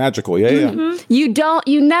magic. It's magical, yeah.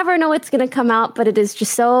 You never know what's going to come out, but it is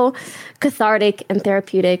just so cathartic and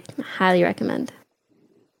therapeutic. Highly recommend.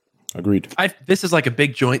 Agreed. This is like a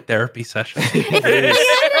big joint therapy session. I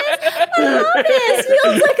love this.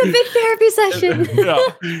 Feels like a big therapy session.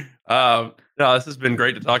 No, this has been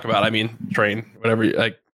great to talk about. I mean, train, whatever you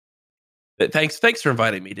like. Thanks for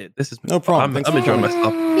inviting me, dude. This is no problem. I'm enjoying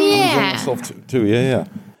myself. Yeah. I'm enjoying myself too. Yeah.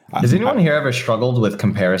 Has anyone here ever struggled with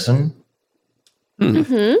comparison?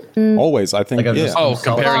 Always, I think.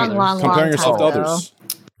 comparing yourself to others,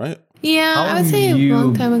 right? Yeah, I would say a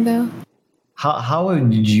long time ago. How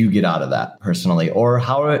did you get out of that personally, or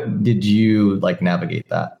how did you navigate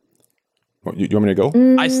that? You want me to go?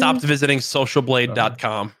 I stopped visiting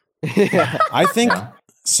socialblade.com. I think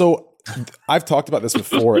so. I've talked about this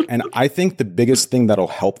before, and I think the biggest thing that'll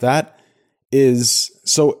help that is,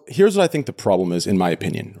 so here's what I think the problem is, in my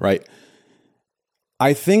opinion, right?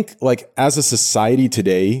 I think as a society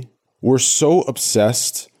today, we're so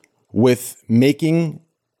obsessed with making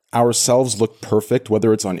ourselves look perfect,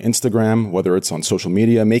 whether it's on Instagram, whether it's on social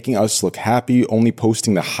media, making us look happy, only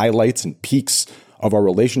posting the highlights and peaks of our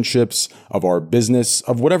relationships, of our business,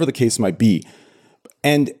 of whatever the case might be.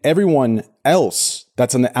 And everyone else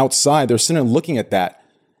that's on the outside, they're sitting and looking at that,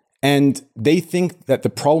 and they think that the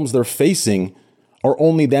problems they're facing are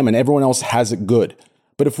only them and everyone else has it good.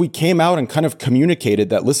 But if we came out and kind of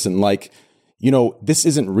communicated that, listen, this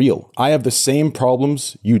isn't real. I have the same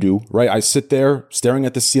problems you do, right? I sit there staring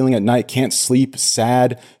at the ceiling at night, can't sleep,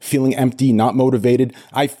 sad, feeling empty, not motivated.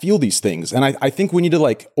 I feel these things. And I think we need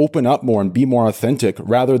to open up more and be more authentic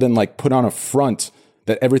rather than put on a front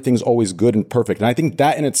that everything's always good and perfect. And I think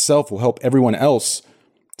that in itself will help everyone else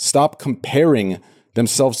stop comparing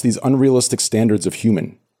themselves to these unrealistic standards of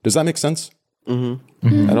human. Does that make sense?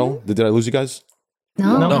 At all? Did I lose you guys?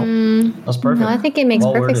 No. That's perfect. No, I think it makes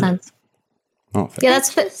perfect sense. Yeah,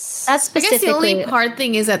 that's specifically. I guess the only hard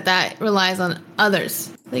thing is that relies on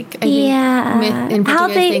others. Like, I Yeah. think Myth in How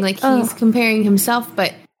particular they- thing, like he's comparing himself,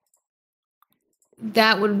 but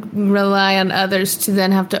that would rely on others to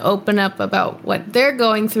then have to open up about what they're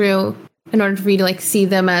going through in order for you to like see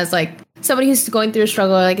them as like somebody who's going through a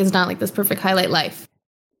struggle, like it's not like this perfect highlight life.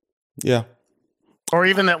 Yeah. Or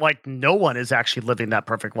even that like no one is actually living that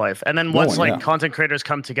perfect life. And then once content creators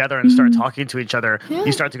come together and start talking to each other,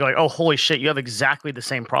 you start to go like, oh, holy shit, you have exactly the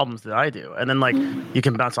same problems that I do. And then like you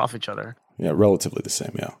can bounce off each other. Yeah, relatively the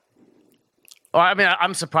same, yeah. Well, I mean,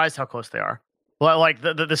 I'm surprised how close they are. Well, like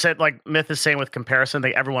the set, like Myth is saying with comparison,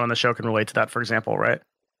 like everyone on the show can relate to that, for example, right?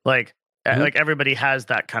 Like, like everybody has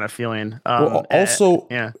that kind of feeling. Also,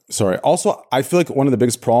 I feel like one of the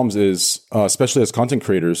biggest problems is, especially as content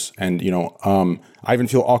creators, and I even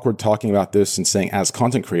feel awkward talking about this and saying as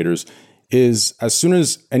content creators, is as soon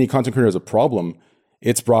as any content creator has a problem,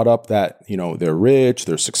 it's brought up that they're rich,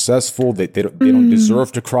 they're successful, they don't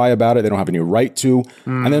deserve to cry about it, they don't have any right to.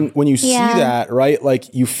 And then when you see that, right,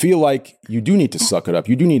 like you feel like you do need to suck it up,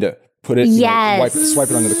 you do need to put it, swipe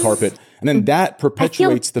it under the carpet, and then that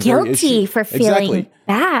perpetuates the very issue. Guilty for feeling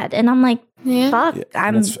bad, and I'm like, fuck,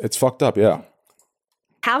 it's fucked up, yeah.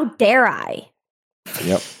 How dare I?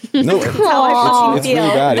 Yep. No, it's really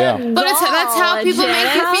bad, yeah. But that's how people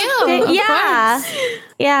make you feel.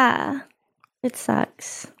 Yeah. It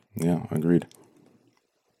sucks. Yeah, agreed.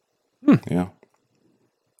 Yeah.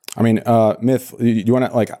 I mean, Myth, you want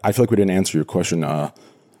to, like, I feel like we didn't answer your question. Well,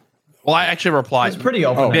 I actually replied. It's pretty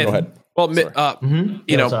open. Go ahead. Well,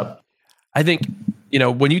 I think,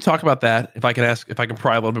 when you talk about that, if I can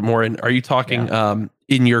pry a little bit more in, are you talking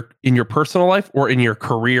in your personal life or in your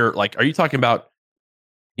career? Like, are you talking about,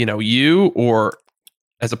 you or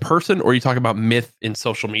as a person, or are you talking about Myth in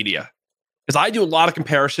social media? Because I do a lot of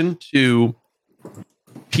comparison to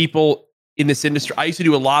people in this industry. I used to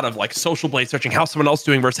do a lot of like social blade searching, how someone else is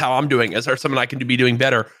doing versus how I'm doing. Is there something I can be doing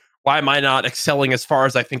better? Why am I not excelling as far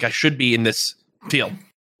as I think I should be in this field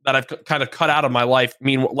that I've kind of cut out of my life? I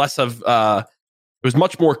mean, less of, it was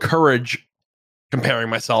much more courage comparing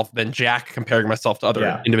myself than Jack comparing myself to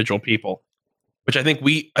other individual people, which I think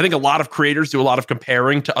a lot of creators do a lot of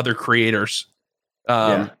comparing to other creators.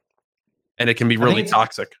 And it can be really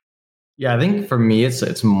toxic. Yeah, I think for me,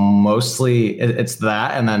 it's mostly it's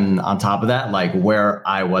that, and then on top of that, like where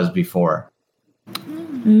I was before.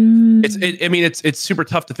 It's super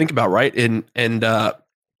tough to think about, right? And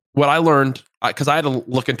what I learned, because I had to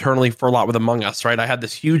look internally for a lot with Among Us, right? I had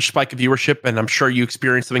this huge spike of viewership, and I'm sure you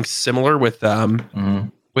experienced something similar with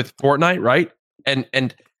Fortnite, right?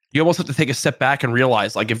 And you almost have to take a step back and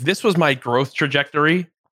realize, like, if this was my growth trajectory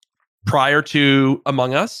prior to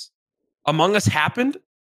Among Us happened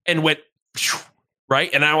and went right,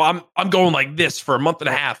 and now I'm going like this for a month and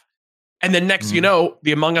a half, and then next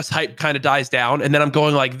the Among Us hype kind of dies down, and then I'm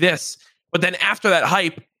going like this, but then after that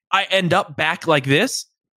hype I end up back like this,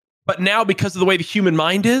 but now because of the way the human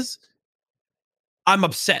mind is, I'm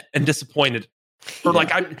upset and disappointed, or like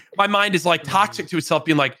my mind is like toxic to itself,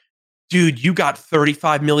 being like, dude, you got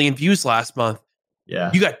 35 million views last month,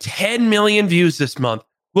 you got 10 million views this month,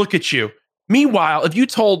 look at you. Meanwhile, if you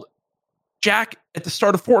told Jack at the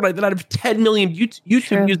start of Fortnite that I'd have 10 million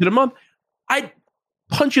YouTube views in a month, I'd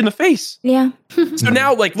punch you in the face. Yeah. So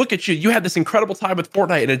now, like, look at you. You had this incredible time with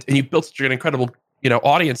Fortnite, and you built such an incredible,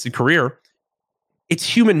 audience and career. It's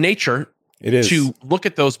human nature to look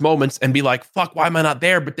at those moments and be like, fuck, why am I not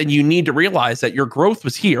there? But then you need to realize that your growth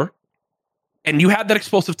was here, and you had that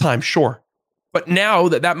explosive time, sure. But now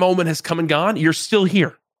that moment has come and gone, you're still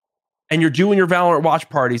here. And you're doing your Valorant watch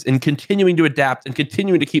parties and continuing to adapt and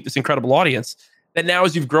continuing to keep this incredible audience, that now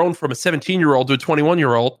as you've grown from a 17-year-old to a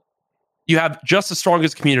 21-year-old, you have just as strong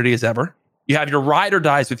as community as ever. You have your ride or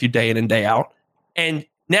dies with you day in and day out. And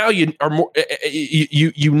now you are more,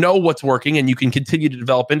 you know what's working, and you can continue to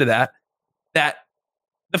develop into that. That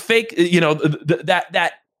the fake,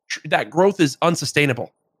 that growth is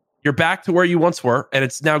unsustainable. You're back to where you once were, and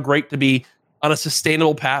it's now great to be on a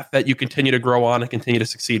sustainable path that you continue to grow on and continue to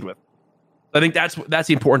succeed with. I think that's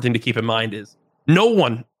the important thing to keep in mind is no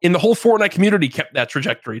one in the whole Fortnite community kept that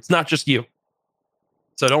trajectory. It's not just you.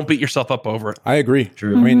 So don't beat yourself up over it. I agree.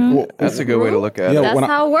 True. I mean, that's a good way to look at it. That's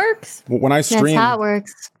how it works. When I stream, that's how it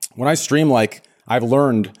works. When I stream, like, I've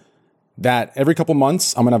learned that every couple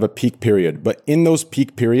months I'm gonna have a peak period, but in those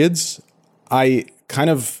peak periods, I kind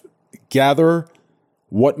of gather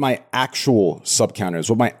what my actual sub count is,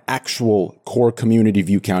 what my actual core community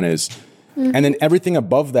view count is, and then everything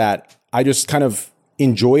above that, I just kind of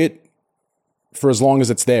enjoy it for as long as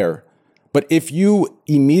it's there. But if you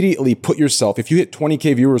immediately put yourself, if you hit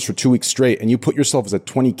 20K viewers for 2 weeks straight and you put yourself as a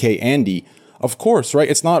 20K Andy, Of course, right?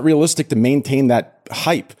 It's not realistic to maintain that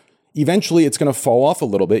hype. Eventually, it's going to fall off a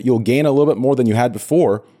little bit. You'll gain a little bit more than you had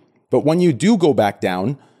before. But when you do go back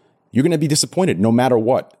down, you're going to be disappointed no matter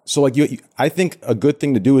what. So like I think a good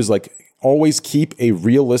thing to do is like always keep a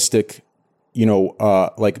realistic,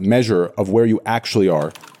 like measure of where you actually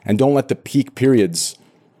are, and don't let the peak periods,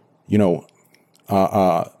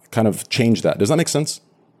 kind of change that. Does that make sense?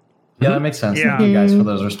 Yeah, that makes sense. Thank you guys for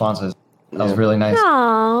those responses. That was really nice.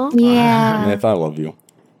 Aww. Yeah. If I love you.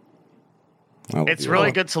 It's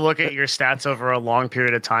really good to look at your stats over a long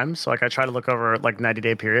period of time. So like I try to look over like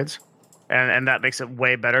 90-day periods. And that makes it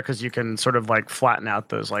way better because you can sort of like flatten out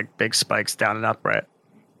those like big spikes down and up, right?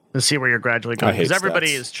 And see where you're gradually going. Because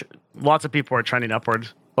everybody lots of people are trending upward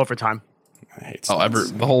over time. I hate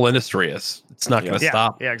the whole industry is. It's not going to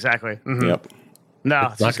stop. Yeah, exactly. Mm-hmm. Yep. No,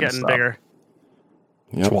 it's just getting bigger.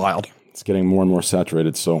 Yep. It's wild. It's getting more and more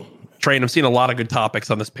saturated. So, Train, I'm seeing a lot of good topics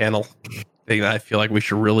on this panel. I feel like we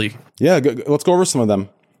should really. Yeah, let's go over some of them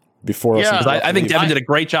before. Yeah, I think Devin did a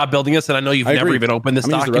great job building this, and I know you've never even opened this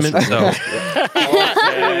document. So,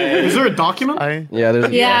 is there a document? Yeah,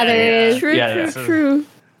 there's. Yeah, there is. True.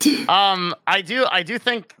 I do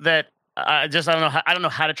think that. I don't know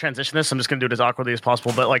how to transition this. I'm just going to do it as awkwardly as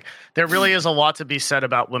possible. But like, there really is a lot to be said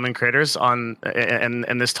about women creators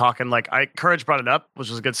in this talk. And like, Courage brought it up, which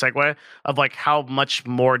was a good segue of like how much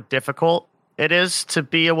more difficult it is to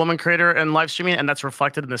be a woman creator in live streaming, and that's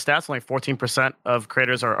reflected in the stats. Only 14% of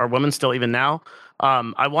creators are women still, even now.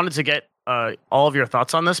 I wanted to get all of your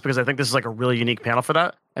thoughts on this because I think this is like a really unique panel for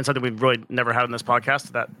that, and something we've really never had in this podcast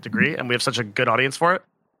to that degree, and we have such a good audience for it.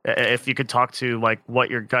 If you could talk to like what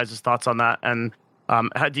your guys' thoughts on that, and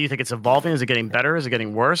how do you think it's evolving? Is it getting better? Is it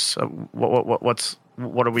getting worse? What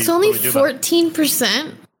are we? It's only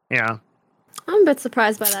 14%. Yeah, I'm a bit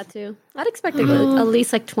surprised by that too. I'd expect it at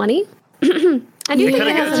least like 20. I do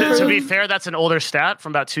think to be fair, that's an older stat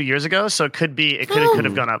from about 2 years ago, so it could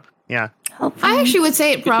have gone up. Yeah, I actually would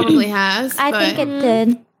say it probably has. I think it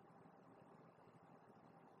did.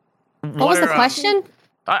 What was the question?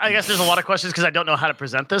 I guess there's a lot of questions because I don't know how to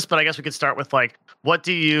present this, but I guess we could start with like, what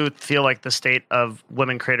do you feel like the state of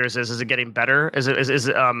women creators is? Is it getting better?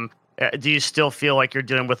 Do you still feel like you're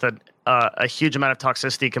dealing with a huge amount of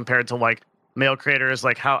toxicity compared to like male creators?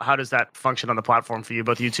 Like how does that function on the platform for you,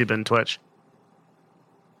 both YouTube and Twitch?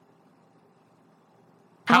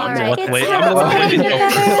 I'm gonna let the ladies go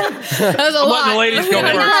first. That was a lot. The ladies go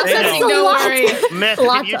first. Don't worry. Myth,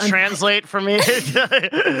 can you translate for me?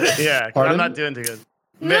 Yeah, because I'm not doing too good.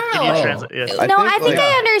 Myth, can you translate? Yeah. I think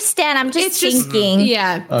I understand. I'm just thinking.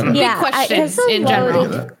 Big questions in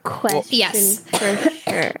general. Yes, for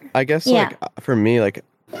sure. I guess like for me, like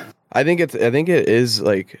I think it is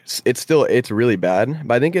like it's really bad,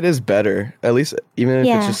 but I think it is better. At least even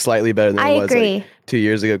if it's just slightly better than it was like 2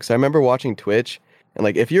 years ago. Because I remember watching Twitch, and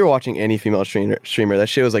like if you're watching any female streamer, that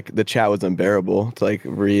shit was like the chat was unbearable to like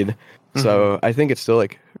read. Mm-hmm. So I think it's still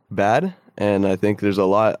like bad. And I think there's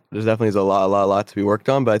definitely a lot to be worked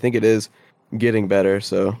on, but I think it is getting better.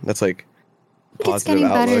 So that's like positive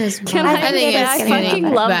outlook. I fucking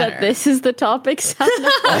love that this is the topic. I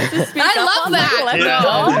love that. I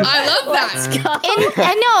love that.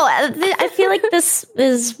 I know. I feel like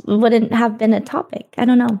this wouldn't have been a topic. I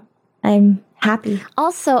don't know. I'm happy.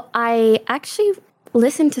 Also, I actually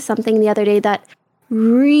listened to something the other day that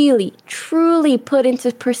really, truly put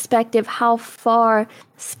into perspective how far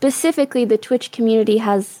specifically the Twitch community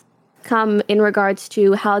has come in regards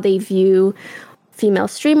to how they view female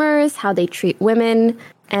streamers, how they treat women,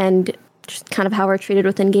 and just kind of how we're treated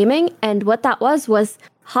within gaming. And what that was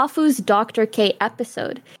Hafu's Dr. K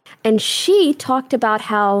episode. And she talked about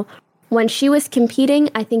how when she was competing,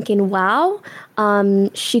 I think in WoW,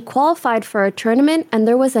 she qualified for a tournament, and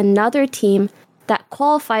there was another team that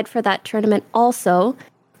qualified for that tournament also,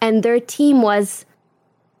 and their team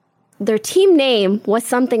name was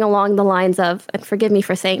something along the lines of, and forgive me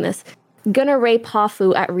for saying this, gonna rape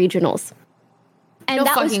Hafu at regionals. And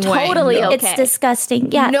that was totally okay. It's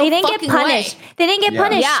disgusting. Yeah, they didn't get punished. They didn't get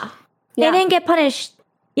punished. Yeah. They didn't get punished.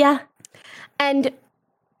 Yeah. And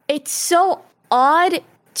it's so odd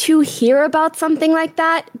to hear about something like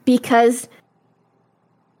that because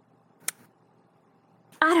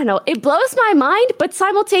I don't know. It blows my mind, but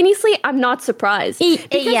simultaneously, I'm not surprised. Because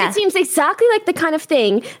it seems exactly like the kind of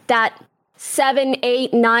thing that 7,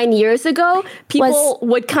 8, 9 years ago, people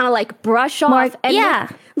would kind of like brush off.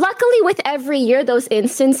 And luckily, with every year, those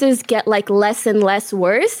instances get like less and less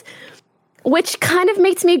worse, which kind of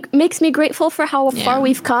makes me grateful for how far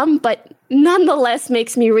we've come, but nonetheless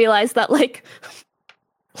makes me realize that like...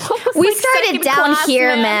 we started down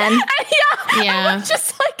here, man. Yeah. I was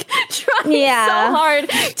just like trying so hard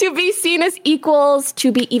to be seen as equals,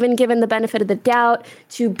 to be even given the benefit of the doubt,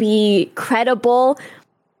 to be credible,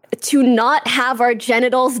 to not have our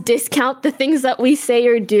genitals discount the things that we say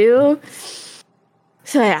or do.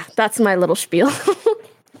 So yeah, that's my little spiel.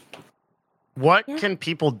 What can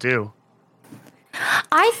people do?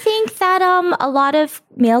 I think that a lot of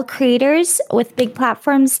male creators with big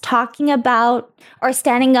platforms talking about or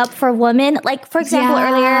standing up for women, like for example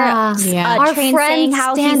earlier, our Train saying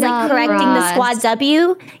how he's like correcting the Squad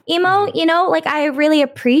W emo, you know, like I really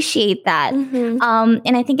appreciate that, and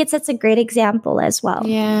I think it sets a great example as well.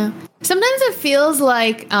 Yeah, sometimes it feels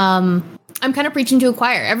like I'm kind of preaching to a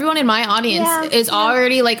choir. Everyone in my audience is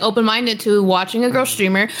already like open-minded to watching a girl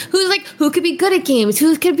streamer who could be good at games,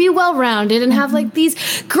 who could be well-rounded and have like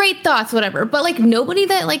these great thoughts, whatever. But like nobody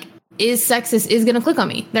that like is sexist is gonna click on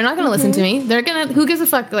me. They're not gonna listen to me. They're gonna, who gives a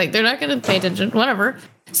fuck? Like they're not gonna pay attention, whatever.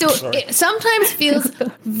 So it sometimes feels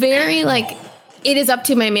very like it is up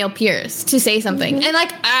to my male peers to say something. And like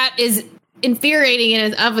that is infuriating in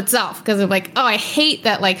and of itself, because of like, oh, I hate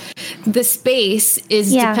that like the space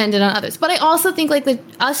is dependent on others. But I also think like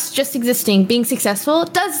us just existing, being successful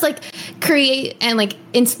does like create and like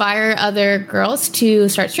inspire other girls to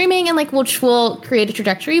start streaming, and like which will create a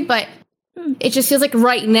trajectory. But it just feels like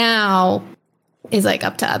right now is like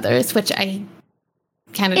up to others, which I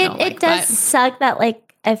kind of don't like. It does suck that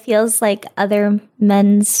like it feels like other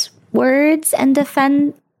men's words and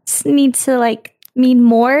defense need to like mean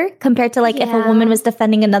more compared to like if a woman was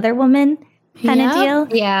defending another woman kind of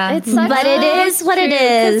deal. Yeah. But it is what it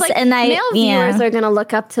is. Like, and male viewers are going to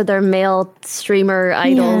look up to their male streamer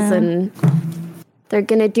idols and they're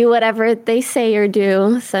going to do whatever they say or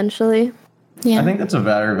do, essentially. I think that's a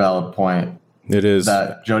very valid point. It is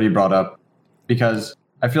that Jody brought up, because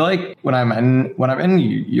I feel like when I'm in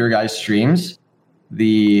your guys' streams,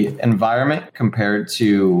 the environment compared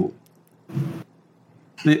to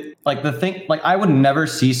the thing, like I would never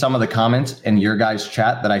see some of the comments in your guys'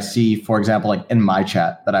 chat that I see, for example, like in my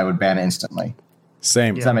chat that I would ban instantly.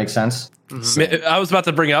 Same. Does that make sense? Mm-hmm. I was about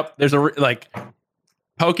to bring up, there's a like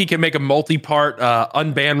Pokey can make a multi-part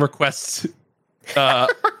unban requests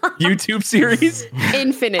YouTube series.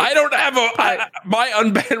 Infinite. I don't have my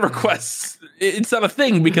unban requests. It's not a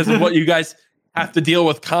thing because of what you guys have to deal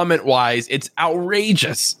with comment wise. It's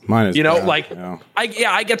outrageous. Mine is,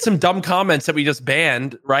 I get some dumb comments that we just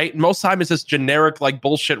banned, right? And most time it's just generic like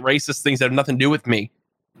bullshit racist things that have nothing to do with me.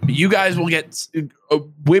 But you guys will get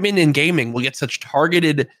women in gaming will get such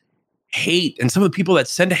targeted hate, and some of the people that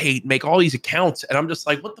send hate make all these accounts, and I'm just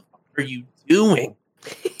like, what the fuck are you doing?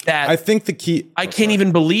 That I think the key, I can't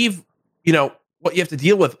even believe, what you have to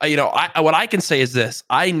deal with. What I can say is this: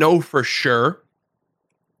 I know for sure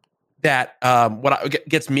that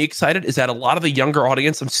gets me excited is that a lot of the younger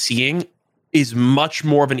audience I'm seeing is much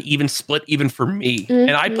more of an even split, even for me. Mm-hmm.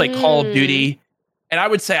 And I play Call of Duty, and I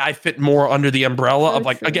would say I fit more under the umbrella of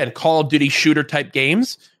like, again, Call of Duty shooter type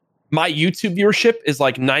games. My YouTube viewership is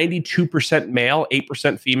like 92% male,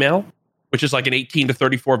 8% female, which is like an 18 to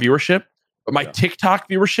 34 viewership. But my TikTok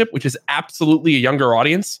viewership, which is absolutely a younger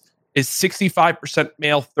audience, is 65%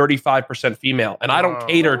 male, 35% female. And I don't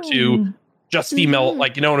cater to just female,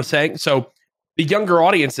 like, you know what I'm saying? So the younger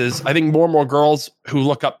audiences, I think more and more girls who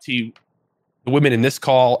look up to the women in this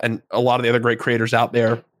call and a lot of the other great creators out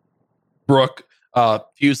there, Brooke,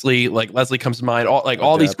 Fusely, like Leslie comes to mind,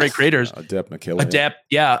 all these great creators. Adept,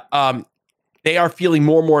 McKillen. They are feeling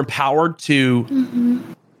more and more empowered to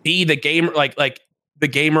be the gamer, like the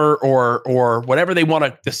gamer or whatever they want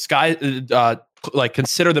to disguise, like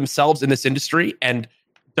consider themselves in this industry, and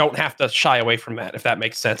don't have to shy away from that, if that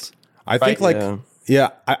makes sense. I think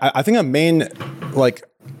I think a main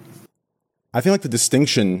I think the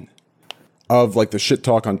distinction of like the shit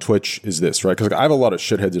talk on Twitch is this, right? Because I have a lot of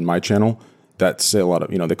shitheads in my channel that say a lot of,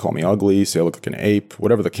 they call me ugly, say I look like an ape,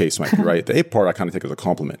 whatever the case might be, right? The ape part I kind of take as a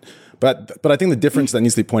compliment. But I think the difference that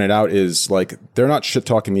needs to be pointed out is like they're not shit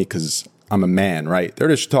talking me because I'm a man, right? They're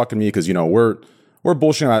just talking to me because, we're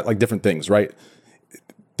bullshitting about like different things, right?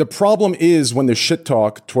 The problem is when the shit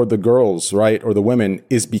talk toward the girls, right, or the women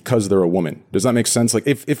is because they're a woman. Does that make sense? Like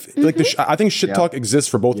I think shit talk exists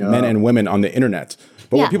for both men and women on the internet.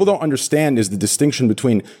 But what people don't understand is the distinction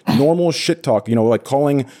between normal shit talk, like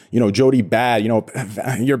calling, Jody bad, you're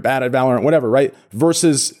bad at Valorant, whatever, right?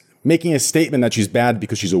 Versus making a statement that she's bad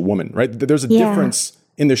because she's a woman, right? There's a difference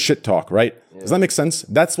in the shit talk, right? Does that make sense?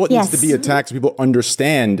 That's what needs to be attacked so people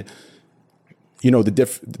understand,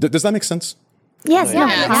 does that make sense? Yes,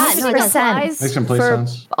 100%. Makes complete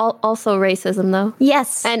sense. Also racism, though.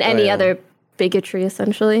 Yes. And any other bigotry,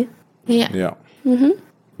 essentially. Yeah.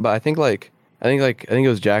 But I think I think it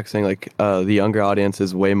was Jack saying like the younger audience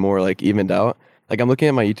is way more like evened out. Like I'm looking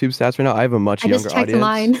at my YouTube stats right now. I have a much younger audience. I just checked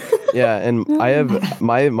mine. Yeah, and I have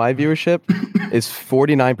my viewership is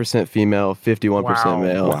 49% female, 51%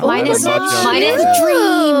 male. Wow. Mine is dream.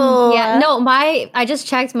 Yeah, no, I just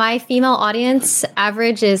checked. My female audience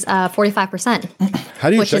average is 45%. How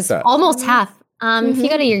do you which check is that? Almost half. If you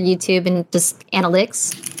go to your YouTube and just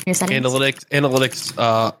analytics, your settings.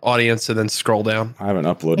 Analytics audience, and then scroll down. I haven't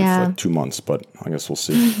uploaded for like 2 months, but I guess we'll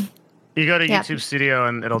see. You go to YouTube Studio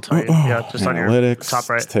and it'll tell you. Yeah, just on your top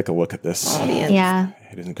right. Let's take a look at this. Yeah.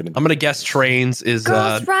 It isn't gonna. I'm gonna guess Trains is.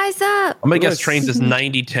 Girls, rise up. I'm gonna guess Trains is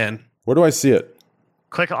 90-10. Where do I see it?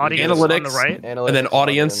 Click audience analytics on the right, and then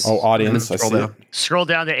audience. Oh, audience. I see down. it. Scroll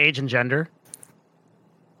down to age and gender.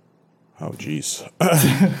 Oh, geez.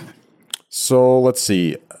 So let's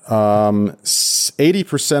see.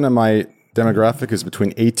 80% of my demographic is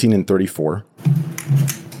between 18 and 34.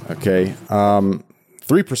 Okay.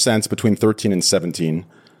 3% is between 13 and 17.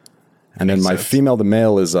 And then my female to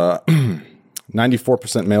male is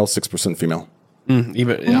 94% male, 6% female.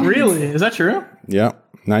 Really? Is that true? Yeah.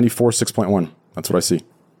 94, 6.1. That's what I see.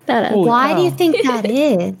 Why do you think that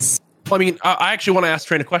is? Well, I mean, I actually want to ask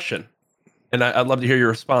Train a question. And I'd love to hear your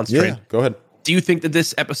response, Train. Go ahead. Do you think that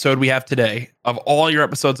this episode we have today, of all your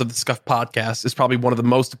episodes of the Scuff Podcast, is probably one of the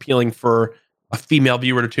most appealing for a female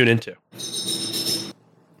viewer to tune into?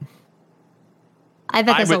 I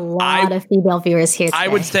bet there's a lot of female viewers here today. I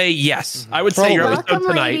would say yes. I would say your episode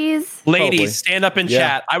tonight. Ladies, stand up in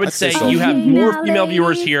chat. I would say you have more female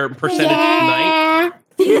viewers here in percentage tonight.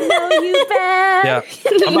 You know you bet. Yeah.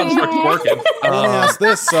 I'm about to start working. Let me ask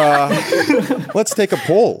this. Let's take a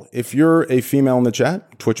poll. If you're a female in the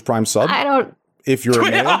chat, Twitch Prime sub. I don't. If you're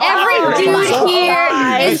a male, every dude here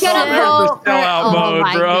is gonna vote for. Oh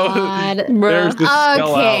my god! There's the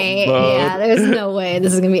okay, yeah. There's no way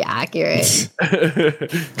this is gonna be accurate.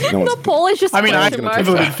 The poll is just. I mean, I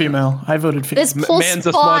voted female. I voted female. This poll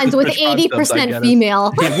spawns with 80%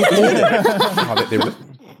 female.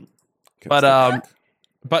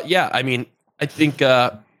 But yeah, I mean, I think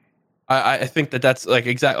I think that's like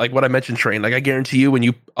exactly like what I mentioned, Train. Like I guarantee you, when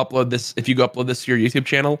you upload this, if you go upload this to your YouTube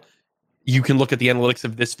channel, you can look at the analytics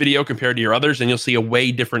of this video compared to your others, and you'll see a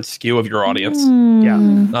way different skew of your audience.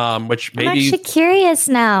 Yeah. Which maybe I'm actually curious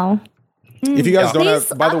now. If you guys don't Please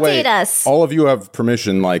have, by the way, us. all of you have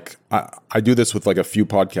permission. Like I do this with like a few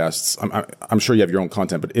podcasts. I'm sure you have your own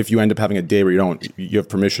content, but if you end up having a day where you don't, you have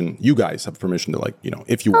permission. You guys have permission to like,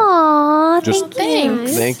 if you want. Aww,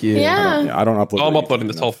 thanks. Thank you. Yeah. I don't upload. I'm uploading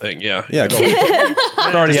this whole thing. Yeah. Yeah. Go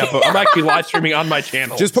I'm actually live streaming on my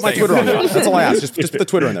channel. Just put my Twitter on there. That's all I ask. Just put the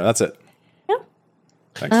Twitter in there. That's it.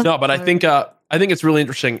 Thanks. No, but I think it's really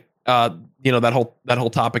interesting. That whole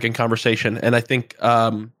topic and conversation, and I think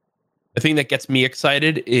the thing that gets me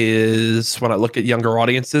excited is when I look at younger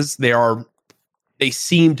audiences. They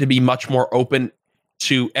seem to be much more open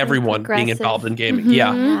to everyone being involved in gaming. Mm-hmm.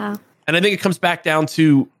 Yeah, and I think it comes back down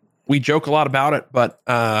to, we joke a lot about it, but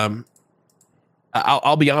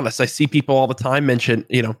I'll be honest. I see people all the time mention,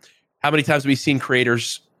 how many times we've seen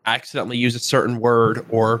creators accidentally use a certain word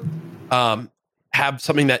or have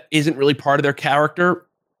something that isn't really part of their character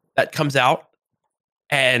that comes out.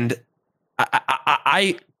 And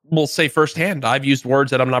I will say firsthand, I've used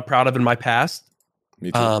words that I'm not proud of in my past.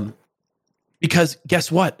 Me too. Because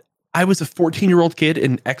guess what? I was a 14-year-old kid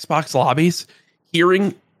in Xbox lobbies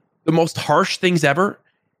hearing the most harsh things ever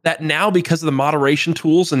that now, because of the moderation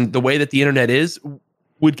tools and the way that the internet is,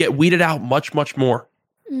 would get weeded out much, much more.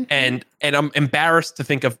 Mm-hmm. And I'm embarrassed to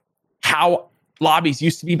think of how lobbies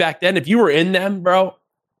used to be back then. If you were in them, bro,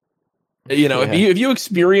 if you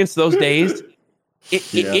experienced those days,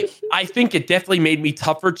 I think it definitely made me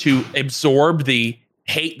tougher to absorb the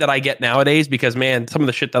hate that I get nowadays, because man, some of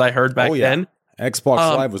the shit that I heard back then, Xbox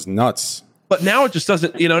Live was nuts. But now it just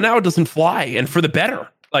doesn't, now it doesn't fly, and for the better.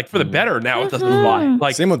 Like for the better, now it doesn't fly.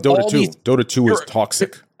 Like same with Dota 2. Dota 2 is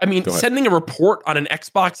toxic. I mean, sending a report on an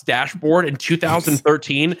Xbox dashboard in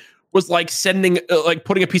 2013 was like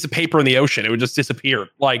putting a piece of paper in the ocean. It would just disappear.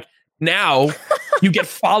 Like now you get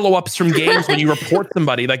follow-ups from games when you report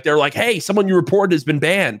somebody. Like they're like, hey, someone you reported has been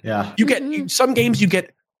banned. Yeah. You get some games, you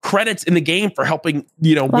get credits in the game for helping,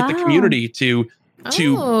 with the community to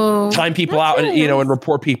time people out and, and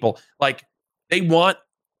report people. Like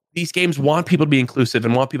these games want people to be inclusive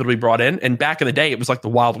and want people to be brought in. And back in the day, it was like the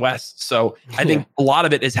Wild West. So I think a lot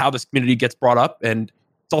of it is how this community gets brought up, and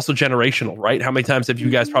it's also generational, right? How many times have you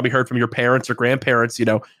guys probably heard from your parents or grandparents,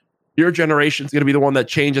 your generation is going to be the one that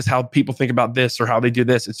changes how people think about this or how they do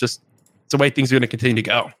this. It's the way things are going to continue to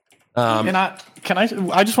go. I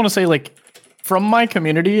just want to say, like, from my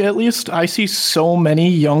community, at least, I see so many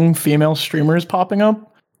young female streamers popping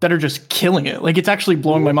up that are just killing it. Like, it's actually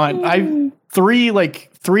blowing my mind.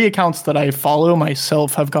 Three accounts that I follow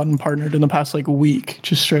myself have gotten partnered in the past like week,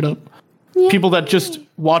 just straight up. Yay. People that just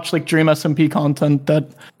watch like Dream SMP content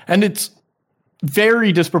and it's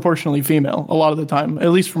very disproportionately female a lot of the time, at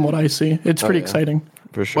least from what I see. It's pretty exciting.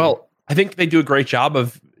 For sure. Well, I think they do a great job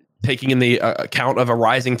of taking in the account of a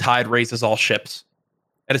rising tide raises all ships.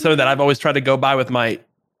 And it's something that I've always tried to go by with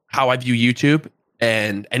how I view YouTube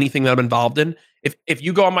and anything that I'm involved in. If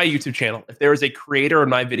you go on my YouTube channel, if there is a creator in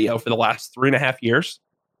my video for the last 3.5 years,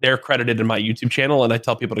 they're credited in my YouTube channel, and I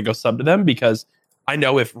tell people to go sub to them because I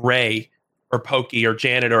know if Ray or Pokey or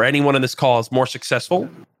Janet or anyone in this call is more successful,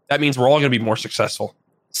 that means we're all going to be more successful.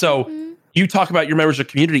 So you talk about your members of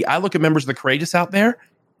the community. I look at members of the Courageous out there,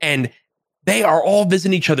 and they are all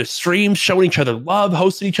visiting each other's streams, showing each other love,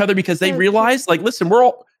 hosting each other because they realize, like, listen, we're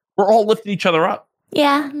all lifting each other up.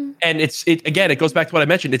 Yeah. And it goes back to what I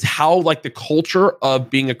mentioned. It's how like the culture of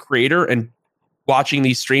being a creator and watching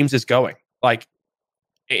these streams is going. Like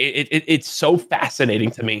it's so fascinating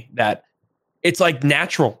to me that it's like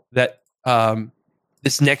natural that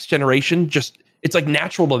this next generation it's like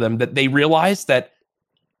natural to them that they realize that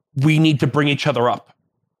we need to bring each other up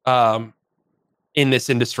in this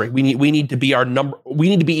industry. We need to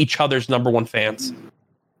be each other's number one fans.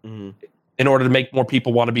 Mm-hmm. In order to make more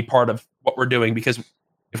people want to be part of what we're doing. Because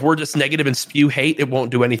if we're just negative and spew hate, it won't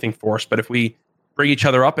do anything for us. But if we bring each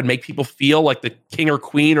other up and make people feel like the king or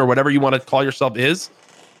queen or whatever you want to call yourself is,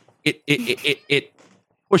 it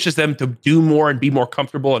pushes them to do more and be more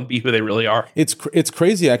comfortable and be who they really are. It's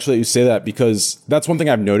crazy actually that you say that, because that's one thing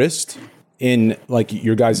I've noticed in like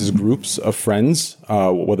your guys' groups of friends,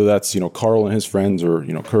 whether that's, Carl and his friends or,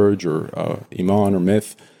 Courage or Iman or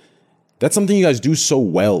Myth. That's something you guys do so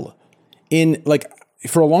well. In like,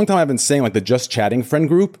 for a long time, I've been saying like the Just Chatting friend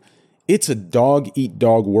group, it's a dog eat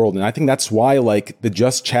dog world. And I think that's why like the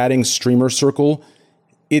Just Chatting streamer circle,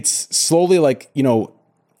 it's slowly like,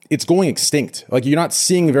 it's going extinct. Like you're not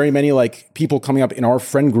seeing very many like people coming up in our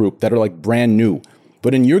friend group that are like brand new.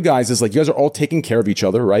 But in your guys, it's like you guys are all taking care of each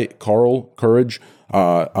other, right? Carl, Courage,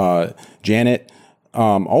 Janet,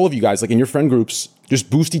 all of you guys, like in your friend groups, just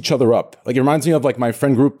boost each other up. Like it reminds me of like my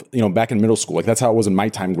friend group, back in middle school. Like that's how it was in my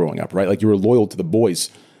time growing up, right? Like you were loyal to the boys.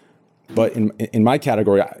 But in my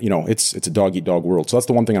category, it's a dog eat dog world. So that's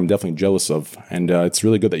the one thing I'm definitely jealous of, and it's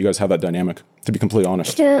really good that you guys have that dynamic. To be completely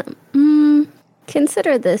honest. Yeah,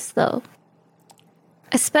 consider this though,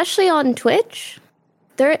 especially on Twitch,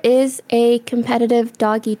 there is a competitive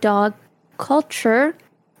dog eat dog culture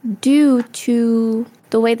due to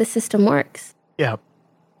the way the system works. Yeah.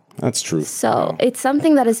 That's true. So it's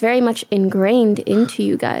something that is very much ingrained into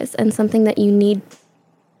you guys, and something that you need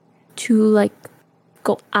to like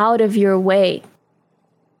go out of your way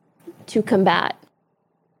to combat.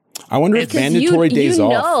 I wonder if mandatory days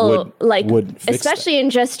off would fix especially that. In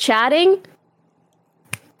Just Chatting,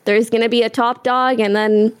 there's going to be a top dog, and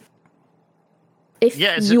then if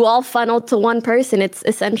you all funnel to one person, it's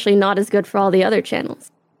essentially not as good for all the other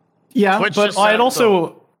channels. Yeah, Twitch, but I'd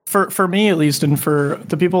also... For me, at least, and for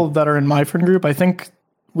the people that are in my friend group, I think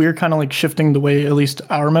we're kind of like shifting the way at least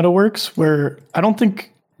our meta works, where I don't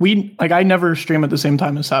think I never stream at the same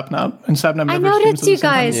time as Sapnap, and Sapnap never I noticed you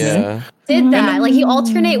guys did that. Like you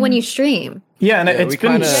alternate when you stream. Yeah, and it's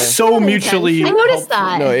been so mutually... I noticed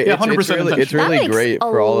that. No, 100%. It's really great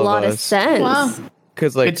for all of us. That makes a lot of sense.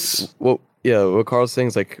 Because like, what Carl's saying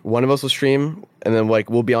is like one of us will stream, and then like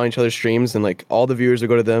we'll be on each other's streams, and like all the viewers will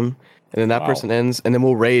go to them. And then that person ends, and then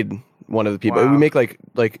we'll raid one of the people. We make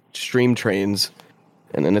like stream trains,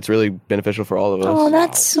 and then it's really beneficial for all of us. Oh,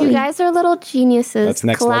 that's sweet. You guys are little geniuses. That's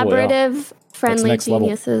next collaborative, level, friendly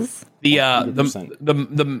geniuses. The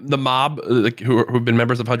mob who've been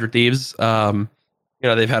members of 100 Thieves,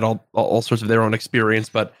 they've had all sorts of their own experience,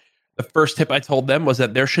 but the first tip I told them was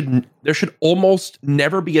that there should almost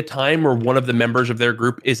never be a time where one of the members of their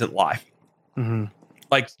group isn't live. Mm-hmm.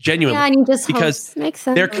 Like genuinely, yeah, and you just because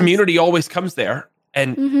their community always comes there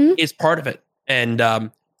and is part of it. And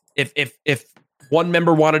if one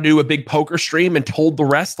member wanted to do a big poker stream and told the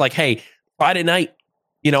rest, like, hey, Friday night,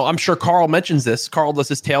 I'm sure Carl mentions this. Carl does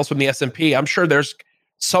his Tales from the SMP. I'm sure there's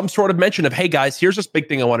some sort of mention of, hey guys, here's this big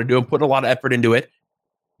thing I want to do. I'm putting a lot of effort into it.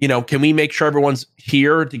 Can we make sure everyone's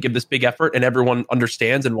here to give this big effort and everyone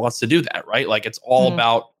understands and wants to do that, right? Like it's all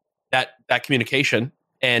about that communication.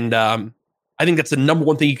 And I think that's the number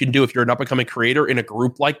one thing you can do if you're an up-and-coming creator in a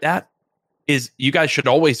group like that, is you guys should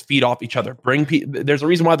always feed off each other. There's a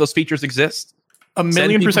reason why those features exist.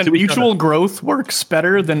 1,000,000% mutual growth works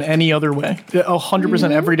better than any other way.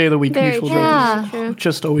 100% every day of the week. Mutual growth is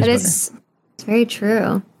just always better. It's very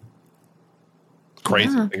true.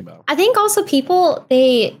 Crazy to think about. I think also people,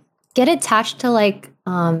 they get attached to like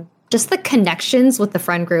just the connections with the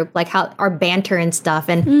friend group, like how our banter and stuff.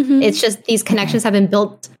 And it's just these connections have been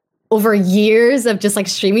built over years of just like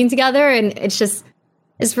streaming together. And it's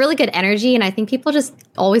really good energy. And I think people just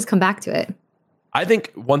always come back to it. I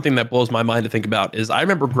think one thing that blows my mind to think about is I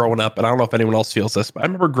remember growing up, and I don't know if anyone else feels this, but I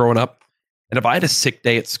remember growing up, and if I had a sick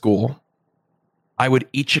day at school, I would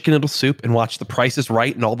eat chicken noodle soup and watch The Price is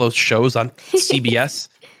Right and all those shows on CBS,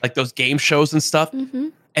 like those game shows and stuff.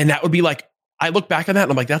 And that would be like, I look back on that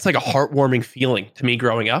and I'm like, that's like a heartwarming feeling to me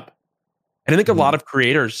growing up. And I think a lot of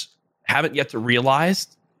creators haven't yet to realize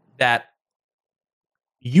that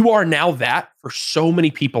you are now that for so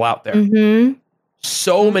many people out there.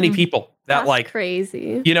 So many people that that's like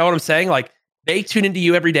crazy. You know what I'm saying? Like they tune into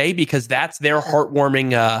you every day because that's their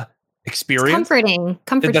heartwarming experience.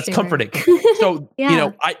 It's That's comforting. So, you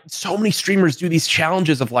know, so many streamers do these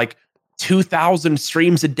challenges of like 2,000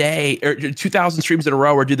 streams a day or 2,000 streams in a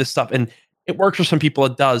row or do this stuff. And it works for some people,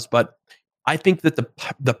 it does. But I think that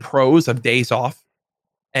the pros of days off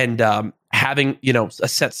and having, you know, a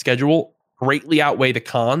set schedule greatly outweigh the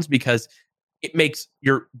cons because it makes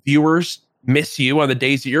your viewers miss you on the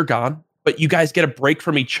days that you're gone, but you guys get a break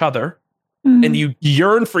from each other and you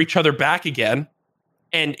yearn for each other back again.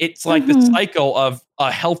 And it's like the cycle of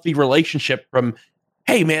a healthy relationship from,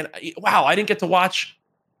 hey man, wow, I didn't get to watch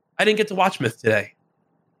Myth today.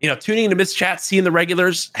 You know, tuning into Myth's chat, seeing the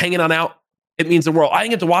regulars hanging on out, it means the world. I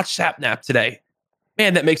didn't get to watch Sapnap today.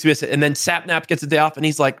 Man, that makes me miss it. And then Sapnap gets a day off and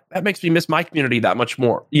he's like, that makes me miss my community that much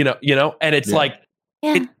more. You know, and it's like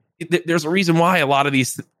there's a reason why a lot of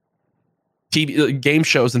these TV game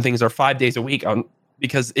shows and things are 5 days a week on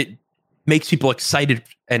because it makes people excited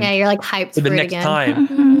and you're like hyped for the next time,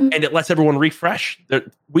 and it lets everyone refresh. Their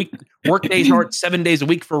work days aren't 7 days a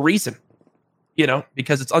week for a reason, you know,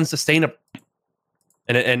 because it's unsustainable,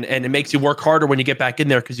 and it makes you work harder when you get back in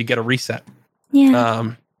there because you get a reset.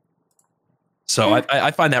 So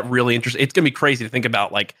I find that really interesting. It's gonna be crazy to think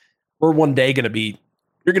about. Like we're one day gonna be,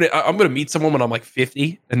 I'm gonna meet someone when I'm like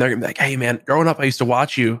 50, and they're gonna be like, hey man, growing up I used to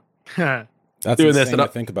watch you. That's doing this to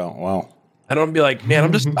think about. Wow. I don't be like, man,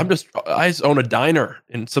 I just own a diner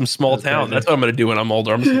in some small town. That's what I'm going to do when I'm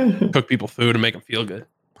older. I'm just going to cook people food and make them feel good.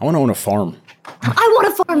 I want to own a farm. I want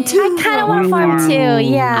a farm too. I kind of want a farm too.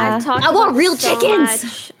 Yeah. I want real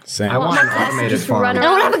chickens. Same. I want an automated farm. I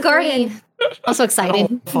don't have a garden. I'm so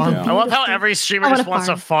excited. I love how every streamer just wants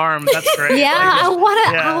a farm. That's great. I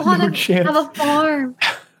want to have a farm.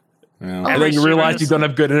 Yeah. And then you realize you don't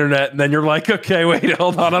have good internet, and then you're like, okay, wait,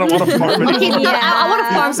 hold on, I don't want to farm anymore. I want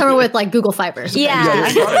to farm somewhere with like Google Fiber.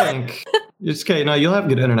 Starlink. It's okay. No, you'll have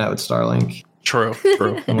good internet with Starlink. True.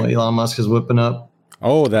 And what Elon Musk is whipping up.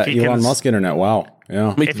 Oh, that Elon Musk internet. Wow.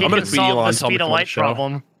 Yeah. If he can solve the speed of light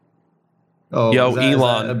problem. Oh, yo, is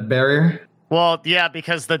Elon. that a barrier? Well, yeah,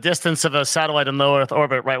 because the distance of a satellite in low Earth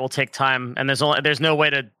orbit, right, will take time, and there's no way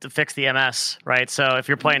to fix the MS, right? So if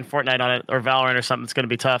you're playing Fortnite on it or Valorant or something, it's going to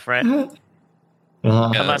be tough, right?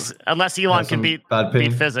 Unless Elon can beat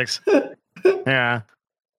physics. Yeah,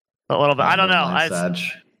 a little bit. I don't know.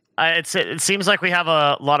 It seems like we have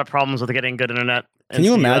a lot of problems with getting good internet. Can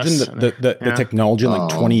you imagine the technology in like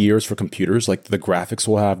 20 years for computers? Like the graphics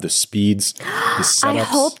we'll have, the speeds, the setups. I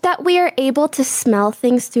hope that we are able to smell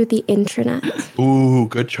things through the internet. Ooh,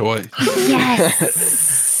 good choice.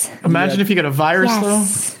 Yes. Imagine if you get a virus though.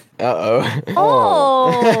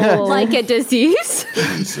 Oh, like a disease?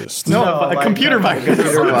 Jesus. No, a computer virus.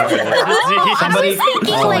 I was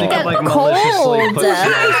thinking like a cold,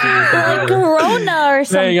 like corona or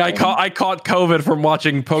something. Dang, I caught COVID from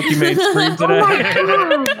watching Pokemon stream today.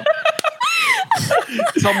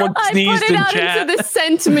 Someone sneezed in chat. I put it out into the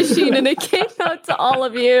scent machine and it came out to all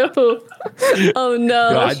of you. Oh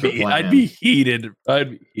no! I'd be heated.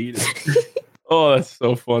 Oh, that's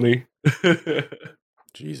so funny.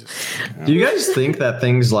 Jesus. Do you guys think that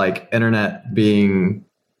things like internet being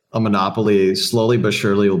a monopoly slowly but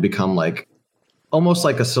surely will become like almost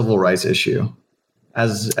like a civil rights issue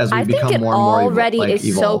as we become more and more already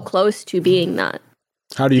is so close to being that.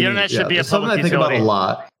 How do you the internet should be a something public I think utility. about a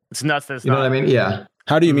lot. It's nuts. You know what I mean? Yeah.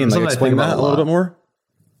 How do you mean? Like explain that a little bit more?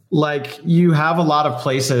 Like you have a lot of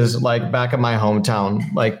places like back in my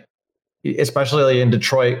hometown, like especially in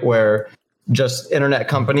Detroit, where just internet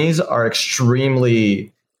companies are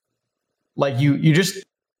extremely like you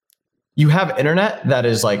have internet that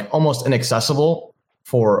is like almost inaccessible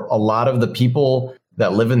for a lot of the people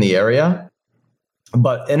that live in the area,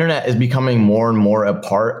 but internet is becoming more and more a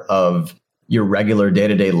part of your regular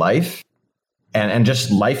day-to-day life and just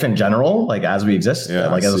life in general, like as we exist,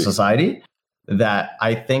 like as a society, that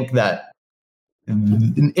I think that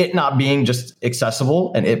it not being just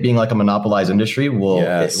accessible and it being like a monopolized industry it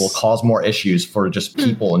will cause more issues for just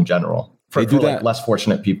people in general. For like less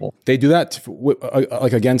fortunate people. They do that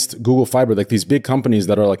like against Google Fiber, like these big companies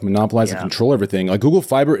that are like monopolize and control everything. Like Google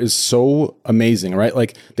Fiber is so amazing, right?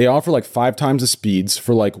 Like they offer like 5 times the speeds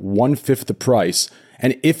for like 1/5 the price.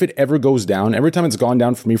 And if it ever goes down, every time it's gone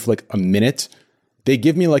down for me for like a minute, they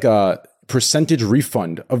give me like a percentage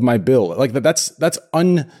refund of my bill. Like that's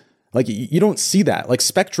like you don't see that. Like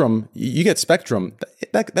Spectrum, you get Spectrum,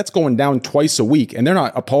 that's going down twice a week, and they're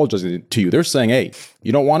not apologizing to you. They're saying, "Hey,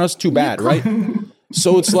 you don't want us? Too bad, right?"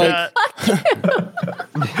 So it's like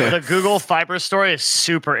the Google Fiber story is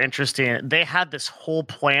super interesting. They had this whole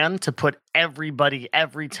plan to put everybody,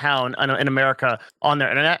 every town in America on their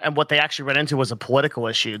internet, and what they actually ran into was a political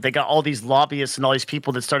issue. They got all these lobbyists and all these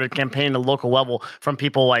people that started campaigning at the local level from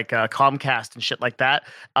people like Comcast and shit like that,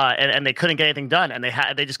 and they couldn't get anything done, and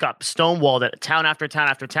they just got stonewalled at town after town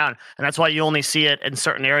after town, and that's why you only see it in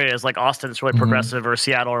certain areas like Austin. It's really progressive, or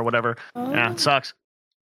Seattle or whatever. Yeah, it sucks.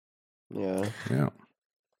 Yeah.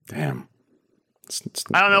 Damn.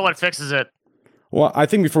 I don't know what fixes it. Well, I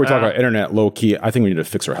think before we talk about internet, low key, I think we need to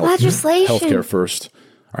fix our healthcare first.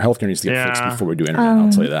 Our healthcare needs to get fixed before we do internet.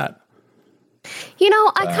 I'll tell you that. You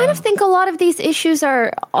know, I kind of think a lot of these issues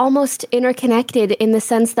are almost interconnected in the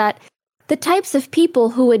sense that the types of people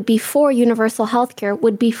who would be for universal healthcare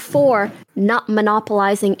would be for not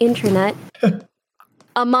monopolizing internet.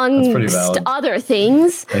 Amongst other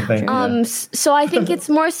things. So I think it's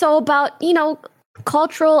more so about,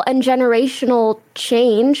 cultural and generational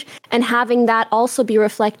change and having that also be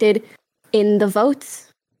reflected in the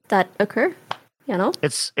votes that occur.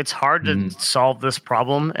 It's hard to solve this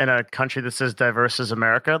problem in a country that's as diverse as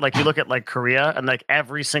America. Like you look at like Korea, and like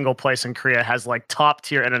every single place in Korea has like top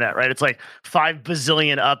tier internet, right? It's like 5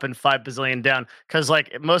 bazillion up and 5 bazillion down, because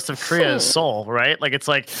like most of Korea is Seoul, right? Like it's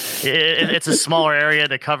like it's a smaller area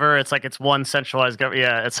to cover. It's like it's one centralized government.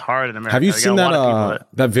 Yeah, it's hard in America. Have you seen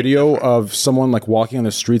that video of someone like walking on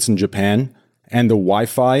the streets in Japan, and the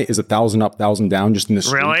Wi-Fi is 1,000 up, 1,000 down, just in the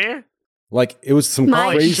street? Really? Like it was some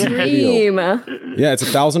crazy video. Yeah, it's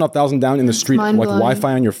 1,000 up, 1,000 down in the street, like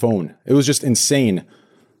Wi-Fi on your phone. It was just insane.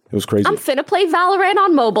 It was crazy. I'm finna play Valorant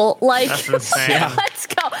on mobile. Like, let's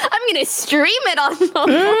go. I'm gonna stream it on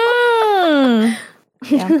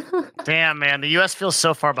mobile. Damn, man, the U.S. feels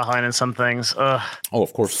so far behind in some things. Ugh. Oh,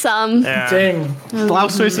 of course. Some. Yeah. Dang,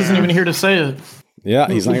 Blausois isn't even here to say it. Yeah,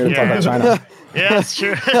 he's not here to talk about China. Yeah, that's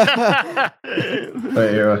true.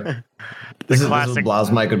 Right here. This is Blaus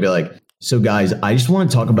Mike would be like, so guys, I just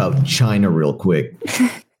want to talk about China real quick.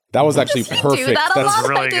 That was actually perfect. That's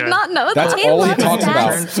really good. I did not know that. That's all he talks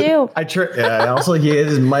about. Too. Also,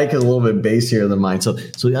 his mic is a little bit bassier than mine, so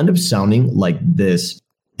we end up sounding like this,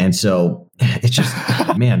 and so it's just,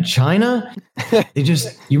 man, China.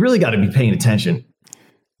 You really got to be paying attention.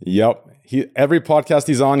 Yep. Every podcast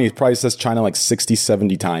he's on, he probably says China like 60,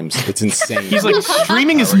 70 times. It's insane. He's like,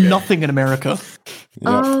 streaming is nothing in America.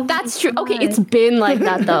 Yep. That's true. Okay, it's been like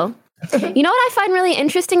that though. You know what I find really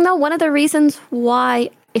interesting though? One of the reasons why,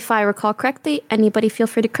 if I recall correctly, anybody feel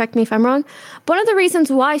free to correct me if I'm wrong, one of the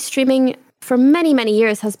reasons why streaming for many, many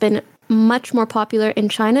years has been much more popular in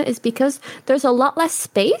China is because there's a lot less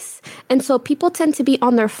space, and so people tend to be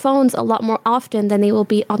on their phones a lot more often than they will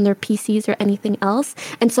be on their PCs or anything else.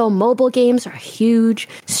 And so mobile games are huge,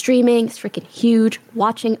 streaming is freaking huge,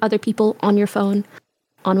 watching other people on your phone,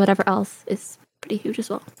 on whatever else is pretty huge as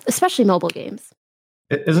well, especially mobile games.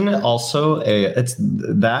 Isn't it also it's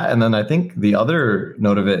that, and then I think the other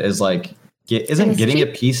note of it is like, isn't getting a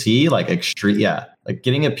PC like extreme? Yeah, like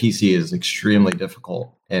getting a PC is extremely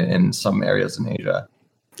difficult in some areas in Asia,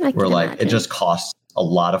 where like it just costs a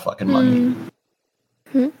lot of fucking money.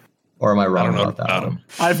 Or am I wrong about that?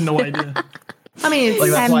 I have no idea. I mean,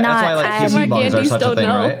 like, that's why like PC bugs are such a thing,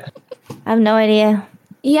 right? I have no idea.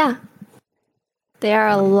 Yeah, they are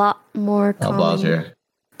a lot more common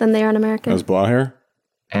than they are in America. That was Blah here.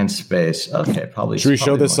 And space. Okay, probably. Should we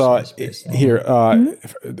show this here?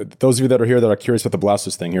 Those of you that are here that are curious about the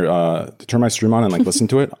Blausois thing, here, turn my stream on and like listen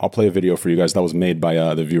to it. I'll play a video for you guys that was made by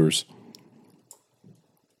the viewers.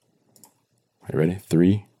 Are you ready?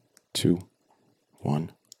 3, 2,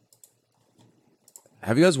 1.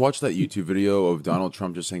 Have you guys watched that YouTube video of Donald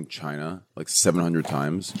Trump just saying China like 700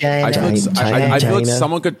 times? China, I feel like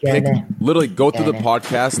someone could literally go through the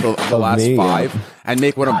podcast, the last 5, and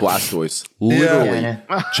make one of Blastoise. Literally,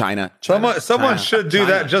 China. Someone should do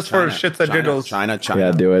that just for shits and giggles. China.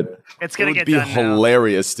 Yeah, do it. It's gonna be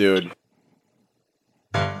hilarious, dude.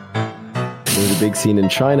 There's a big scene in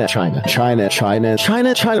China. China.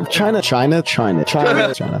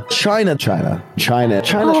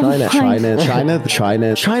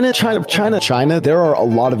 There are a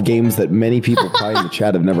lot of games that many people probably in the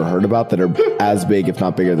chat have never heard about that are as big, if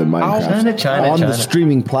not bigger, than Minecraft on the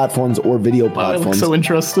streaming platforms or video platforms. So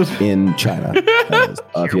interested in China.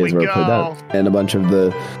 If you guys ever played that, and a bunch of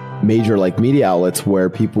the major like media outlets where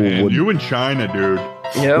people would. You in China, dude.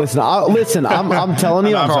 Yep. Listen. I'm telling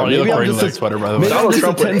you. Maybe I'm just a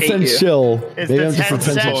 10-cent shill. Maybe I'm just a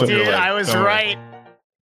 10-cent shill. Dude, I was right.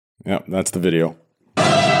 Yep, that's the video.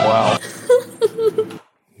 Wow.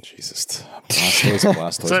 Jesus.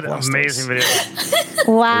 Blastoise. It's an amazing video.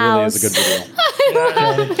 Wow. It really is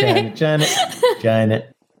a good video.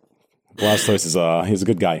 Janet. Blastoise is he's a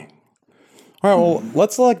good guy. All right, well,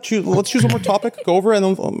 let's choose one more topic, go over, and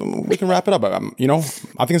then we can wrap it up. I think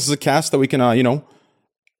this is a cast that we can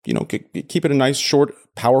keep it a nice, short,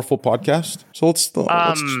 powerful podcast. So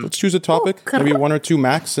let's choose a topic, maybe one or two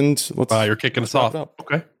max, and let's. You're kicking us off.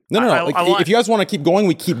 Okay. No. If you guys want to keep going,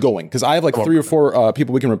 we keep going because I have like 3 or 4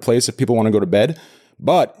 people we can replace if people want to go to bed.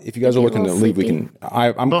 But if you guys are looking to leave, we can.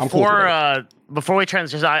 I'm cool with before we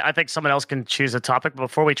transition, I think someone else can choose a topic. But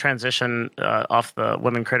before we transition off the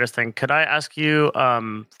women creators thing, could I ask you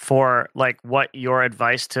for like what your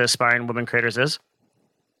advice to aspiring women creators is?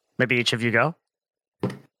 Maybe each of you go.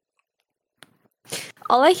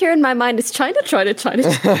 All I hear in my mind is China. Yeah,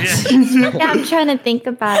 I'm trying to think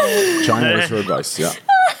about it. China is her advice. Yeah.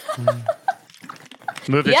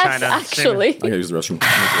 Move to yes, China. Actually. I gotta use the restroom.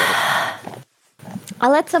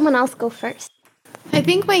 I'll let someone else go first. I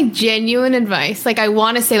think my genuine advice, like I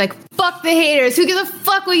want to say like, fuck the haters. Who gives a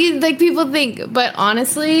fuck what you like people think? But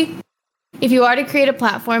honestly, if you are to create a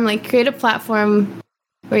platform, like create a platform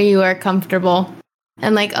where you are comfortable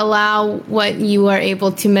and like allow what you are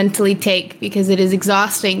able to mentally take because it is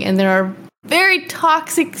exhausting and there are very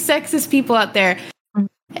toxic, sexist people out there.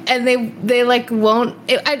 And they like won't.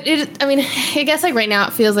 I mean, I guess like right now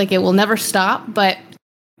it feels like it will never stop. But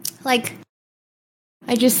like,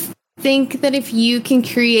 I just think that if you can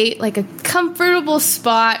create like a comfortable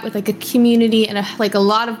spot with like a community and a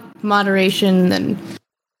lot of moderation, then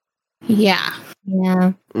yeah.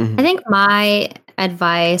 Mm-hmm. I think my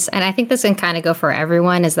advice, and I think this can kind of go for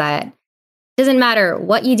everyone, is that it doesn't matter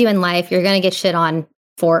what you do in life, you're gonna get shit on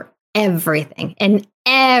for everything, and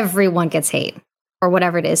everyone gets hate. Or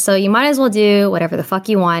whatever it is. So you might as well do whatever the fuck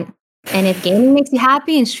you want. And if gaming makes you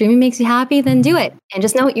happy and streaming makes you happy, then do it. And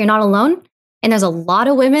just know you're not alone. And there's a lot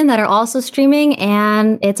of women that are also streaming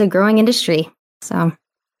and it's a growing industry. So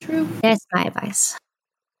true. That's my advice.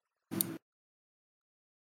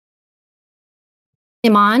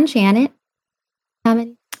 Iman, Janet, how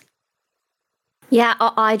many? Yeah,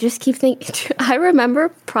 I just keep thinking. I remember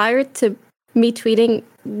prior to me tweeting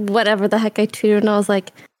whatever the heck I tweeted, and I was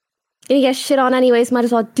like, gonna get shit on anyways, might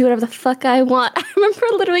as well do whatever the fuck I want. I remember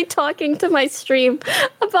literally talking to my stream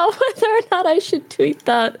about whether or not I should tweet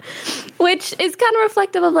that, which is kind of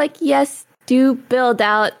reflective of like, yes, do build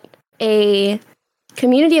out a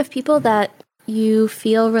community of people that you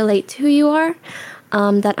feel relate to who you are,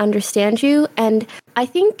 that understand you. And I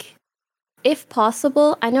think if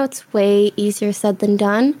possible, I know it's way easier said than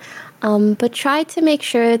done, but try to make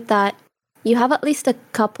sure that you have at least a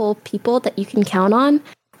couple people that you can count on,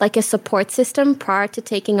 like a support system prior to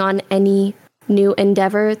taking on any new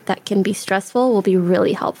endeavor that can be stressful will be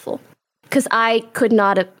really helpful. Because I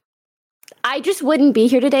just wouldn't be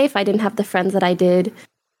here today if I didn't have the friends that I did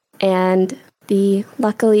and the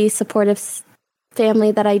luckily supportive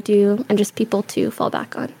family that I do and just people to fall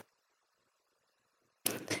back on.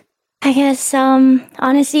 I guess,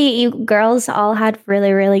 honestly, you girls all had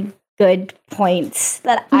really, really good points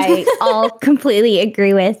that I all completely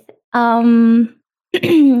agree with.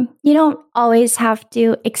 You don't always have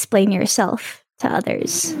to explain yourself to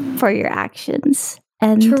others for your actions.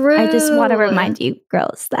 And True. I just want to remind you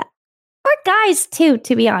girls that, or guys too,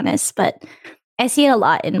 to be honest, but I see it a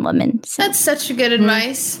lot in women. So. That's such a good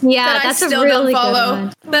advice. Yeah, that that's I still a really don't follow.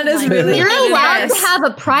 good one. That is really You're good allowed advice. to have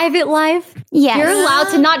a private life. Yes. You're allowed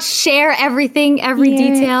to not share everything, every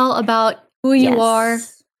detail about who you are.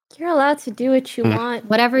 You're allowed to do what you want.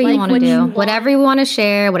 Whatever you want to do. Whatever you want to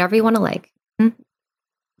share. Whatever you want to like.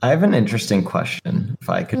 I have an interesting question, if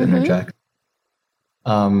I could interject.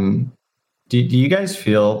 Do you guys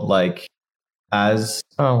feel like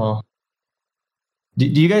do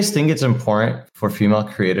you guys think it's important for female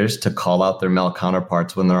creators to call out their male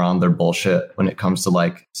counterparts when they're on their bullshit when it comes to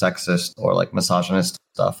like sexist or like misogynist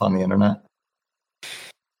stuff on the internet?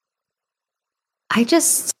 I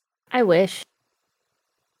wish.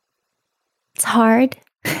 It's hard.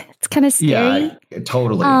 It's kind of scary. Yeah,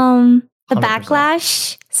 totally. the 100%.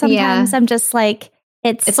 Backlash. Sometimes I'm just like,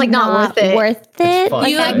 it's like not worth it. Like,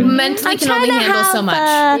 you like mentally can only handle so much.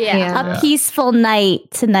 A peaceful night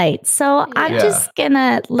tonight. So I'm just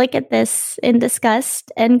gonna look at this in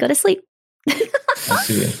disgust and go to sleep. I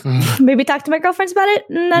see. Maybe talk to my girlfriends about it.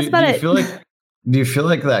 And that's about it. Do you feel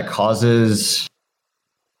like that causes,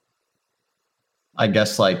 I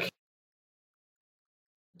guess, like,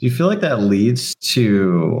 do you feel like that leads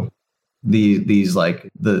to these like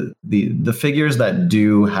the figures that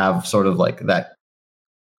do have sort of like that,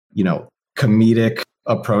 you know, comedic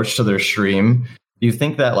approach to their stream? Do you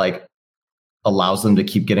think that like allows them to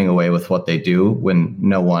keep getting away with what they do when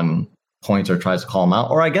no one points or tries to call them out?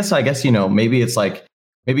 Or I guess you know, maybe it's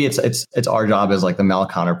our job as like the male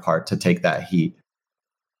counterpart to take that heat.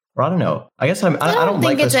 Or I don't know. I guess I don't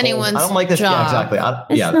like this. I don't like this. Job. Yeah, exactly.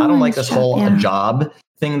 I don't like this whole job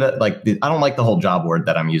thing that like I don't like the whole job word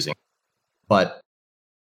that I'm using. But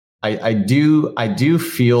I do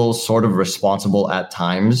feel sort of responsible at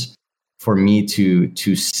times for me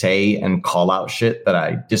to say and call out shit that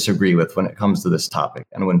I disagree with when it comes to this topic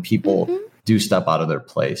and when people do step out of their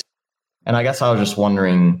place. And I guess I was just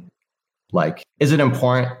wondering, like, is it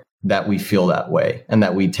important that we feel that way and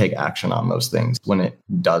that we take action on those things when it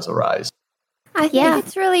does arise? I think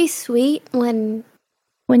it's really sweet when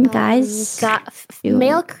guys,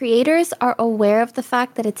 male creators are aware of the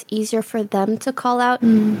fact that it's easier for them to call out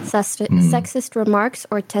sexist remarks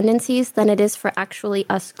or tendencies than it is for actually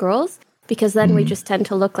us girls, because then we just tend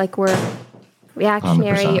to look like we're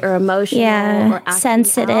reactionary 100%. Or emotional or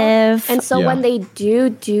sensitive. Out. And so when they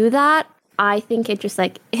do that, I think it just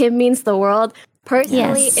like, it means the world.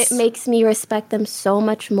 Personally, it makes me respect them so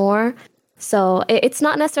much more. So it's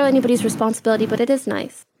not necessarily anybody's responsibility, but it is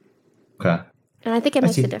nice. Okay. And I think it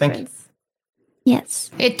makes a difference. Yes.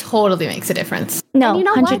 It totally makes a difference. No, and you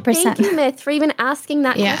know 100%. What? Thank you, Myth, for even asking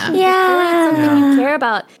that question. Yeah. It's something you care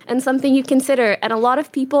about and something you consider. And a lot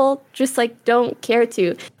of people just like don't care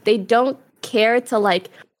to. They don't care to like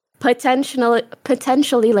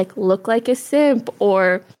potentially like look like a simp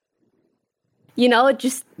or, you know,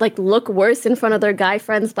 just like look worse in front of their guy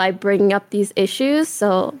friends by bringing up these issues.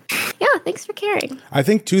 So yeah, thanks for caring. I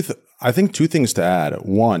think two things to add.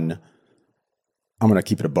 One, I'm going to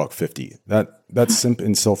keep it $150. That simp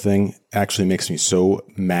incel thing actually makes me so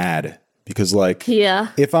mad because like,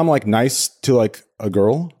 if I'm like nice to like a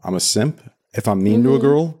girl, I'm a simp. If I'm mean to a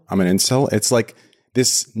girl, I'm an incel. It's like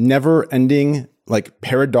this never ending, like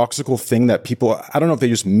paradoxical thing that people, I don't know if they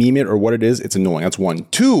just meme it or what it is. It's annoying. That's one.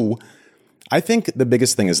 Two, I think the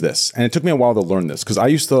biggest thing is this, and it took me a while to learn this because I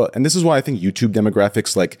used to, and this is why I think YouTube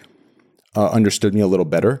demographics like understood me a little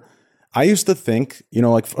better. I used to think, you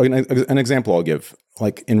know, like an example I'll give,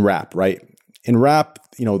 like in rap, right? In rap,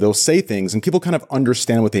 you know, they'll say things and people kind of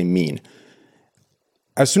understand what they mean.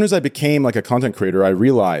 As soon as I became like a content creator, I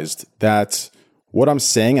realized that what I'm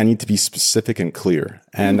saying, I need to be specific and clear.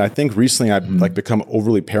 And I think recently I've like become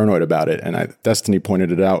overly paranoid about it. And Destiny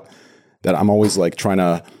pointed it out that I'm always like trying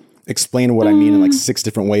to explain what I mean in like 6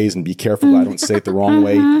 different ways and be careful that I don't say it the wrong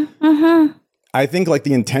way. I think like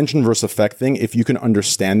the intention versus effect thing, if you can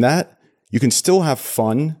understand that, you can still have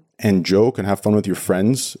fun and joke and have fun with your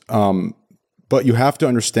friends. But you have to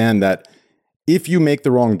understand that if you make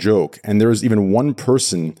the wrong joke and there's even one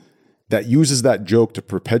person that uses that joke to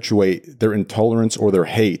perpetuate their intolerance or their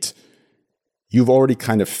hate, you've already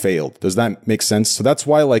kind of failed. Does that make sense? So that's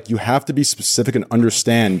why like you have to be specific and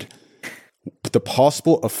understand the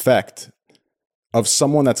possible effect of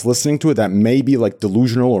someone that's listening to it that may be like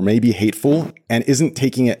delusional or maybe hateful and isn't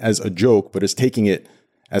taking it as a joke, but is taking it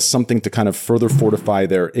as something to kind of further fortify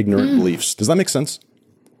their ignorant beliefs. Does that make sense?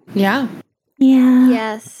 Yeah. Yeah.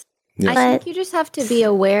 Yes. I think you just have to be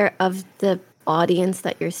aware of the audience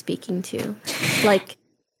that you're speaking to. Like,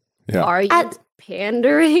 are you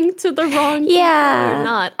pandering to the wrong people or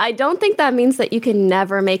not? I don't think that means that you can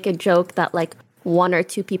never make a joke that like 1 or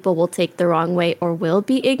 2 people will take the wrong way or will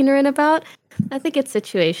be ignorant about. I think it's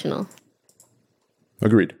situational.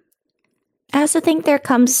 Agreed. I also think there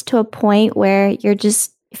comes to a point where you're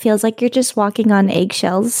just, it feels like you're just walking on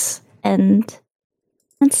eggshells, and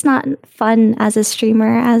it's not fun as a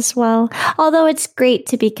streamer as well. Although it's great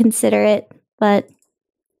to be considerate, but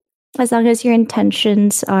as long as your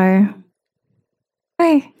intentions are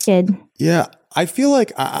good. Yeah. I feel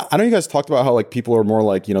like, I know you guys talked about how like people are more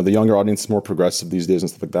like, you know, the younger audience is more progressive these days and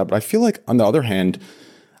stuff like that. But I feel like on the other hand,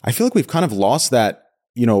 I feel like we've kind of lost that,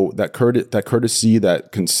 you know, that courtesy,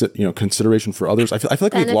 that consideration for others. I feel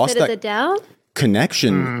like we've lost that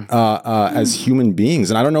connection as human beings.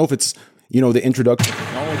 And I don't know if it's, you know, the introduction of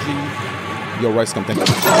technology. Yo, Rice, come think.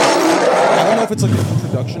 I don't know if it's like the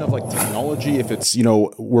introduction of like technology, if it's, you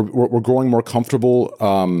know, we're growing more comfortable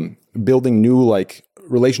building new like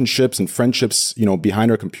relationships and friendships, you know,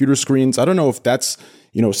 behind our computer screens. I don't know if that's,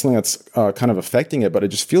 you know, something that's kind of affecting it, but it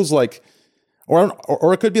just feels like,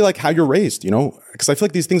 or it could be like how you're raised, you know, because I feel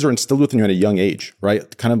like these things are instilled within you at a young age,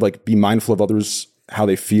 right? Kind of like be mindful of others, how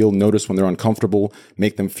they feel, notice when they're uncomfortable,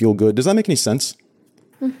 make them feel good. Does that make any sense?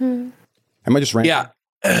 Mm-hmm. Am I just ranting? Yeah.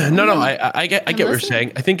 No, I get what you're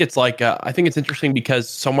saying. I think it's like, I think it's interesting because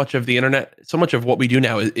so much of the internet, so much of what we do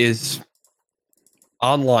now is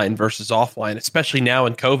online versus offline, especially now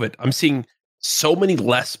in COVID. I'm seeing so many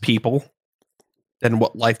less people than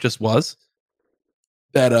what life just was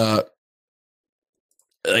that,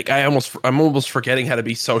 like I'm almost forgetting how to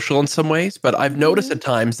be social in some ways, but I've noticed at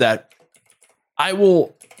times that I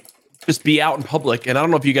will just be out in public, and I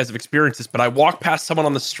don't know if you guys have experienced this, but I walk past someone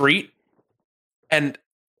on the street, and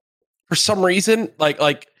for some reason,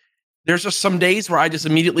 like there's just some days where I just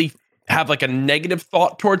immediately have like a negative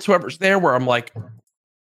thought towards whoever's there, where I'm like,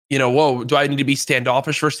 you know, whoa, do I need to be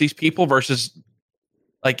standoffish versus these people versus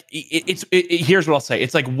like here's what I'll say.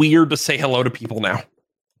 It's like weird to say hello to people now.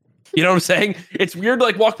 You know what I'm saying? It's weird to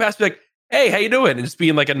like walk past and be like, hey, how you doing? And just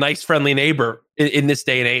being like a nice, friendly neighbor in this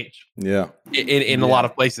day and age. Yeah. In a lot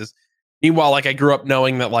of places. Meanwhile, like I grew up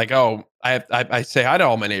knowing that like, oh, I say hi to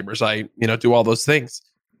all my neighbors. I, you know, do all those things.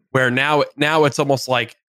 Where now it's almost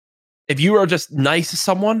like if you are just nice to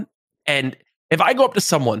someone, and if I go up to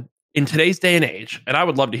someone in today's day and age, and I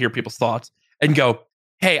would love to hear people's thoughts and go,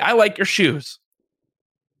 hey, I like your shoes.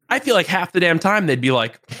 I feel like half the damn time they'd be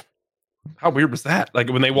like, how weird was that? Like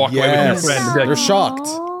when they walk away with their friend, they'd be like, they're shocked.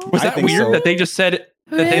 Was that weird that they just said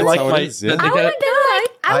that they like my?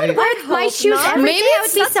 I would wear my shoes every day. I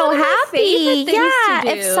would be so happy.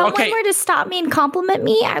 Yeah, if someone were to stop me and compliment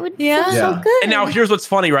me, I would feel so good. And now here's what's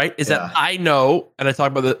funny, right? Is that I know, and I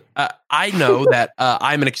talk about I know that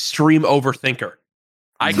I'm an extreme overthinker.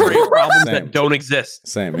 I create problems that don't exist.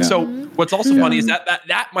 Same. Yeah. So what's also funny is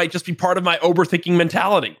that might just be part of my overthinking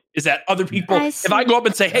mentality. Is that other people, if I go up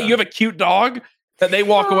and say, hey, you have a cute dog, that they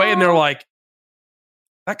walk away and they're like,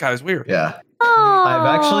 that guy's weird. Yeah. I've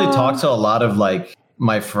actually talked to a lot of like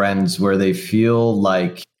my friends where they feel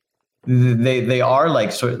like they are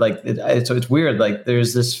like sort of like so it's weird. Like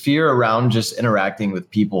there's this fear around just interacting with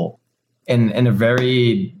people in a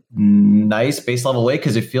very nice base level way,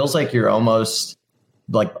 because it feels like you're almost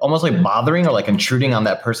like bothering or like intruding on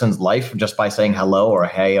that person's life just by saying hello or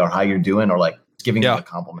hey or how you're doing or like giving them a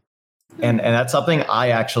compliment. And that's something I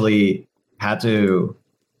actually had to,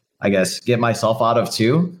 I guess, get myself out of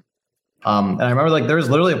too. And I remember like there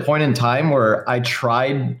was literally a point in time where I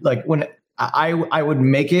tried, like when I would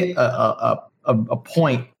make it a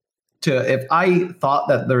point to, if I thought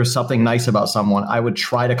that there was something nice about someone, I would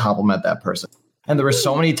try to compliment that person. And there were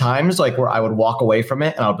so many times like where I would walk away from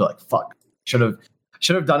it and I'll be like, fuck, should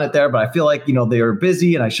have done it there. But I feel like, you know, they were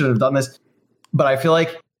busy and I should have done this. But I feel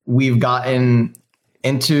like we've gotten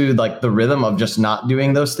into like the rhythm of just not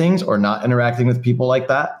doing those things or not interacting with people like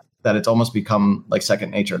that it's almost become like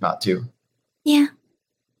second nature not to. Yeah.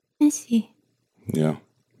 I see. Yeah.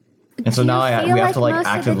 And so now we have to like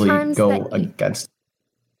actively go against.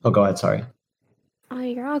 Oh, go ahead. Sorry. Oh,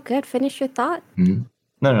 you're all good. Finish your thought. Mm-hmm.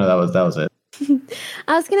 No, that was it.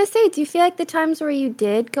 I was going to say, do you feel like the times where you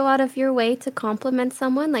did go out of your way to compliment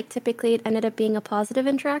someone, like typically it ended up being a positive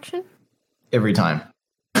interaction? Every time.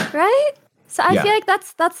 Right? So I feel like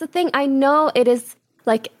that's the thing. I know it is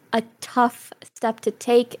like a tough step to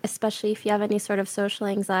take, especially if you have any sort of social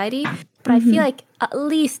anxiety. But I feel like at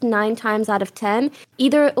least 9 times out of 10,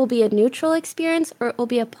 either it will be a neutral experience or it will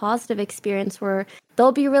be a positive experience where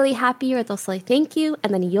they'll be really happy or they'll say thank you.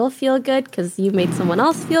 And then you'll feel good because you made someone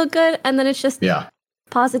else feel good. And then it's just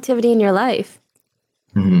positivity in your life.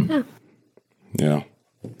 Mm-hmm. Yeah.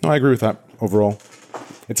 No, I agree with that overall.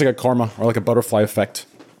 It's like a karma or like a butterfly effect.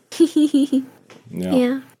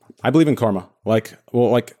 Yeah. I believe in karma. Like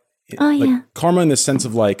karma in the sense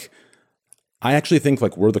of like, I actually think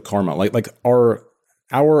like we're the karma. Like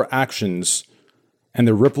our actions and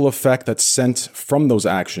the ripple effect that's sent from those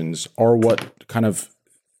actions are what kind of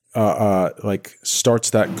like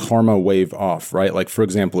starts that karma wave off, right? Like for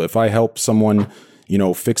example, if I help someone, you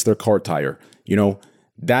know, fix their car tire, you know,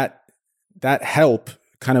 that help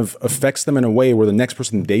kind of affects them in a way where the next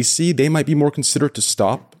person they see, they might be more considerate to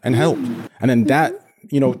stop and help. And then that,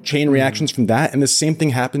 you know, chain reactions from that, and the same thing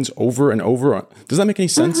happens over and over. Does that make any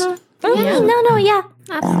sense? Yeah. No, yeah.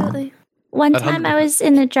 Absolutely. One time I was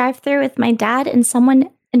in a drive-thru with my dad and someone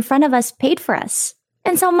in front of us paid for us.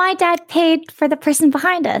 And so my dad paid for the person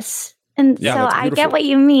behind us. And so I get what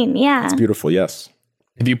you mean. Yeah. It's beautiful, yes.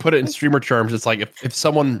 If you put it in streamer terms, it's like if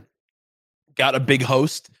someone got a big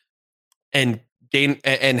host and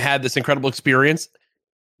had this incredible experience.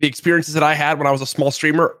 The experiences that I had when I was a small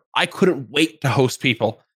streamer, I couldn't wait to host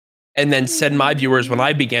people and then send my viewers when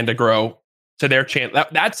I began to grow to their channel.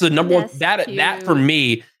 That's the number one. That for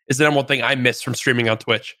me is the number one thing I missed from streaming on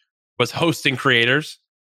Twitch was hosting creators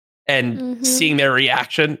and seeing their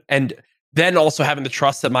reaction, and then also having the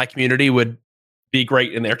trust that my community would be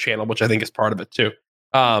great in their channel, which I think is part of it too.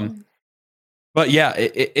 But yeah,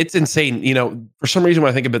 it's insane. You know, for some reason when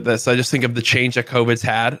I think about this, I just think of the change that COVID's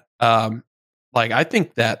had. Like, I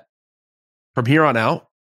think that from here on out,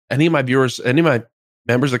 any of my viewers, any of my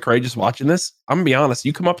members of Courageous watching this, I'm gonna be honest.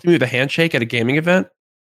 You come up to me with a handshake at a gaming event,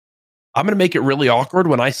 I'm gonna make it really awkward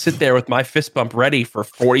when I sit there with my fist bump ready for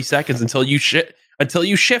 40 seconds until you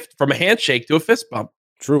shift from a handshake to a fist bump.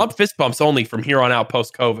 True. I'm fist bumps only from here on out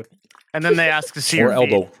post COVID. And then they ask to see or your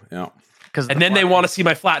elbow. feet. Yeah. And then they want to see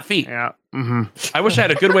my flat feet. Yeah. I wish I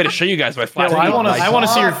had a good way to show you guys my flat feet. I want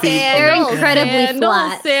to see your feet. They're incredibly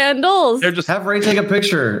flat. Sandals. They're just have Ray take a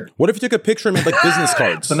picture. What if you took a picture and made like business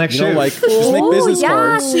cards? The next you know, year. like just make business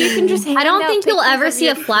cards. So you can just I don't think you'll ever see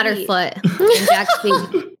a flatter foot in Jack's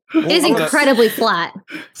feet. It is incredibly flat.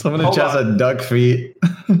 Someone in chat said duck feet.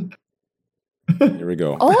 Here we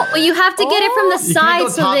go. Oh, well, you have to get it from the side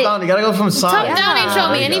so that down. You gotta go from the side. Top down ain't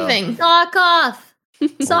showing me anything. Sock off.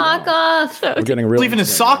 Sock off. We're getting real. Leaving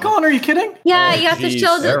his sock on? Are you kidding? Yeah, you have to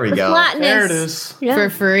show the, There we the go. flatness. There it is. For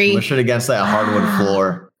free. Push it against that hardwood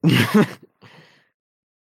floor.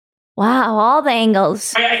 Wow, all the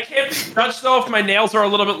angles. I can't judge though if my nails are a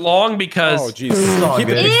little bit long because Jesus. Keep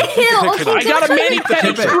it. I got a mani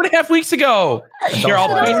pedi 2.5 weeks ago. Here, I'll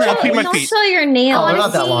pee my Don't feet. show your nails. Oh, they're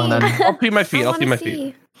not that long then. I'll pee my feet. I'll pee my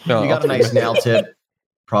feet. No, You got a nice nail tip,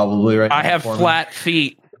 probably right. I now have for me. flat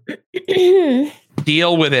feet.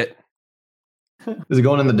 Deal with it. Is it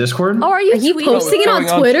going in the Discord? Oh, are you posting it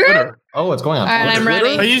on Twitter? Oh, it's going on. All right, I'm ready.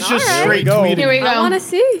 Oh, he's just All straight right. tweeting. Here we go. I want to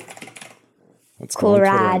see. Let's go on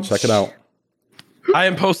Twitter and check it out. I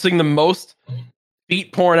am posting the most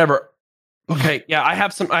feet porn ever. Okay, yeah, I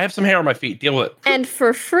have some hair on my feet. Deal with it. And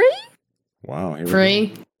for free? Wow. Here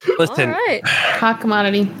Free. Listen, All right. Hot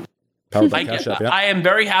commodity. we go. Powered by Cash App, yeah. I am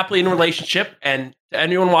very happily in a relationship, and to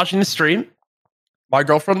anyone watching the stream, my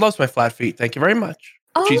girlfriend loves my flat feet. Thank you very much.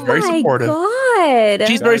 She's very supportive. God.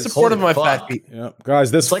 She's very Guys, supportive of my holy flat fuck. feet. Yeah.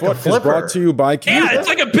 Guys, this like a foot is flipper. brought to you by Kiva. Yeah,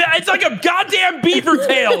 it's like a goddamn beaver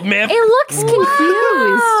tail, man. It looks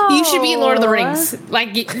confused. You should be Lord of the Rings.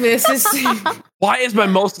 Like, this is. Why is my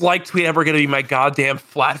most liked tweet ever going to be my goddamn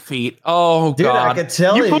flat feet? Oh, Dude, God. I could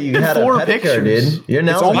tell you had a 4 pedicure, pictures. dude. Your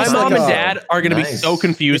nails It's are almost My like mom and a- dad are going to be Nice. so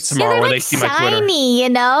confused Yeah, tomorrow they're when like they see my Twitter. shiny, you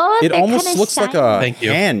know? It They're almost kinda looks like shiny. a Thank you.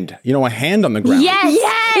 hand. You know, a hand on the ground. Yes,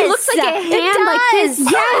 It looks like a it hand like this.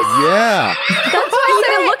 does. Yes. Yeah. That's why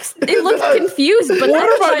I said it looks confused, but What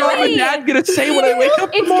that's are my mom funny. and dad going to say when I wake up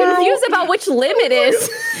It's tomorrow? confused about which limb it is.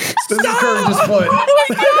 curved his foot. Oh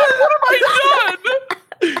my God, what have I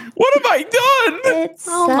done? What have I done? It's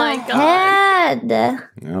Oh my God. head.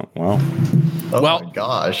 Yeah, well. Oh Well- my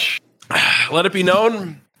gosh. Let it be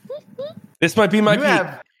known. This might be my peak.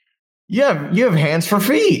 You have hands for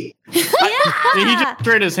feet. He just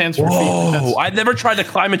straight his hands for feet. Whoa, I've never tried to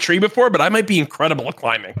climb a tree before, but I might be incredible at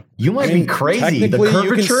climbing. You might be crazy. The technically, you can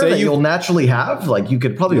curvature say that you- you'll naturally have, like you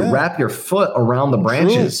could probably wrap your foot around the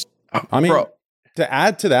branches. I mean, Bro. to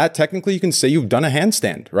add to that, technically you can say you've done a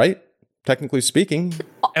handstand, right? Technically speaking.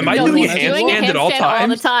 Am I No, doing a he's doing handstand at all all the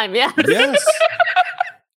times? time, yeah. Yes.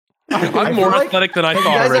 I'm more athletic than I Have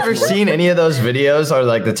thought. you guys ever originally. seen any of those videos or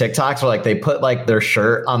like the TikToks where like they put like their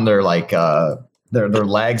shirt on their like their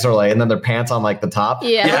legs or like and then their pants on like the top?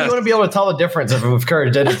 Yeah. You want to be able to tell the difference if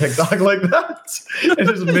Courage did a TikTok like that. It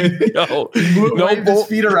just made wave his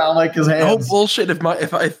feet around like his No hands. bullshit.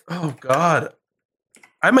 Oh God,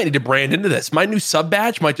 I might need to brand into this. My new sub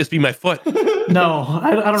badge might just be my foot. No,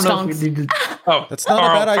 I don't know if we need to. Oh, That's not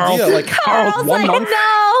a bad idea. Like Carl, one month.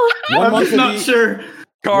 No. One I'm month just will not be- sure.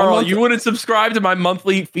 Carl, month- you wouldn't subscribe to my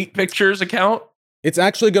monthly feet pictures account? It's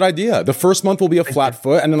actually a good idea. The first month will be a flat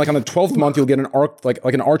foot, and then like on the 12th month you'll get an arc, like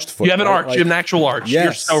an arched foot. You have an right? arch. Like, You have an actual arch. Yes.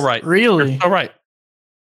 You're so right. Really? All right.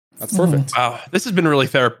 That's perfect. Wow, this has been really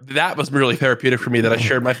That was really therapeutic for me that I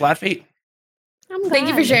shared my flat feet. Thank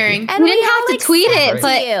you for sharing. And We didn't have to tweet it, but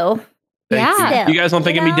but you. Thank Yeah. you. You guys don't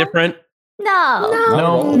think it'd be different? No.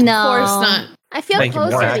 No. no. Of course not. I feel Thank you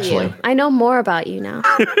closer more, to actually. you. I know more about you now.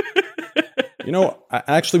 You know,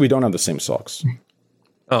 actually we don't have the same socks.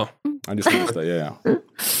 Oh, I just noticed that. Yeah.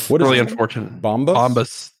 What is really it? unfortunate. Bombas?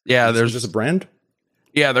 Bombas. Yeah, there's just a brand.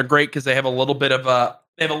 Yeah, they're great because they have a little bit of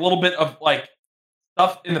like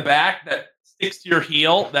stuff in the back that sticks to your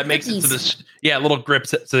heel that makes it to this. Yeah, little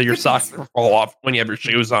grips it so your socks don't fall off when you have your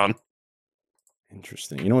shoes on.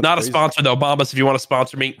 Interesting. You know, not crazy? A sponsor though, Bombas. If you want to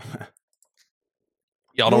sponsor me,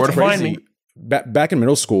 y'all know where to find me. Back in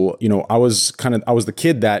middle school, you know, I was the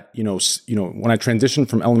kid that, you know, when I transitioned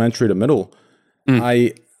from elementary to middle,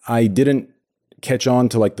 I didn't catch on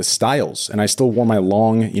to like the styles, and I still wore my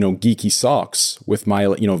long, you know, geeky socks with my,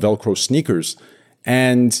 you know, Velcro sneakers.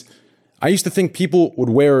 And I used to think people would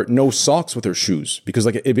wear no socks with their shoes because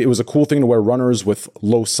like it was a cool thing to wear runners with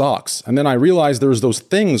low socks. And then I realized there's those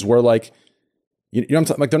things where like, you know,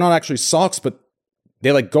 like they're not actually socks, but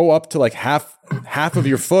they like go up to like half of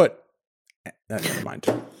your foot. Never mind.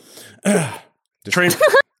 Train,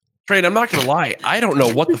 I'm not gonna lie. I don't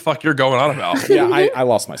know what the fuck you're going on about. Yeah, I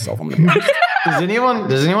lost myself. Does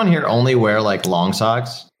anyone here only wear like long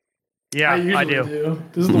socks? Yeah, I do.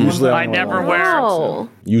 This is the I never wear.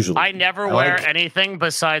 Usually, I never wear anything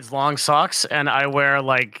besides long socks, and I wear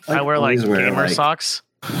like gamer socks.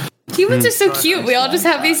 Humans are so cute. We all just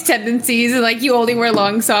have these tendencies, and like you only wear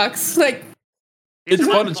long socks. Like it's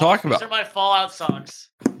fun to talk about. These are my Fallout socks.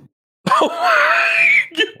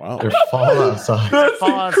 Wow, they're Fallout socks. That's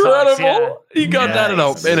Fallout incredible. Socks, yeah. He got that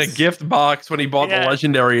in a gift box when he bought the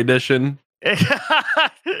Legendary Edition.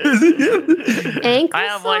 I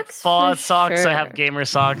have like Fallout socks. I have gamer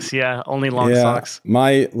socks. Yeah, only long socks.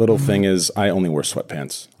 My little thing is I only wear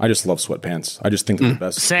sweatpants. I just love sweatpants. I just think they're the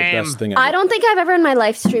best. Same. The best thing ever. I don't think I've ever in my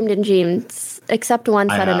life streamed in jeans except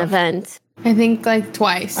once at an event. I think like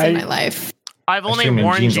twice in my life. I've only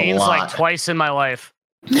worn jeans like twice in my life.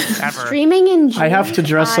 Ever. Streaming in jeans. I have to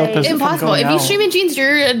dress up as impossible. If you stream in jeans,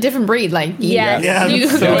 you're a different breed. Like you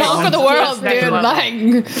conquer the world, dude.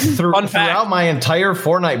 Like throughout my entire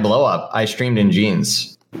Fortnite blow up, I streamed in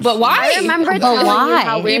jeans. But why? I remember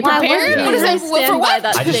why? Were you prepared? What is that? For what?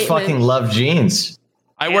 I just fucking love jeans.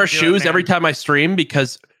 I wear shoes every time I stream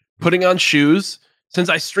because putting on shoes, since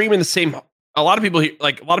I stream in the same, a lot of people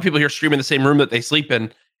here stream in the same room that they sleep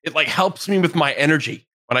in. It like helps me with my energy.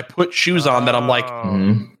 When I put shoes on that I'm like,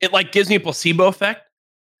 it like gives me a placebo effect.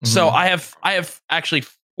 So I have actually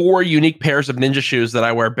 4 unique pairs of ninja shoes that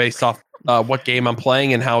I wear based off what game I'm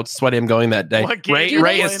playing and how sweaty I'm going that day.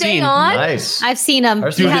 Ray has seen. Nice. I've seen them. Do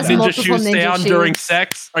the ninja shoes stay on during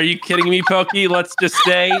sex? Are you kidding me, Pokey? Let's just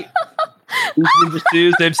say these ninja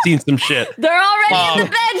shoes, they've seen some shit. They're already in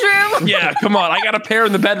the bedroom. Yeah, come on. I got a pair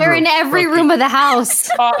in the bedroom. They're in every room of the house.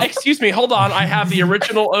 Excuse me, hold on. I have the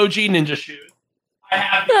original OG ninja shoes. I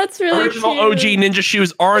have That's really original cute. OG Ninja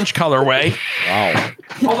Shoes orange colorway. Wow.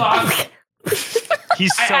 Hold on.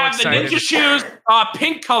 He's so excited. The Ninja Shoes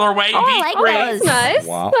pink colorway. Oh, I like those. Nice.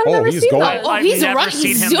 Wow. I've never he's seen going. those. Oh, I've he's never running. seen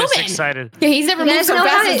He's him zooming. this excited. Yeah, he's never moved so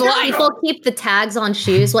fast in his life. People keep the tags on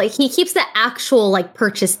shoes. Like he keeps the actual like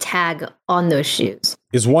purchase tag on those shoes.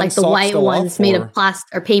 Is one like the sock white still ones off, made or- of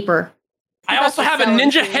plastic or paper. I also have a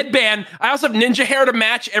ninja headband. I also have ninja hair to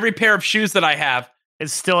match every pair of shoes that I have.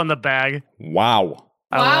 It's still in the bag. Wow.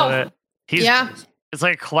 I love it. It's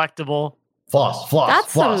like a collectible. Floss.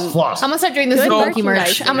 That's floss. I'm gonna start doing this Good with Poke merch.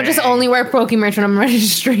 merchandising. I'm gonna just only wear Poke merch when I'm ready to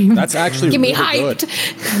stream. That's actually Get me really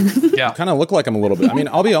hyped. Good. Yeah. Kind of look like him a little bit. I mean,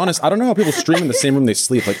 I'll be honest. I don't know how people stream in the same room they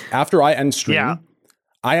sleep. Like after I end stream,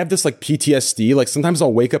 I have this like PTSD. Like sometimes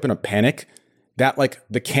I'll wake up in a panic that like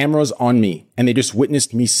the camera's on me and they just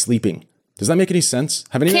witnessed me sleeping. Does that make any sense?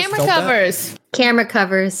 Have any Camera covers. Camera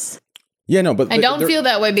covers. Yeah, no, but I don't feel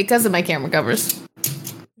that way because of my camera covers.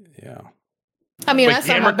 Yeah. I mean, Wait, that's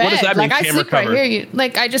on my bed. what does that mean, Like I camera sleep cover? right here.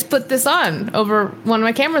 Like I just put this on over one of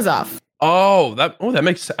my cameras off. Oh, that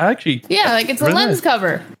makes actually. Yeah, like it's a really lens nice.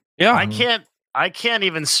 cover. Yeah. I can't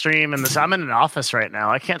even stream in this. I'm in an office right now.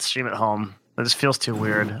 I can't stream at home. It just feels too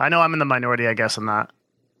weird. I know I'm in the minority, I guess, in that.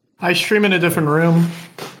 I stream in a different room.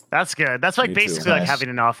 That's good. That's like basically like having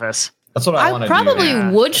an office. That's what I want I to do.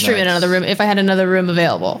 probably would stream in another room if I had another room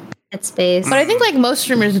available. It's space. But I think like most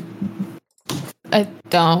streamers, I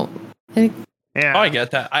don't. Yeah. Oh, I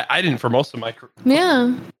get that. I didn't for most of my career.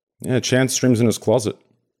 Yeah. Yeah, Chance streams in his closet.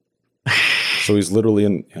 So he's literally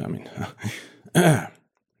in. Yeah, I mean, never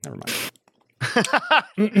mind.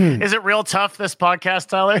 Is it real tough, this podcast,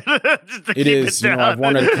 Tyler? It is. You know, I've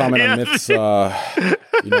wanted to comment on Myth's,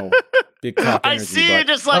 big cock I energy, see you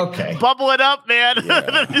just like bubble it up, man.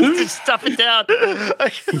 Just stuff it down.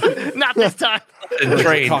 Not this time.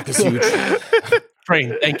 Train. Cock is huge.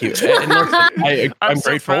 Train. Thank you. And listen, I'm so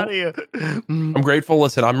grateful. proud of you. I'm grateful.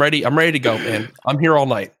 Listen, I'm ready. I'm ready to go, man. I'm here all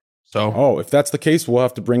night. So, if that's the case, we'll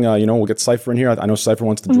have to bring. We'll get Cypher in here. I know Cypher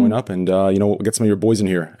wants to join up, and we'll get some of your boys in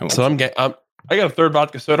here. So I got a third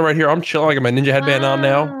vodka soda right here. I'm chilling. I got my ninja headband on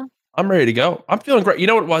now. I'm ready to go. I'm feeling great. You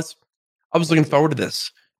know what it was? I was looking forward to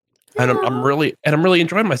this, and I'm really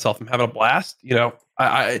enjoying myself. I'm having a blast. You know,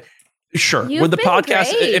 Sure. Would the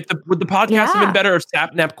podcast have been better if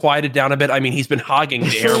Sapnap quieted down a bit? I mean, he's been hogging the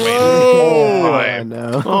airwaves. Oh, I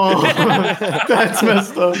know. That's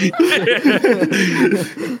messed up.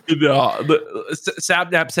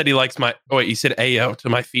 Sapnap said he likes my. Oh wait, you said Ayo to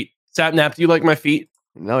my feet. Sapnap, do you like my feet?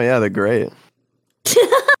 No, yeah, they're great.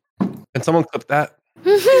 Can someone clip that?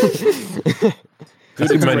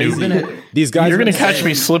 These guys, you're gonna catch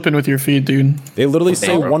me slipping with your feet, dude. They literally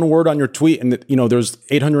say one word on your tweet, and there's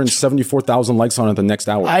 874,000 likes on it the next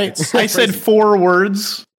hour. I said 4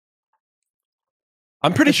 words.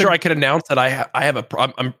 I'm pretty sure I could announce that I have a.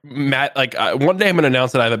 I'm mad. Like one day I'm gonna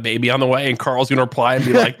announce that I have a baby on the way, and Carl's gonna reply and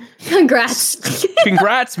be like, "Congrats,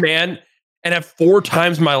 congrats, man!" and have 4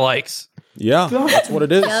 times my likes. Yeah, that's what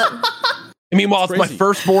it is. Yep. And meanwhile, it's my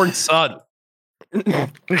firstborn son. I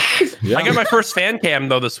got my first fan cam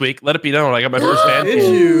though this week. Let it be known, I got my first fan cam.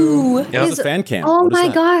 Did you? Yeah, it's a fan cam. Oh my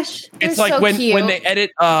gosh! It's like so when they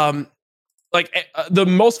edit. The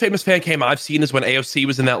most famous fan cam I've seen is when AOC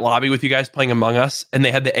was in that lobby with you guys playing Among Us, and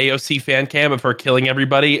they had the AOC fan cam of her killing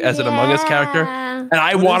everybody as an Among Us character. And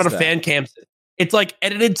I wanted a fan cam. It's like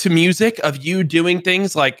edited to music of you doing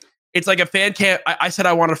things like. It's like a fan cam. I said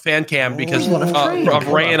I wanted a fan cam because of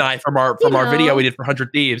Ray and I from our video we did for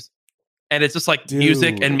 100 Thieves. And it's just like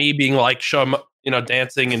music and me being like, show them,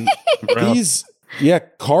 dancing and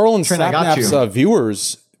Carl and Sapnap's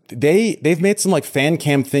viewers, they've made some like fan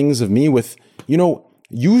cam things of me with,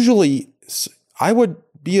 usually I would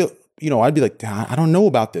be, I'd be like, I don't know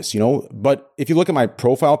about this, but if you look at my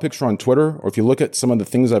profile picture on Twitter, or if you look at some of the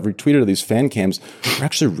things I've retweeted of these fan cams, they're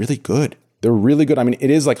actually really good. They're really good. I mean, it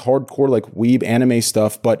is like hardcore, like weeb anime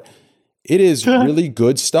stuff, but it is really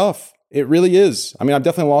good stuff. It really is. I mean, I've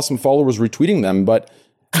definitely lost some followers retweeting them, but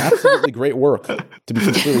absolutely great work, to be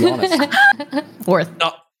completely honest. Worth.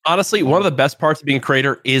 Honestly, one of the best parts of being a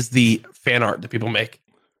creator is the fan art that people make,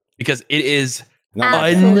 because it is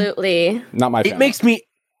absolutely not my fan. It makes me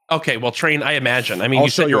okay. Well, Train, I imagine. I mean, you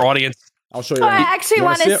said your audience. I'll show you. I actually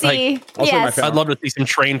want to see. Yes. I'd love to see some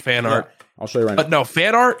Train fan art. I'll show you right now. But no,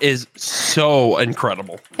 fan art is so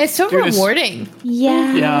incredible. It's so rewarding.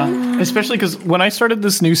 Yeah, especially because when I started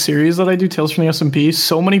this new series that I do, Tales from the SMP,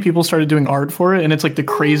 so many people started doing art for it, and it's like the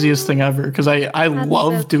craziest thing ever. Because I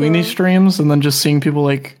love doing these streams, and then just seeing people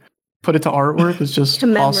like put it to artwork is just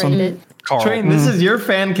awesome. Carl. Train, this is your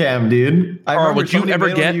fan cam, dude. Carl, would you ever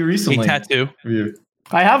get a tattoo?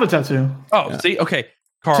 I have a tattoo. Oh, see, okay.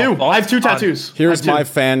 Carl, 2. I have 2 tattoos. Here's my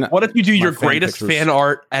fan. What if you do your greatest fan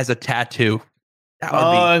art as a tattoo? That would be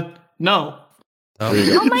Oh no.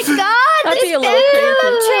 my god! This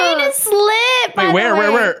Train is lit. Wait,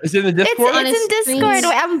 where? Is it in the Discord? It's in Discord.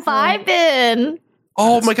 I'm vibing.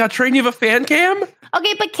 Oh my god, Train, you have a fan cam?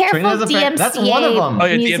 Okay, but careful, DMCA. That's one of them. Oh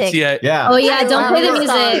yeah, DMCA. Yeah. Oh yeah, don't play the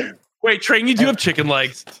music. Wait, Train, you do have chicken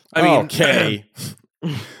legs. I mean, okay.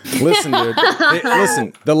 Listen, dude.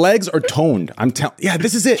 Listen, the legs are toned. I'm telling. Yeah,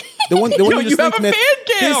 this is it. The one you just have a fan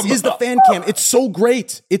cam. This is the fan cam. It's so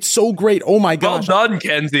great. It's so great. Oh my gosh. Well done,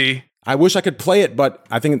 Kenzie. I wish I could play it, but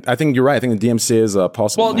I think you're right. I think the DMCA is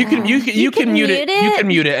possible. Well, you can mute it. You can mute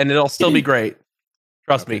it, and it'll still be great.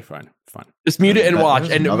 Trust me. Fine. Just mute it and watch.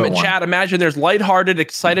 And chat, imagine there's lighthearted,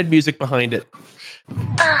 excited music behind it.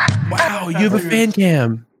 Wow, you have a fan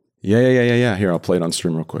cam. Yeah. Here, I'll play it on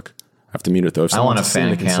stream real quick. I have to mute it though. I want a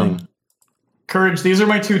fan cam. Courage, these are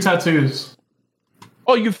my 2 tattoos.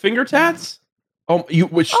 Oh, you have finger tats? Oh, you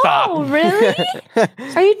would stop. Oh, really?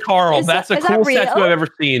 Are you Carl? That's the coolest tattoo I've ever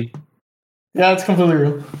seen. Yeah, it's completely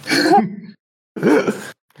real.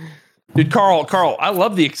 Dude, Carl, I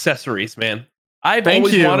love the accessories, man. I've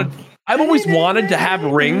always wanted to have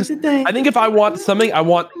rings. I think if I want something, I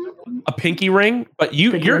want a pinky ring, but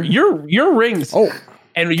your rings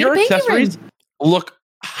and your accessories look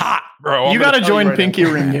hot, bro. You got to join Pinky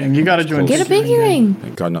Ring Gang. You got to join. Get a Pinky Ring.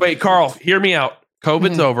 Wait, Carl, hear me out.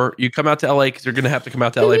 COVID's over. You come out to LA because you're going to have to come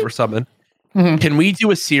out to LA for something. Can we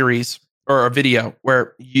do a series or a video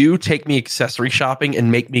where you take me accessory shopping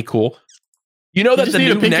and make me cool? You know that the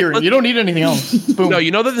new necklace. You don't need anything else. Boom. No,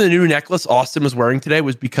 you know that the new necklace Austin was wearing today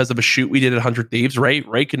was because of a shoot we did at 100 Thieves.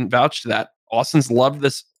 Ray can vouch to that. Austin's loved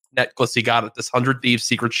this necklace he got at this 100 Thieves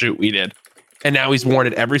secret shoot we did. And now he's worn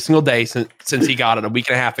it every single day since he got it a week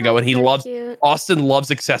and a half ago. And he loves Austin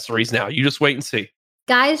loves accessories now. You just wait and see.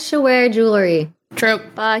 Guys should wear jewelry. True.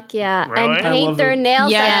 Fuck yeah. Really? And paint their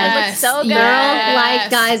nails. Yes. That looks so good. Girls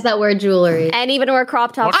like guys that wear jewelry. And even wear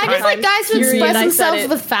crop tops. I just like guys who express themselves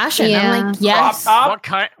with fashion. Yeah. I'm like, yes. What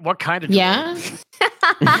kind of jewelry? Yeah.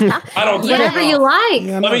 I don't Whatever you like.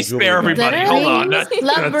 Let me spare everybody. Hold on.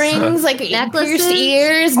 Love rings, like necklaces, pierced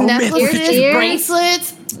ears, necklaces, ears.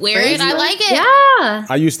 bracelets. Wear it. I like it. Yeah.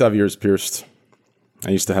 I used to have ears pierced. I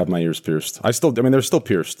used to have my ears pierced. I mean, they're still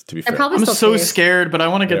pierced, to be fair. I'm so scared, but I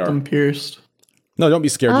want to get them pierced. No, don't be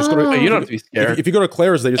scared. Just go to, you don't have to be scared. If you go to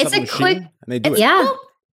Claire's, they just have a machine and they do it. Yeah.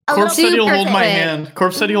 Corpse said he'll hold my hand.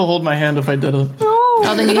 Corpse said he'll hold my hand if I did it.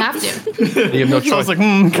 Oh, then you have to. You have no choice. I was like,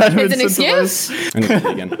 kind of It's an excuse.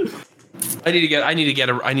 I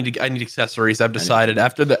need accessories. I've decided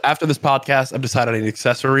after this podcast, I've decided I need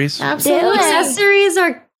accessories. Absolutely. Accessories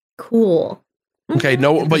are cool. Okay,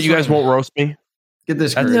 no, but you guys won't roast me. Get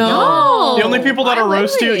this. No. The only people that'll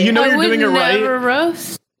roast you, you're doing it right.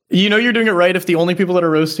 Roast. You know you're doing it right if the only people that are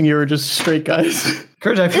roasting you are just straight guys.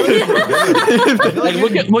 Kurt, I feel like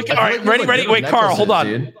look at all right, ready. Wait, Carl, hold on.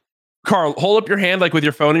 Dude. Carl, hold up your hand like with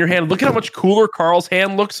your phone in your hand. Look at how much cooler Carl's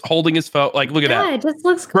hand looks holding his phone. Like, look at that. It just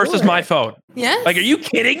looks cooler. Versus my phone. Yes. Like, are you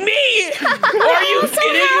kidding me? Are you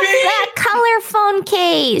kidding me? That color phone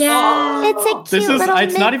case. Yeah. It's a cute little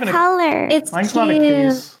it's not even color. It's mine's cute. not a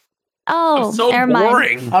case. Oh, I'm so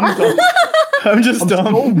boring. I'm just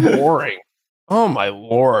dumb. So boring. Oh my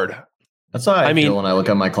lord. That's how I feel when I look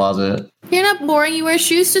at my closet. You're not boring. You wear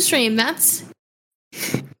shoes to stream. That's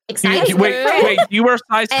exciting. Wait. Do you wear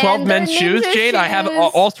size 12 men's shoes, Jade? I have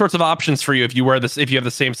all sorts of options for you if you wear this. If you have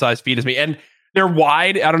the same size feet as me, and they're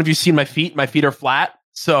wide. I don't know if you've seen my feet. My feet are flat.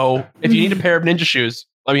 So if you need a pair of ninja shoes,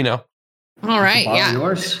 let me know. All right. Yeah.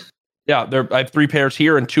 Yours? Yeah. I have 3 pairs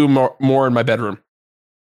here and 2 more in my bedroom.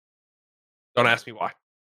 Don't ask me why,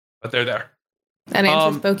 but they're there. That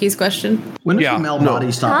answers Boki's question. When does female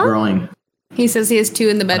body stop growing? He says he has 2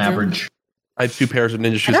 in the bedroom. On average. I have 2 pairs of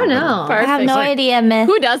ninja shoes. I don't know. I have no idea, Myth.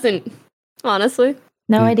 Who doesn't? Honestly.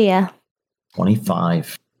 No idea.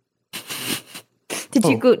 25. Did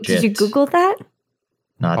you Google that?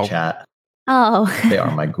 Not chat. Oh. They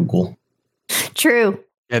are my Google. True.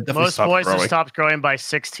 Yeah, most boys have stopped growing by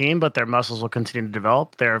 16, but their muscles will continue to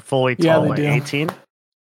develop. They're fully tall by 18.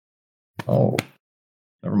 Oh.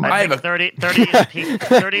 Never mind. I think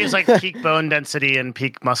 30 is like peak bone density and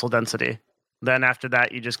peak muscle density. Then after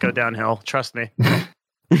that, you just go downhill. Trust me.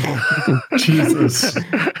 Jesus.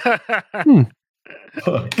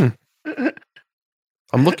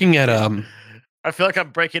 I'm looking at I feel like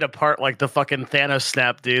I'm breaking apart like the fucking Thanos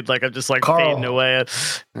snap, dude. Like I'm just like fading away.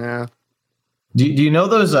 Yeah. Do you know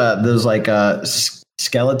those like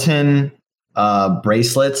skeleton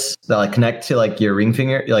bracelets that like connect to like your ring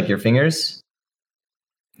finger, like your fingers?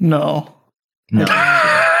 No.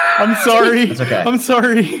 I'm sorry. It's okay. I'm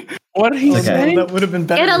sorry. What are you saying? That would have been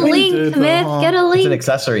better. Get a link, Myth. Get a link. It's an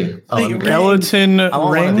accessory. Skeleton I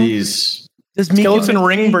want ring. one of these. Skeleton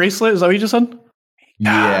ring bracelet. Is that what you just said?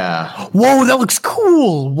 Yeah. Whoa, that looks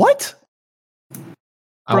cool. What?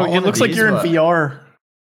 Bro, it looks like you're in VR.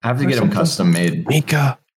 I have to get them custom made.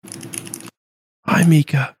 Mika. Hi,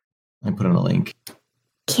 Mika. I put in a link.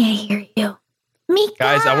 Can't hear you. Mika.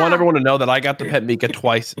 Guys, I want everyone to know that I got to pet Mika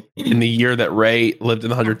twice in the year that Ray lived in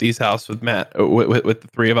the 100 Thieves house with Matt, with the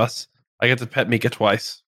 3 of us. I got to pet Mika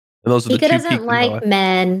twice. And those are Mika the 2 doesn't like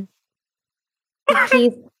men.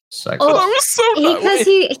 He's,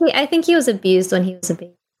 I think he was abused when he was a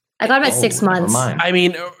baby. I got him at 6 months. I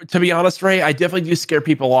mean, to be honest, Ray, I definitely do scare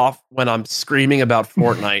people off when I'm screaming about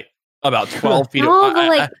Fortnite about 12 feet. No, but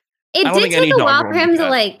like, it did take a while for him to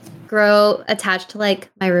like grow attached to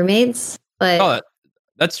like my roommates. But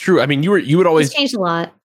that's true. I mean, you would always changed a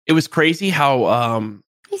lot. It was crazy how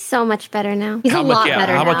he's so much better now. He's a lot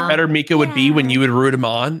better how now. much better Mika would be when you would root him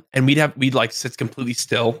on, and we'd like sit completely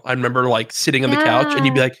still. I remember like sitting on the couch, and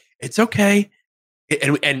you'd be like, "It's okay."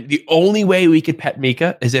 And the only way we could pet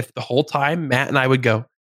Mika is if the whole time Matt and I would go,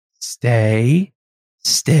 "Stay,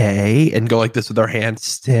 stay," and go like this with our hands,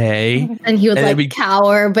 "Stay," and he would like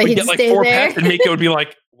cower, but he'd get like stay 4 there. pets, and Mika would be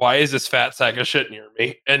like, "Why is this fat sack of shit near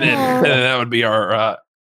me?" And then that would be our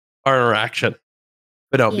interaction.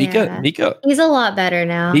 But no, Mika, he's a lot better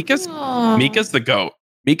now. Mika's the goat.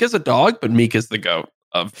 Mika's a dog, but Mika's the goat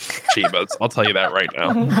of Chibas. I'll tell you that right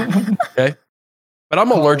now. Okay, but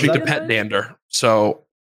I'm allergic to pet dander, so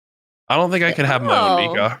I don't think I can have my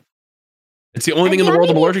own Mika. It's the only thing in the world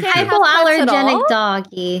I'm allergic to. Hypoallergenic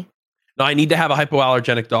doggy. No, I need to have a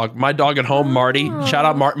hypoallergenic dog. My dog at home, Marty. Shout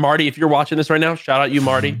out Marty. If you're watching this right now, shout out you,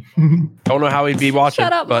 Marty. Don't know how he'd be watching.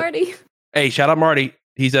 Shout out Marty. Hey, shout out Marty.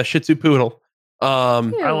 He's a Shih Tzu poodle. I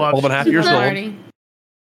love 12.5 years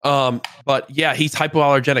old. But yeah, he's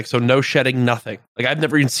hypoallergenic, so no shedding, nothing. Like I've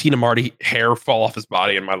never even seen a Marty hair fall off his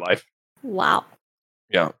body in my life. Wow.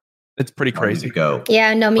 Yeah, it's pretty crazy. Go.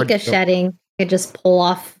 Yeah, no, Mika shedding. Could just pull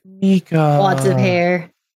off lots of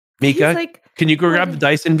hair. Mika, can you go grab the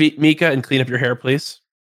Dyson, Mika, and clean up your hair, please?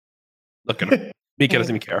 Look at him. Mika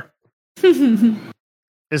doesn't even care.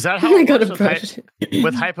 Is that how it works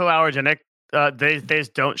with hypoallergenic? They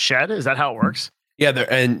just don't shed. Is that how it works? Yeah,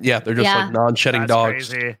 they're just like non-shedding dogs.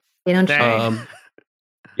 Crazy. They don't.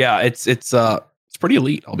 Yeah, it's pretty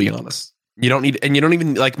elite. I'll be honest. You don't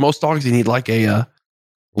even like most dogs. You need like a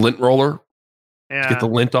lint roller to get the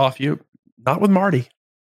lint off you. Not with Marty.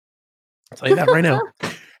 I'll tell you that right now.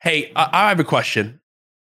 Hey, I have a question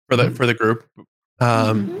for the group.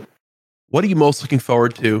 What are you most looking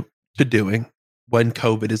forward to doing when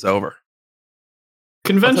COVID is over?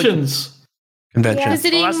 Conventions.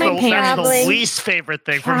 Visiting my parents. That's the least favorite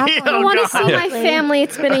thing for me. I want to see my family.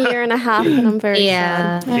 It's been a year and a half, and I'm very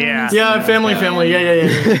sad. Yeah, family.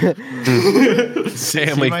 Yeah.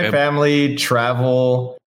 See my family,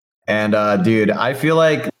 travel, and dude, I feel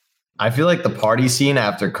like the party scene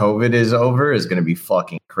after COVID is over is going to be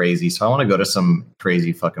fucking crazy. So I want to go to some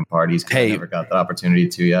crazy fucking parties because I never got that opportunity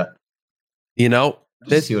to yet. You know,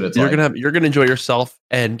 see what it's you're like. you're gonna enjoy yourself,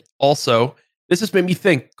 and also this just made me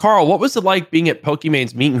think. Carl, what was it like being at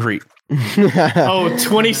Pokemon's meet and greet?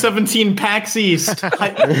 2017 PAX East.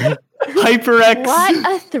 HyperX. What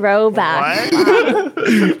a throwback.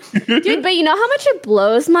 Dude, but you know how much it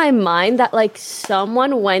blows my mind that like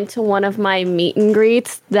someone went to one of my meet and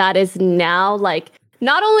greets that is now like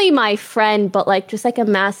not only my friend, but like just like a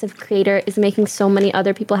massive creator, is making so many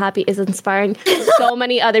other people happy, is inspiring so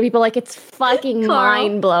many other people. Like it's fucking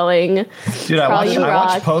mind blowing. Dude, I watched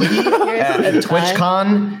Pokey at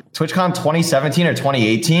TwitchCon 2017 or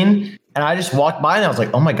 2018, and I just walked by and I was like,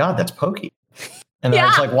 oh my god, that's Pokey. And then I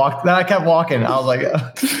just like walked. Then I kept walking. I was like,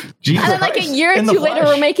 Jesus. And then like a year or two later,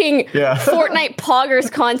 we're making Fortnite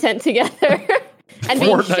Poggers content together and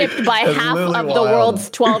being shipped by half of the world's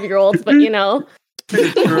 12-year-olds. But you know.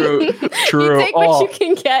 True. You take what you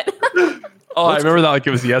can get. I remember that like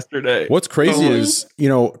it was yesterday. What's crazy is, I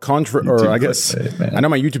know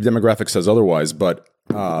my YouTube demographic says otherwise, but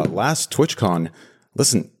last TwitchCon,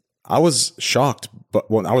 listen, I was shocked, but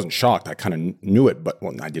I wasn't shocked. I kind of knew it, but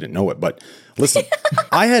I didn't know it. But listen,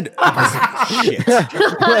 I had shit.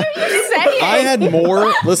 What are you saying? I had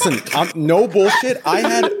more. Listen, no bullshit.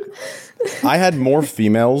 I had more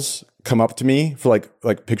females come up to me for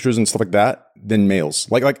like pictures and stuff like that than males.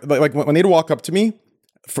 Like when they'd walk up to me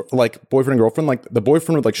for like boyfriend and girlfriend, like the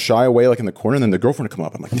boyfriend would like shy away like in the corner, and then the girlfriend would come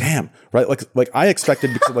up. I'm like, damn, right? Like I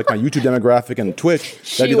expected because of like my YouTube demographic and Twitch,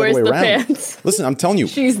 that'd be the other way around. Pants. Listen, I'm telling you,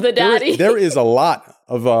 she's the daddy. There is a lot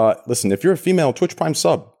of listen, if you're a female Twitch Prime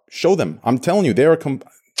sub, show them. I'm telling you, they are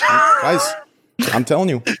guys. I'm telling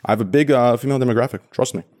you, I have a big female demographic.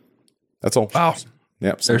 Trust me. That's all. Wow.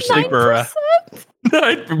 Yeah, they're super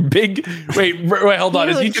big. Wait, hold on.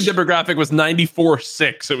 His YouTube demographic was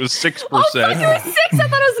 94.6. It was 6%. Oh, fuck, it was 6. I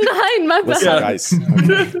thought it was 9. My bad. Listen, guys.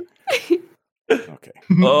 Okay.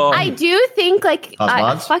 I do think like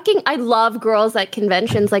I love girls at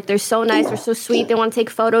conventions. Like they're so nice, they're so sweet. They want to take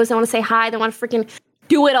photos. They want to say hi. They want to freaking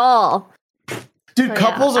do it all. Dude,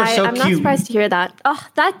 couples are so I'm cute. I'm not surprised to hear that. Oh,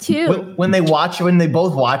 that too. When they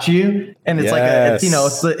both watch you, and it's like it's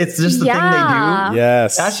just the thing they do.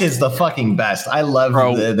 Yes, that shit's the fucking best. I love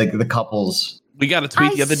the couples. We got a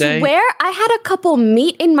tweet the other day. I swear I had a couple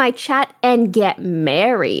meet in my chat and get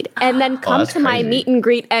married, and then come to my meet and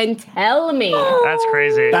greet and tell me. That's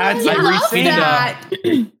crazy. I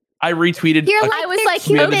retweeted. I was like,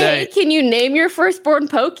 hey, can you name your firstborn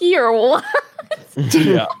Pokey or what?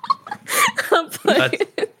 Yeah. That's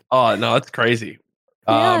crazy.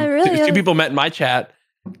 Yeah, really two people met in my chat,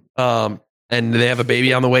 and they have a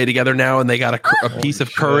baby on the way together now, and they got a piece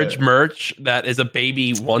of Courage merch that is a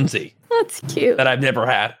baby onesie. That's cute. That I've never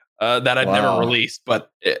had, that I've never released,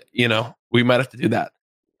 but we might have to do that.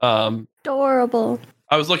 Adorable.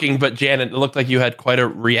 I was looking, but Janet, it looked like you had quite a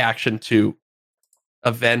reaction to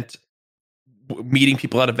meeting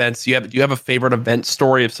people at events. Do you have a favorite event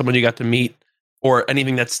story of someone you got to meet? Or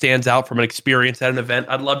anything that stands out from an experience at an event?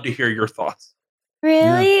 I'd love to hear your thoughts.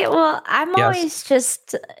 Really? Yeah. Well, I'm always it's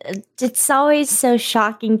always so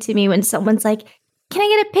shocking to me when someone's like, can I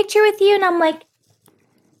get a picture with you? And I'm like,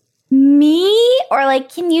 me? Or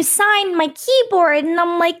like, can you sign my keyboard? And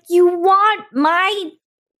I'm like, you want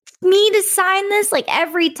me to sign this? Like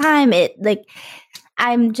every time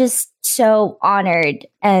I'm just so honored.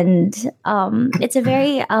 And it's a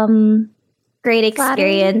very great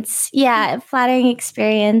experience. Flattering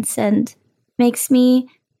experience, and makes me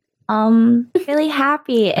really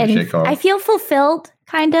happy, and I feel fulfilled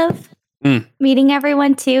kind of meeting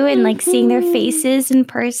everyone too, and like seeing their faces in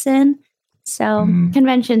person. So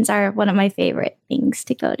conventions are one of my favorite things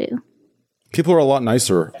to go to. People are a lot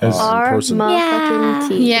nicer in person.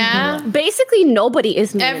 Yeah. Basically, nobody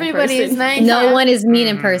is mean. Everybody in person. is nice. No one is mean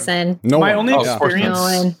in person. My only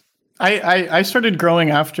experience. I started growing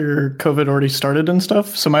after COVID already started and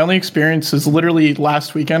stuff. So my only experience is literally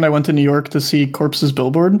last weekend. I went to New York to see Corpse's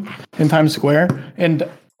billboard in Times Square, and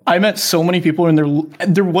I met so many people, and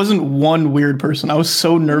there wasn't one weird person. I was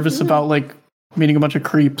so nervous about like meeting a bunch of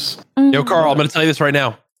creeps. Yo, Carl, I'm going to tell you this right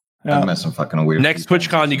now. I met some fucking weird. Next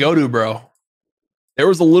TwitchCon you go to, bro, there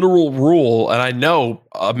was a literal rule, and I know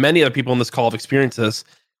many other people in this call have experienced this.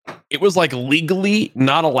 It was like legally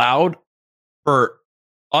not allowed for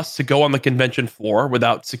us to go on the convention floor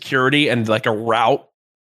without security and like a route.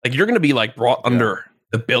 Like you're going to be like brought under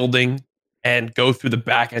the building and go through the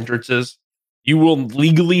back entrances. You will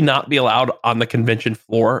legally not be allowed on the convention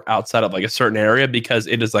floor outside of like a certain area because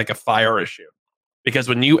it is like a fire issue. Because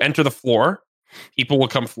when you enter the floor, people will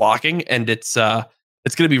come flocking, and it's going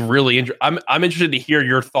to be really interesting. I'm interested to hear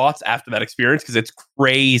your thoughts after that experience, because it's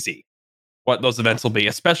crazy what those events will be,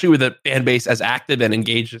 especially with a fan base as active and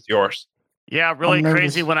engaged as yours. Yeah, really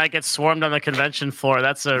crazy when I get swarmed on the convention floor.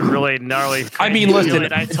 That's a really gnarly. I mean,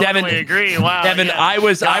 listen, I totally agree. Wow, Devin, yeah. I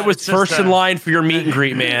was first in line for your meet and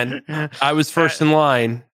greet, man. I was first in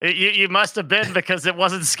line. You must have been, because it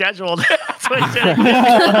wasn't scheduled.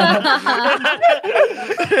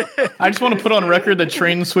 I just want to put on record that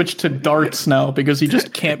Train switched to darts now because he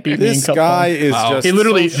just can't beat me in This Cup guy one. is just he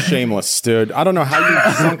literally so shameless, dude. I don't know how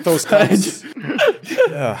you sunk those cups.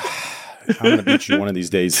 I'm gonna beat you one of these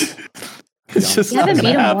days. It's just you haven't beat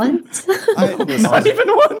him once. Not even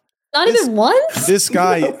once. Not even once? This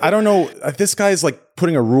guy, I don't know. This guy is like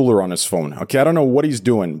putting a ruler on his phone. Okay, I don't know what he's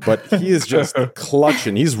doing, but he is just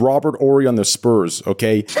clutching. He's Robert Horry on the Spurs.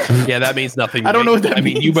 Okay. Yeah, that means nothing. I don't know what that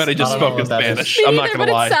means. I mean, you better just spoke in Spanish. I'm not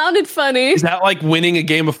gonna lie. It sounded funny. Is that like winning a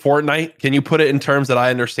game of Fortnite? Can you put it in terms that I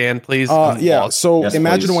understand, please? Yeah. So yes,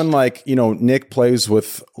 imagine please. when like Nick plays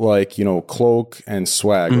with like Cloak and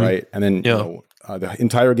Swag, right? And then the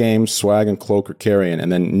entire game, Swag and Cloak are carrying,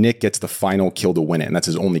 and then Nick gets the final kill to win it, and that's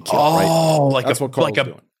his only kill, right? Oh, like that's what Carl's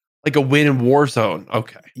doing. Like a win in Warzone.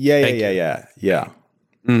 Okay. Yeah.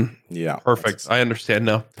 Yeah. Perfect. I understand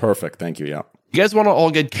now. Perfect. Thank you. Yeah. You guys want to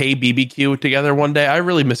all get KBBQ together one day? I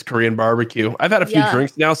really miss Korean barbecue. I've had a few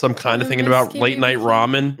drinks now, so I'm kind of thinking about late night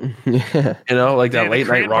ramen. Like that late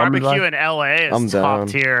night ramen. Barbecue in LA is top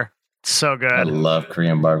tier. So good. I love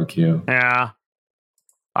Korean barbecue. Yeah.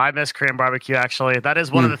 I miss Korean barbecue, actually. That is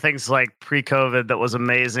one of the things like pre-COVID that was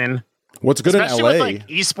amazing. What's good Especially in LA? with like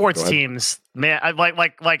esports teams, man. I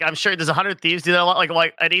like I'm sure there's 100 Thieves do that a lot.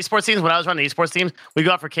 Like at esports teams, when I was running esports teams, we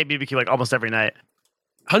go out for KBBQ like almost every night.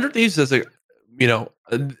 100 Thieves does 100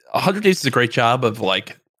 Thieves is a great job of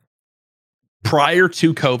like prior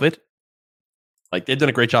to COVID. Like they've done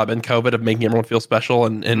a great job in COVID of making everyone feel special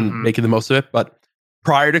and making the most of it. But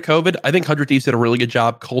prior to COVID, I think 100 Thieves did a really good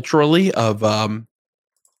job culturally of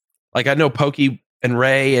like I know Pokey and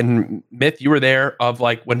Ray and Myth, you were there, of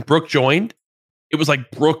like when Brooke joined, it was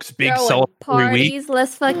like Brooke's big celebratory week.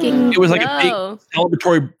 Let's fucking It was like a big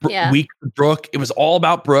celebratory week for Brooke. It was all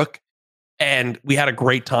about Brooke, and we had a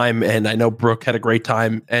great time, and I know Brooke had a great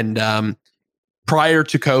time. And prior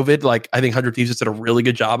to COVID, like I think 100 Thieves did a really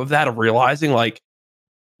good job of that, of realizing like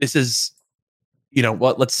this is,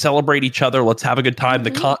 let's celebrate each other. Let's have a good time.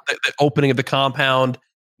 The opening of the compound.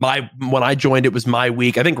 When I joined, it was my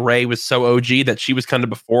week. I think Ray was so OG that she was kind of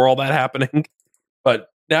before all that happening. But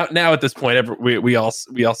now at this point, we all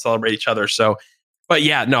celebrate each other. So, but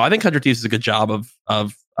yeah, no, I think 100 Thieves is a good job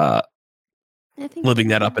of living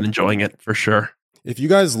that up and enjoying it for sure. If you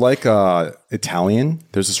guys like Italian,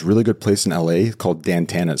 there's this really good place in LA called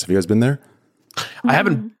Dantana's. Have you guys been there? I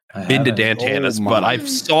haven't been to Dantana's, but I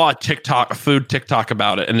saw a food TikTok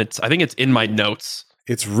about it, and I think it's in my notes.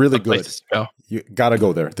 It's really good. You gotta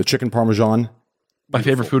go there. The chicken parmesan, my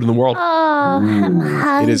favorite food in the world.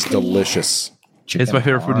 It is delicious. It's my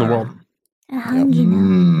favorite food in the world.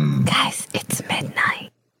 Guys, it's midnight.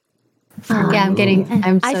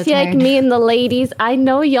 I feel like me and the ladies, I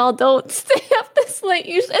know y'all don't stay up this late,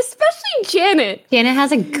 usually, especially Janet. Janet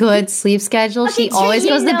has a good sleep schedule. She always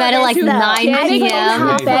goes to bed at like 9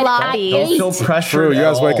 p.m. Don't feel pressure. You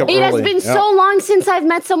guys wake up early. It has been so long since I've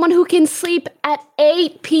met someone who can sleep at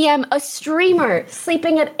 8 p.m. A streamer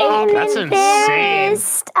sleeping at 8 p.m. That's insane.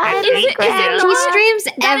 He streams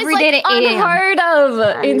every day at 8 a.m. Unheard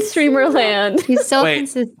of in streamer land. He's so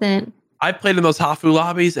consistent. I played in those Hafu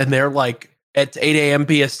lobbies, and they're like at 8 a.m.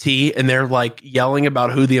 PST, and they're like yelling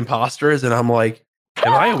about who the imposter is, and I'm like,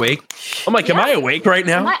 am I awake? I'm like, am I awake right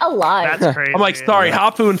now? Am I alive? That's crazy. I'm like, sorry,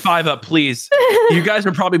 Hafu and 5UP, please. You guys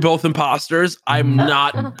are probably both imposters. I'm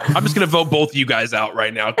not. I'm just gonna vote both of you guys out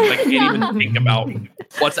right now because I can't even think about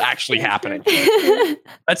what's actually happening.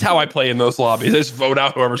 That's how I play in those lobbies. I just vote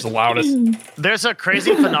out whoever's the loudest. There's a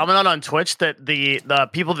crazy phenomenon on Twitch that the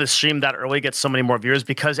people that stream that early get so many more viewers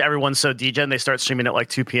because everyone's so degen. They start streaming at like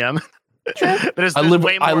 2 p.m. there's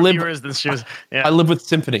way more viewers than streamers. Yeah. I live with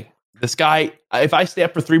Symphony. This guy, if I stay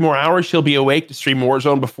up for 3 more hours, he'll be awake to stream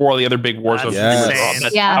Warzone before all the other big Warzone streamers are on.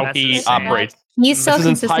 That's how he operates. He's so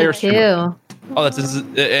consistent too. Oh,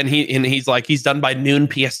 and he's like, he's done by noon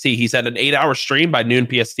PST. He's had an 8-hour stream by noon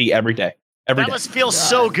PST every day. That must feel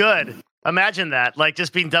so good. Imagine that, like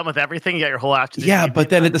just being done with everything. You got your whole afternoon. Yeah, but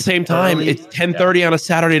then at the same time, it's 10:30 on a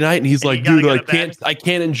Saturday night, and he's like, dude, I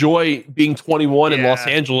can't enjoy being 21 in Los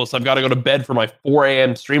Angeles. I've got to go to bed for my 4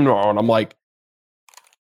 a.m. stream tomorrow. And I'm like,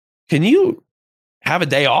 can you have a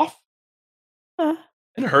day off?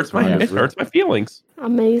 It hurts my feelings.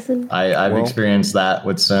 Amazing. I've experienced that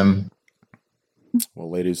with Sim. Well,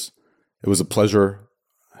 ladies, it was a pleasure.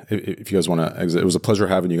 If you guys want to exit, it was a pleasure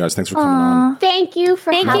having you guys. Thanks for coming on. Thank you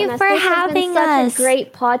for having us. This has been such a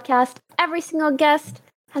great podcast. Every single guest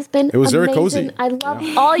has been It was amazing. very cozy. I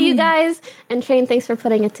love all you guys. And Shane, thanks for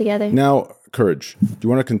putting it together. Now, Courage, do you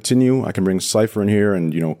want to continue? I can bring Cypher in here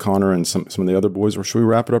and, Connor and some of the other boys, or should we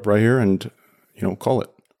wrap it up right here and, call it?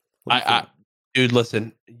 Dude,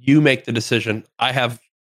 listen, you make the decision. I have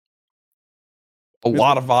a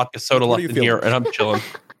lot of vodka soda left in here, and I'm chilling.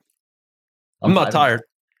 I'm not tired.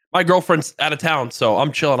 My girlfriend's out of town, so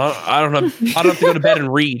I'm chilling. I don't have to go to bed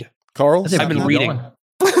and read. Carl, I've been reading.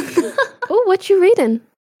 Oh, what you reading?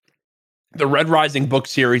 The Red Rising book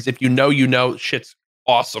series. If you know, shit's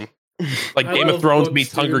awesome. Like Game of Thrones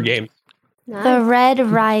meets Hunger Games. The Red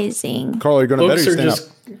Rising. Carl, are you going to bed or you staying up?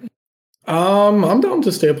 I'm down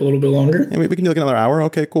to stay up a little bit longer. Yeah, we can do like another hour.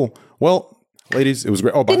 Okay, cool. Well, ladies, it was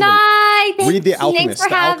great. Oh, by Good the way, night. read The Alchemist.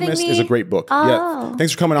 The Alchemist is a great book. Oh. Yeah.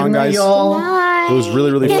 Thanks for coming on, guys. It was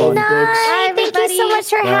really, really fun. Bye, thank you so much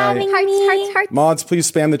for having me. Hearts. Mods,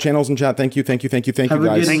 please spam the channels in chat. Thank you, guys. Have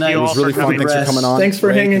a it good night. was really fun. Thanks for coming on. Thanks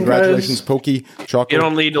for hanging, Congratulations, Pokey, Chocolate. You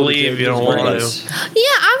don't need to leave. You don't want to. Yeah,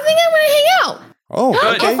 I think I'm gonna hang out. Oh,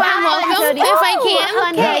 okay. If I'm welcome, if I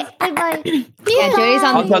can. Okay. Bye-bye. Yeah, Jody's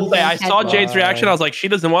on the I saw Jade's reaction. I was like, she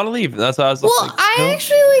doesn't want to leave. That's what I was Well, like. I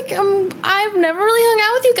actually I've never really hung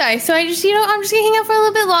out with you guys, so I just I'm just gonna hang out for a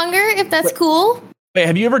little bit longer if that's cool. Wait,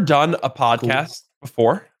 have you ever done a podcast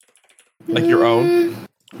before? Like your own?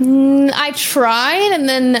 I tried, and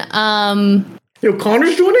then Yo,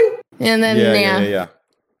 Connor's joining? and then Yeah.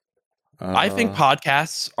 I think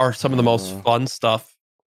podcasts are some of the most fun stuff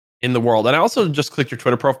in the world. And I also just clicked your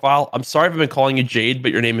Twitter profile. I'm sorry if I've been calling you Jade,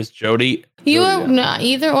 but your name is Jody. You are not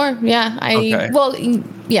either or. Yeah. Okay.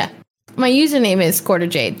 Yeah. My username is Quarter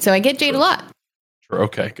Jade, so I get Jade a lot. Sure.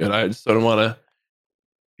 Okay, good. I just don't want to.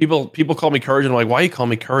 People call me Courage, and I'm like, why you call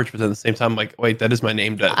me Courage? But then at the same time, I'm like, wait, that is my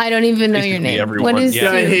name. That I don't even know your name. Everyone. What is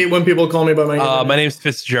Yeah, I hate when people call me by my name. My name's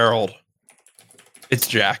Fitzgerald. It's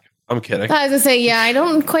Jack. I'm kidding. I was gonna say, yeah, I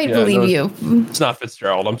don't quite believe you. It's not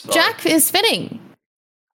Fitzgerald. I'm sorry. Jack is fitting.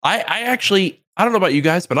 I don't know about you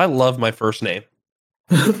guys, but I love my first name.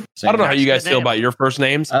 I don't know how you guys feel about your first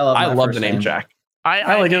names. I love the name Jack.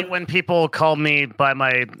 I like it when people call me by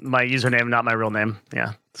my username, not my real name.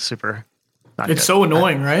 Yeah, super. It's so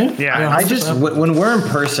annoying, right? Yeah. I just when we're in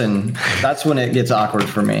person, that's when it gets awkward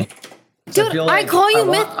for me. Dude, I call you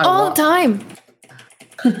Myth all the time.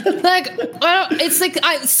 Like, it's like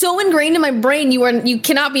it's so ingrained in my brain. You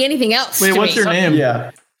cannot be anything else. Wait, what's your name?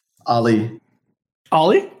 Yeah, Ali.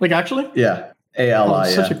 Ollie? Like actually? Yeah,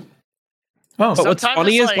 Ali. But what's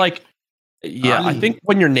funny is like, yeah, I think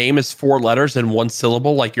when your name is 4 letters and 1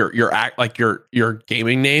 syllable, like your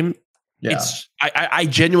gaming name, it's I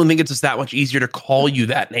genuinely think it's just that much easier to call you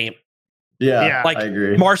that name. Yeah, like I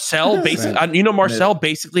agree. Marcel, basically, Marcel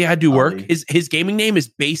basically I do work. His gaming name is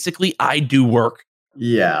basically I do work.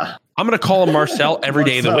 Yeah. I'm going to call him Marcel every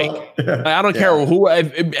day of the week. I don't care who.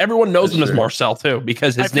 Everyone knows him as Marcel too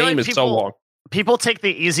because his name is so long. People take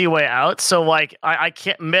the easy way out. So like I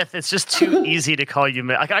can't Myth. It's just too easy to call you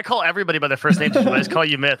Myth. Like I call everybody by their first name. But I just call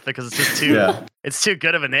you Myth because it's just too. It's too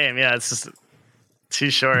good of a name. Yeah, it's just too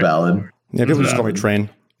short. Valid. Yeah, people just call me Train.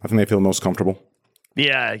 I think they feel most comfortable.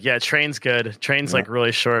 Yeah. Train's good. Train's like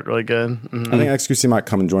really short, really good. Mm-hmm. I think XQC might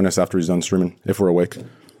come and join us after he's done streaming if we're awake.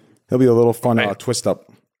 It'll be a little fun twist up.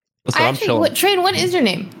 Listen, Train, what is your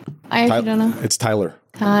name? I actually don't know. It's Tyler.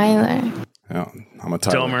 Tyler. Yeah, I'm a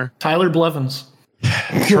Tyler. Domer. Tyler Blevins.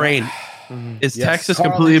 Train. Is Texas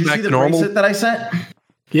completely back to normal? That I sent?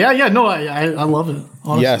 Yeah. No, I love it.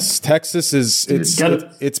 Honestly. Yes, Texas is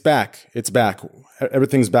it's back. It's back.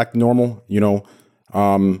 Everything's back to normal.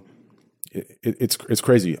 It's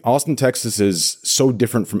crazy. Austin, Texas is so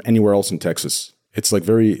different from anywhere else in Texas. It's like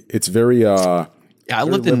very. It's Yeah, I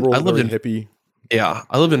lived in hippie. Yeah,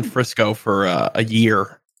 I lived in Frisco for a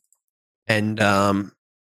year, and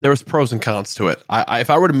there was pros and cons to it. If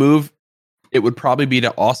I were to move, it would probably be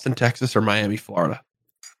to Austin, Texas, or Miami, Florida.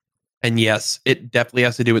 And yes, it definitely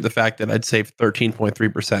has to do with the fact that I'd save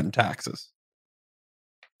 13.3% in taxes.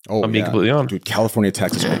 Oh, I'm being completely honest. Dude, California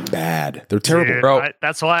taxes are bad. They're terrible, Dude, bro.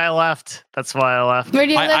 That's why I left. Where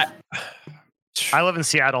do you live? I live in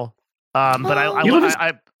Seattle. But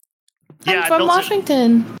I'm from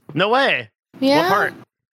Washington. No way. Yeah. What part?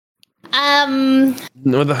 I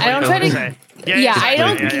don't try to. Yeah, I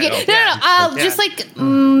don't. exactly. No. Just like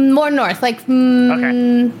more north, like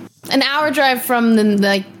an hour drive from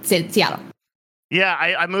Seattle. Yeah,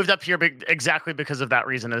 I moved up here exactly because of that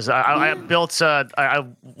reason. I built. I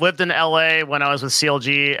lived in LA when I was with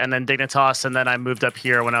CLG and then Dignitas, and then I moved up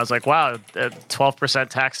here when I was like, wow, 12%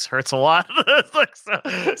 tax hurts a lot.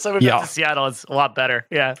 So moving up to Seattle is a lot better.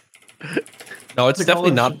 Yeah. No, it's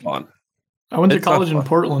definitely not fun. I went to college in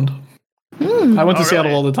Portland. I went to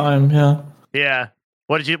Seattle all the time. Yeah. Yeah.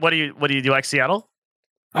 What do you like Seattle?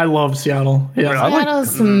 I love Seattle. Yeah.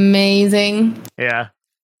 Seattle's amazing. Yeah.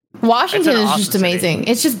 Washington is just amazing.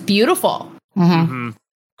 It's just beautiful.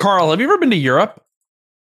 Carl, have you ever been to Europe?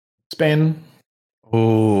 Spain.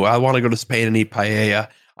 Oh, I want to go to Spain and eat paella.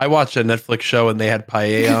 I watched a Netflix show and they had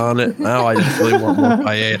paella on it. Now I just really want more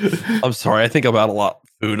paella. I'm sorry. I think about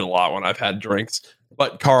food a lot when I've had drinks.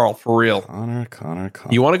 But Carl, for real. Connor.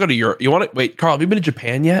 You want to go to Europe? Wait, Carl, have you been to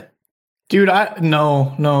Japan yet? Dude,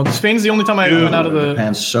 no. Spain's the only time I went out of the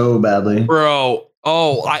Japan so badly. Bro.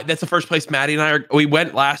 Oh, that's the first place Maddie and I are. We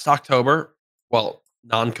went last October. Well,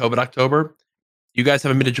 non-COVID October. You guys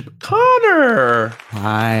haven't been to Japan. Connor.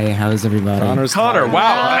 Hi, how's everybody? Connor,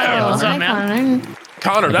 wow. What's up, man?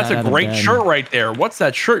 Connor, that's a great shirt right there. What's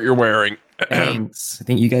that shirt you're wearing? Thanks. I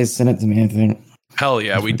think you guys sent it to me, I think. Hell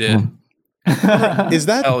yeah, we did. Is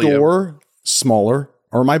that door smaller?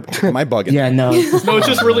 Or am I bugging? Yeah, no. No, it's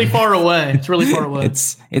just really far away. It's really far away.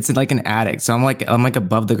 It's like an attic. So I'm like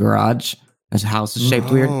above the garage. This house is shaped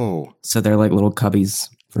weird. So they're like little cubbies.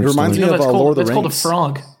 It reminds me of Lord of the Rings. That's called a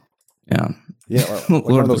frog. Yeah. Yeah, like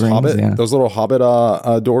one of those those little Hobbit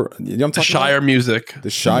door. You know what I'm talking the Shire about? Music. The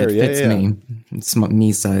Shire, it fits me. It's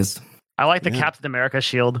me sized. I like the Captain America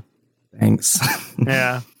shield. Thanks.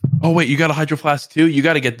 Yeah. Oh wait, you got a Hydro Flask too? You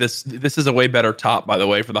got to get this. This is a way better top, by the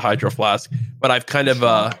way, for the Hydro Flask. But I've kind of,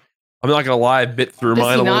 I'm not gonna lie, I bit through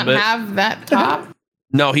mine a little bit. Does he not have that top?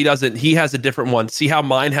 No, he doesn't. He has a different one. See how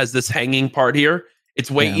mine has this hanging part here?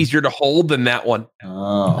 It's way easier to hold than that one.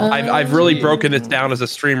 Oh. I've really broken this down as a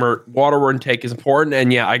streamer. Water intake is important,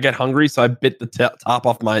 and yeah, I get hungry, so I bit the top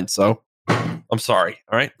off mine. So I'm sorry.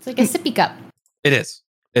 All right. It's like a sippy cup. It is.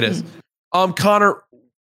 It is. Connor,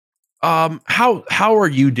 how are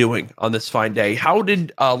you doing on this fine day? How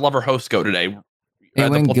did Lover Host go today? It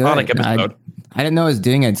went the Platonic good. episode. I didn't know I was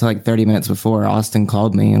doing it until like 30 minutes before. Austin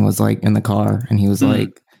called me and was like in the car, and he was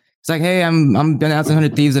like, "It's like, hey, I'm done out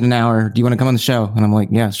 100 Thieves in an hour. Do you want to come on the show?" And I'm like,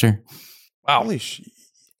 "Yeah, sure." Wow. Holy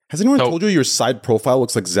Has anyone told you your side profile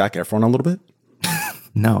looks like Zac Efron a little bit?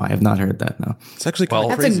 No, I have not heard that. No, it's actually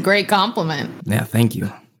that's crazy. a great compliment. Yeah, thank you.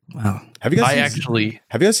 Wow. Have you guys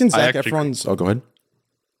seen Zac Efron's? Oh, go ahead.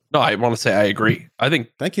 No, I want to say I agree. I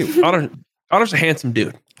think. Thank you. Connor's a handsome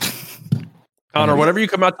dude. Connor, whenever you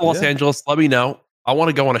come out to Los Angeles, let me know. I want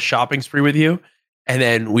to go on a shopping spree with you, and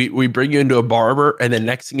then we bring you into a barber, and then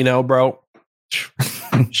next thing you know, bro,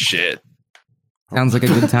 shit. Sounds like a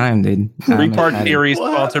good time, dude. Three-part series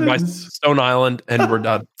sponsored by Stone Island, and we're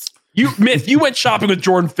done. You went shopping with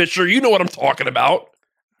Jordan Fisher. You know what I'm talking about.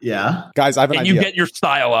 Yeah. Guys, I have an idea. You get your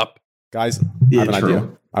style up. Guys, I have an idea.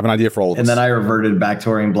 I have an idea for all of us. And then I reverted back to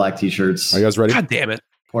wearing black t-shirts. Are you guys ready? God damn it.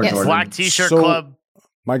 Yes. Black t-shirt club.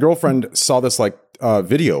 My girlfriend saw this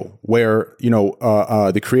video where,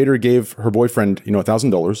 the creator gave her boyfriend,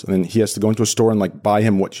 $1,000, and then he has to go into a store and buy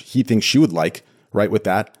him what he thinks she would like, right, with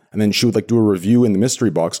that. And then she would do a review in the mystery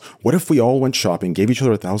box. What if we all went shopping, gave each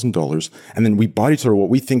other $1,000, and then we bought each other what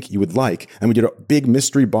we think you would like, and we did a big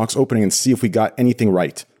mystery box opening and see if we got anything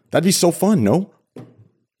right? That'd be so fun, no?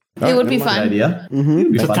 It would be fun. Idea.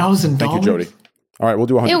 Mm-hmm. $1,000. Thank you, Jody. All right, we'll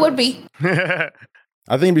do 100. It would be.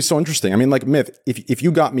 I think it'd be so interesting. I mean, Myth, if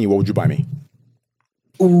you got me, what would you buy me?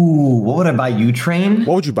 Ooh, what would I buy you, Train?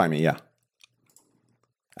 What would you buy me? Yeah.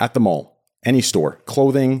 At the mall, any store,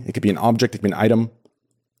 clothing. It could be an object. It could be an item.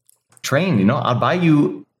 Train, I'll buy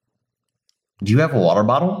you. Do you have a water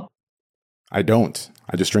bottle? I don't.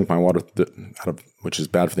 I just drink my water which is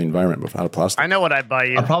bad for the environment, but out of plastic. I know what I'd buy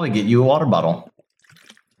you. I'll probably get you a water bottle.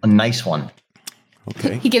 A nice one.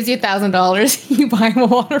 Okay. He gives you $1,000. You buy him a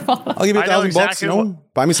water bottle. I'll give you $1,000 bucks.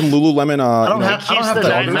 Buy me some Lululemon. I don't have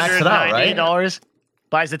to max it out, right? $90.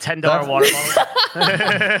 buys a $10 water bottle.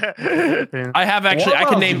 I have actually. I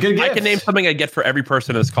can name something I get for every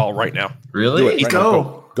person in this call right now. Really?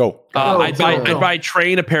 Go. I'd buy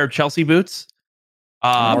Train a pair of Chelsea boots.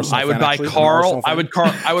 I would buy Carl. I would buy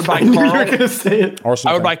Carl.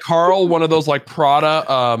 I would buy Carl one of those like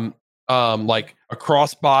Prada, like a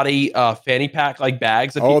crossbody fanny pack like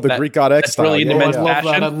bags. The Greek God X style. Really into men's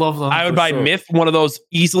fashion. I love them. I would buy Myth one of those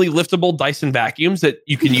easily liftable Dyson vacuums that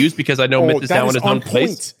you can use because I know Myth is now in his own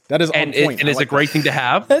place. That is on point. And it's a great thing to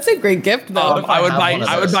have. That's a great gift, though.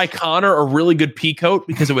 I would buy Connor a really good pea coat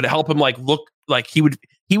because it would help him like look like he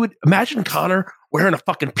would imagine Connor wearing a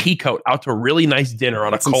fucking pea coat out to a really nice dinner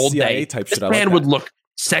on a cold day. This man would look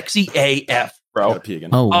sexy AF. Bro.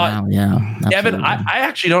 Oh wow, yeah. Devin, I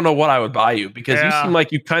actually don't know what I would buy you because you seem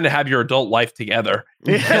like you kind of have your adult life together.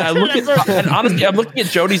 Yeah. And honestly, I'm looking at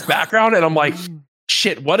Jody's background and I'm like,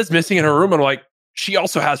 shit, what is missing in her room? And I'm like, she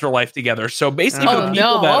also has her life together. So basically,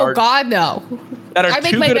 God, no. I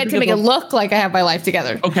make my bed to make it look like I have my life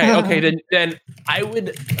together. Okay, then I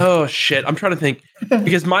would. Oh shit, I'm trying to think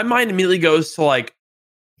because my mind immediately goes to like,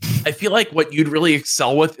 I feel like what you'd really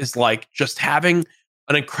excel with is like just having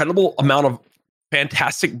an incredible amount of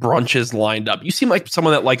fantastic brunches lined up. You seem like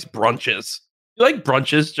someone that likes brunches. You like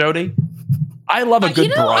brunches, Jody? I love a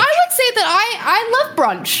good brunch. I would say that I love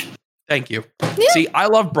brunch. Thank you. Yeah. See, I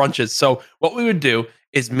love brunches. So what we would do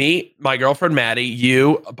is me, my girlfriend Maddie,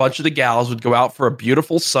 you, a bunch of the gals would go out for a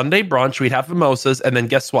beautiful Sunday brunch. We'd have mimosas, and then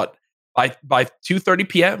guess what? By 2:30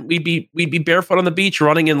 p.m., we'd be barefoot on the beach,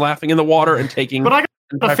 running and laughing in the water and taking. But I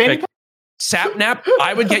got a Sapnap,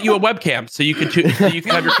 I would get you a webcam so you could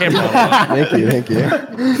have your camera on. Thank you.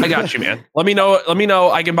 I got you, man. Let me know.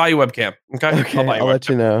 I can buy you a webcam. Okay, I'll let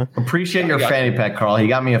you know. Appreciate your fanny pack, Carl. He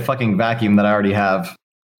got me a fucking vacuum that I already have.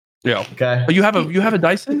 Yeah. Okay. Oh, you have a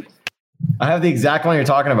Dyson? I have the exact one you're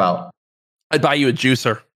talking about. I'd buy you a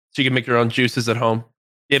juicer so you can make your own juices at home.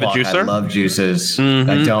 You have a juicer? I love juices. Mm-hmm,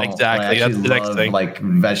 I don't exactly. That's the next thing. Like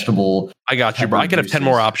vegetable. I got you, bro. I could have 10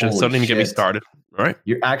 more options. Don't even get me started. All right.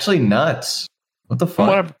 You're actually nuts. What the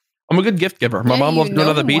fuck? I'm a good gift giver. My mom loves going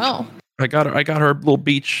to the beach. Well. I got her little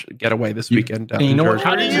beach getaway this weekend. You know what?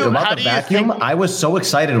 About the vacuum? I was so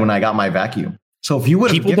excited when I got my vacuum. So if you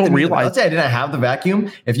would have gifted me, let's say I didn't have the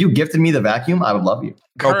vacuum. If you gifted me the vacuum, I would love you.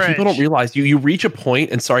 Bro, people don't realize you reach a point,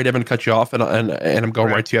 and sorry, Devin, to cut you off, and I'm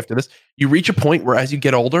going right to you after this. You reach a point where as you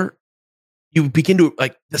get older, you begin to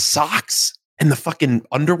like the socks and the fucking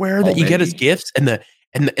underwear that you get as gifts, and the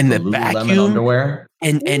vacuum underwear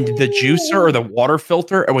and the juicer or the water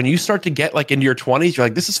filter. And when you start to get like into your 20s, you're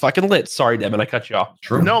like, this is fucking lit. Sorry, Devin, I cut you off.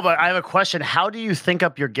 True. No, but I have a question. How do you think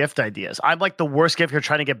up your gift ideas? I'm like the worst gift. You're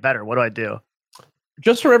trying to get better. What do I do?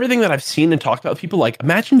 Just from everything that I've seen and talked about with people, like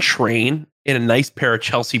imagine Train in a nice pair of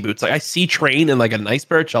Chelsea boots. Like I see Train in like a nice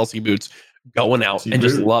pair of Chelsea boots going out and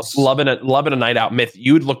just loving a night out. Myth,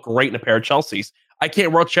 you would look great in a pair of Chelseas. I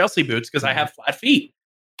can't wear Chelsea boots because I have flat feet.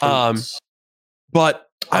 But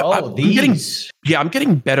I'm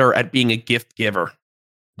getting better at being a gift giver.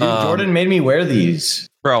 Dude, Jordan made me wear these.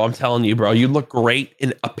 Bro, I'm telling you, bro, you look great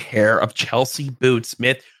in a pair of Chelsea boots,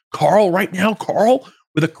 Smith. Carl, right now,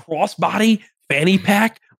 with a crossbody fanny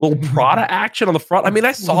pack, little Prada action on the front. I mean,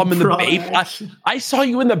 I saw him in the Bape. I saw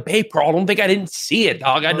you in the Bape, Carl. I don't think I didn't see it,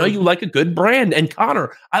 dog. I know you like a good brand. And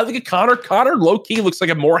Connor, I look at Connor. Connor, low-key, looks like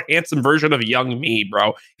a more handsome version of young me,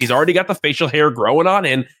 bro. He's already got the facial hair growing on,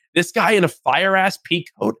 and this guy in a fire-ass pea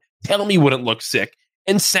coat, tell me wouldn't look sick.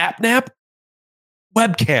 And Sapnap,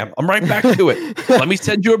 webcam. I'm right back to it. Let me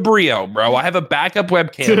send you a Brio, bro. I have a backup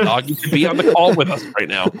webcam, dog. You can be on the call with us right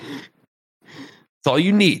now. That's all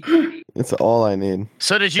you need. It's all I need.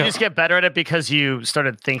 So did you just get better at it because you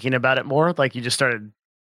started thinking about it more? Like you just started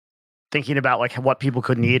thinking about like what people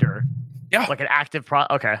could need or like an active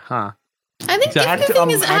Okay, huh. I think the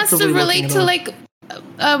thing has to relate to like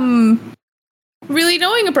really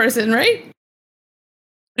knowing a person, right?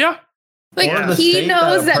 Yeah. Like he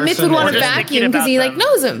knows that Myth would want to vacuum because he like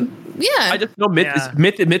knows him. Yeah. I just know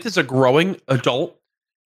Myth is a growing adult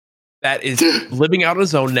that is living out on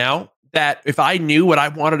his own now. That if I knew what I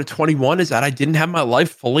wanted at 21 is that I didn't have my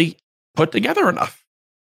life fully put together enough.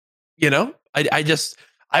 You know,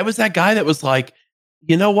 I was that guy that was like,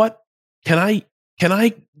 you know what? Can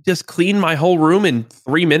I just clean my whole room in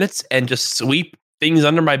 3 minutes and just sweep things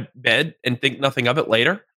under my bed and think nothing of it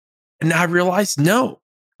later? And now I realized, no,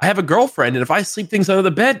 I have a girlfriend. And if I sleep things under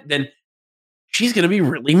the bed, then she's going to be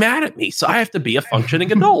really mad at me. So I have to be a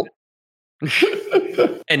functioning adult.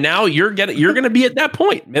 And now you're going to be at that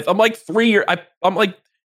point. Myth, I'm like 3 years. I'm like,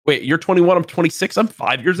 wait, you're 21. I'm 26. I'm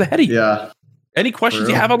 5 years ahead of you. Yeah. Any questions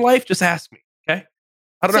you have on life, just ask me. Okay.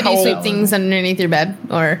 I don't know how you sweep things underneath your bed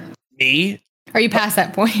or me. Are you past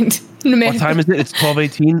that point? What time is it? It's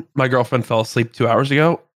 12:18. My girlfriend fell asleep 2 hours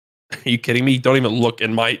ago. Are you kidding me? Don't even look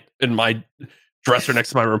in my dresser next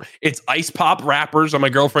to my room. It's ice pop wrappers, and my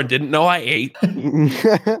girlfriend didn't know I ate.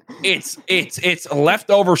 It's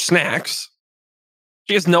leftover snacks.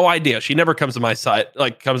 She has no idea. She never comes to my side,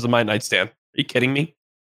 comes to my nightstand. Are you kidding me?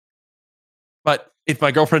 But if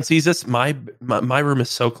my girlfriend sees this, my room is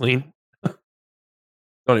so clean.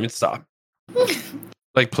 Don't even stop. Please.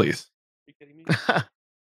 Are you kidding me?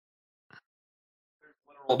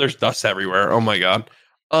 There's dust everywhere. Oh my God.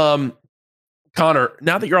 Connor,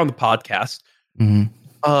 now that you're on the podcast,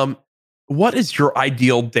 what is your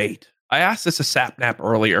ideal date? I asked this to Sapnap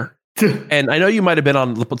earlier, and I know you might have been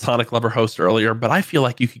on the Platonic Lover host earlier, but I feel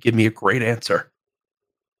like you could give me a great answer.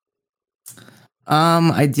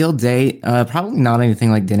 Ideal date, probably not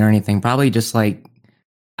anything like dinner or anything. Probably just I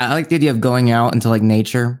like the idea of going out into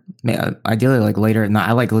nature. Ideally later at night.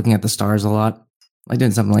 I like looking at the stars a lot. I like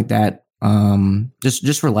doing something like that.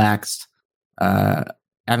 Just relaxed. I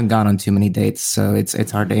haven't gone on too many dates, so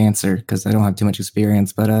it's hard to answer because I don't have too much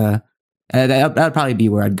experience. But that'd probably be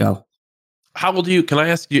where I'd go. How old are you? Can I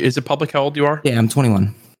ask you? Is it public how old you are? Yeah, I'm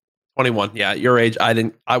 21. 21. Yeah, your age.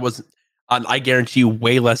 I guarantee you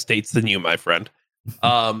way less dates than you, my friend.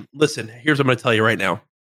 Listen, here's what I'm going to tell you right now.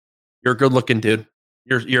 You're a good-looking dude.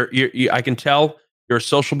 You're I can tell you're a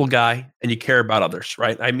sociable guy and you care about others,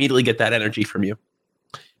 right? I immediately get that energy from you.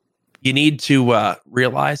 You need to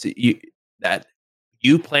realize that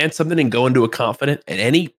you plan something and go into it confident, and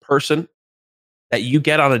any person that you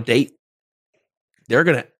get on a date, they're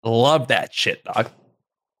going to love that shit, dog.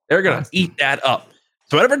 They're going to eat that up.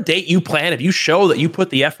 So whatever date you plan, if you show that you put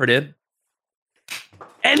the effort in,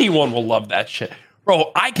 anyone will love that shit.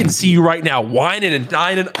 Bro, I can see you right now whining and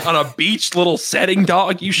dining on a beach little setting,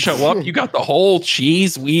 dog. You show up, you got the whole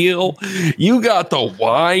cheese wheel. You got the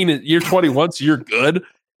wine. You're 21, so you're good.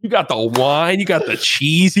 You got the wine, you got the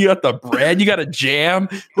cheese, you got the bread, you got a jam.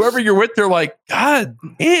 Whoever you're with, they're like, God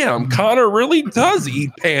damn, Connor really does eat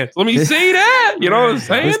pants. Let me say that. You know what I'm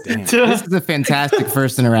saying? This is a fantastic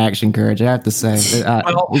first interaction, Courage. I have to say.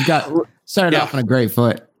 We've started off on a great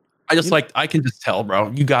foot. I can just tell, bro.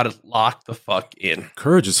 You got to lock the fuck in.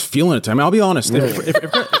 Courage is feeling it. I mean, I'll be honest. If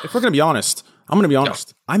we're going to be honest, I'm going to be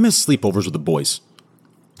honest. I miss sleepovers with the boys.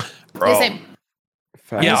 Bro. Same.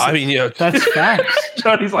 Yeah, I mean, that's facts.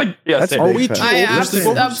 Johnny's like, yeah, that's are we?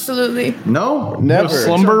 Absolutely. No, never.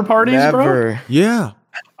 Slumber parties, bro. Yeah.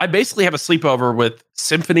 I basically have a sleepover with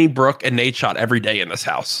Symphony, Brooke, and Nate Shot every day in this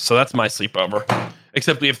house. So that's my sleepover.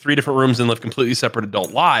 Except we have 3 different rooms and live completely separate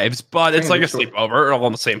adult lives, but it's like a sleepover all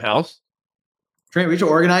in the same house. Trent, we should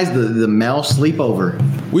organize the male sleepover.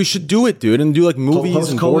 We should do it, dude, and do movies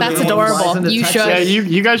and board games. That's adorable. You should. Yeah,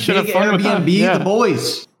 you guys should have fun with that. Airbnb, the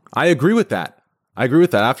boys. I agree with that.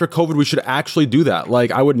 After COVID, we should actually do that.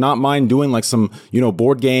 I would not mind doing some,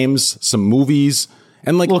 board games, some movies,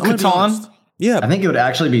 and little Catan. Yeah, I think it would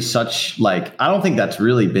actually be such I don't think that's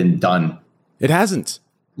really been done. It hasn't.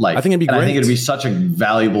 I think it'd be great. I think it'd be such a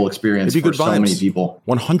valuable experience for so many people.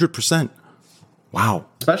 100%. Wow.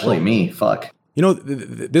 Especially me. Fuck.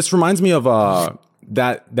 This reminds me of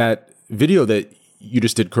that video that you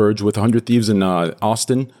just did, Courage, with 100 Thieves in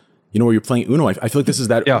Austin. Where you're playing Uno. I feel like this is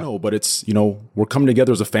that Uno, but it's we're coming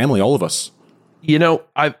together as a family, all of us.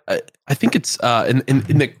 I think it's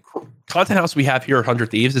in the content house we have here at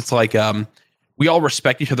 100 Thieves. It's we all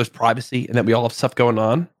respect each other's privacy and that we all have stuff going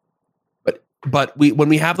on. But when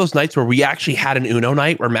we have those nights where we actually had an Uno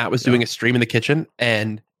night where Matt was doing a stream in the kitchen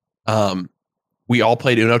and we all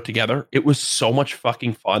played Uno together, it was so much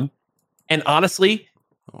fucking fun. And honestly,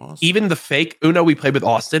 even the fake Uno we played with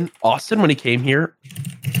Austin when he came here,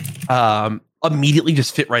 immediately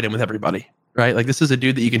just fit right in with everybody, right? This is a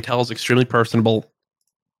dude that you can tell is extremely personable,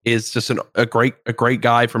 is just a great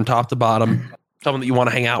guy from top to bottom, someone that you want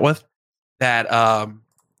to hang out with. That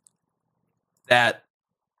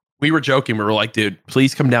we were joking. We were like, dude,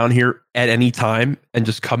 please come down here at any time and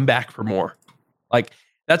just come back for more.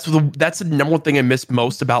 That's the number one thing I miss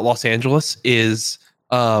most about Los Angeles is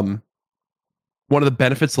one of the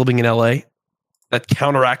benefits living in LA that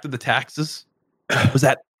counteracted the taxes was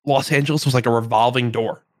that Los Angeles was like a revolving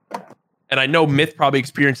door. And I know Myth probably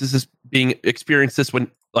experienced this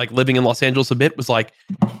when living in Los Angeles a bit, was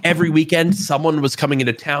every weekend someone was coming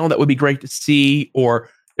into town that would be great to see, or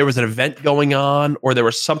there was an event going on, or there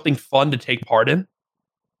was something fun to take part in.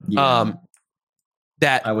 Yeah.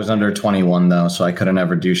 That I was under 21 though, so I couldn't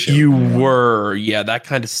ever do shit. You were, yeah, that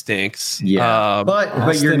kind of stinks. Yeah,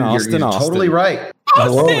 but you're totally right.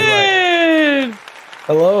 Austin!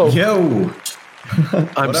 Hello. Yo.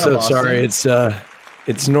 I'm so sorry.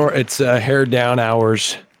 It's hair down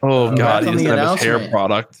hours Oh God, he doesn't have his hair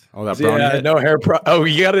product. Oh, that brownie. Yeah, no hair product. Oh,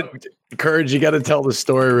 you got to Courage. You got to tell the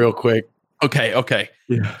story real quick. Okay.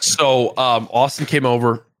 Yeah. So Austin came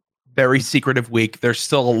over. Very secretive week. There's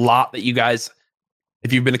still a lot that you guys,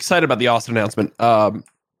 if you've been excited about the Austin announcement,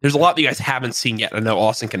 there's a lot that you guys haven't seen yet. I know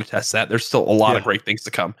Austin can attest that. There's still a lot of great things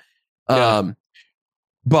to come.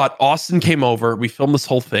 But Austin came over. We filmed this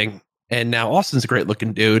whole thing. And now Austin's a great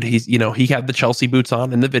looking dude. He's, he had the Chelsea boots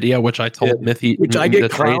on in the video, which I told Mythy. Which I get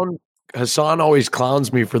clowned. Hassan always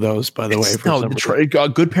clowns me for those, by the way. A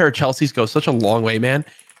good pair of Chelseas goes such a long way, man.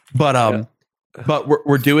 But but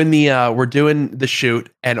we're doing the shoot,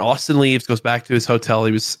 and Austin leaves, goes back to his hotel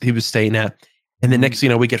he was staying at, and the next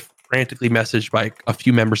we get frantically messaged by a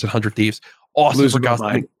few members of 100 Thieves. Austin forgot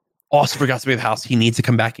to be at the house. He needs to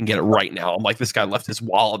come back and get it right now. I'm like, this guy left his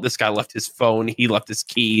wallet. This guy left his phone. He left his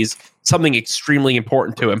keys. Something extremely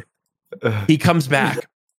important to him. He comes back,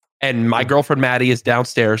 and my girlfriend Maddie is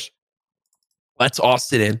downstairs. Lets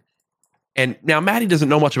Austin in. And now Maddie doesn't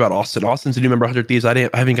know much about Austin. Austin's a new member of 100 Thieves. I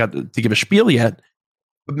haven't got to give a spiel yet.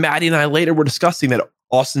 But Maddie and I later were discussing that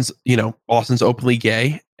Austin's openly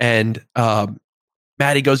gay. And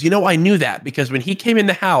Maddie goes, I knew that because when he came in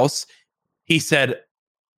the house, he said,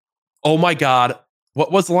 "Oh my God."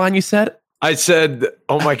 What was the line you said? I said,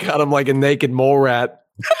 "Oh my God, I'm like a naked mole rat."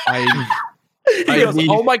 He goes,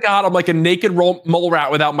 "Oh my God, I'm like a naked mole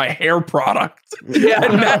rat without my hair product." Yeah.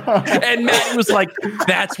 And Matt was like,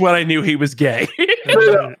 "That's when I knew he was gay."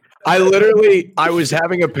 I was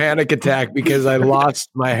having a panic attack because I lost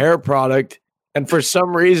my hair product. And for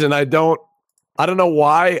some reason, I don't know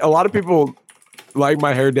why. A lot of people like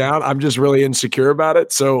my hair down. I'm just really insecure about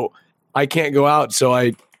it. So I can't go out. So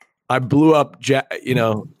I blew up,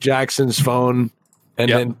 Jackson's phone.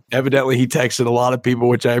 And then evidently he texted a lot of people,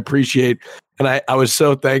 which I appreciate. And I was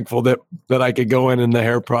so thankful that I could go in and the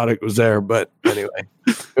hair product was there. But anyway,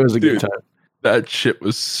 it was a good time. That shit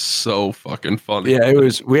was so fucking funny. Yeah, it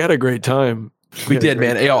was. We had a great time. We did,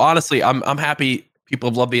 man. Honestly, I'm happy. People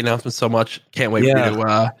have loved the announcement so much. Can't wait for you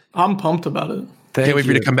to. I'm pumped about it. Can't wait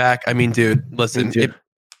for you to come back. I mean, dude, listen.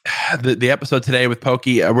 The episode today with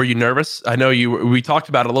Pokey, were you nervous? I know we talked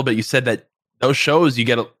about it a little bit. You said that those shows you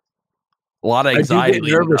get a lot of anxiety.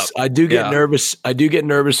 I do get nervous. I do get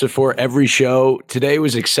nervous before every show. Today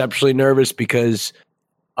was exceptionally nervous because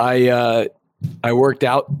I worked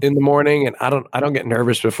out in the morning, and I don't get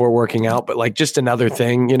nervous before working out, but like just another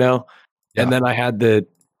thing, Yeah. And then I had the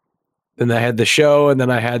show, and then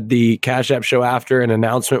I had the Cash App show after. An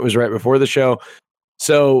announcement was right before the show,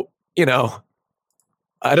 so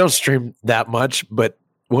I don't stream that much, but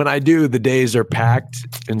when I do, the days are packed,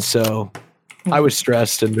 and so I was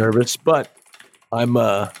stressed and nervous, but I'm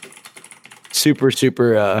super,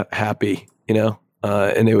 super happy, and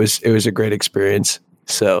it was a great experience.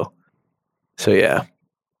 So yeah.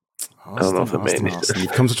 Austin, I don't know if it made me.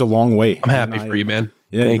 You've come such a long way. I'm happy for you, man.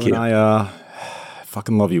 Yeah, thank you. I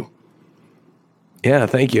fucking love you. Yeah,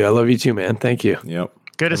 thank you. I love you too, man. Thank you. Yep.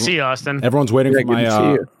 Good to see you, Austin. Everyone's waiting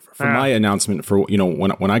for my announcement for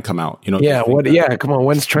when I come out. Come on.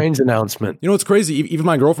 When's Train's announcement? It's crazy. Even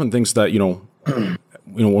my girlfriend thinks that when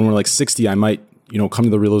we're like 60, I might come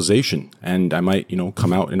to the realization, and I might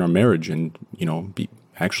come out in our marriage, and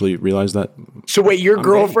actually realize that. So wait, your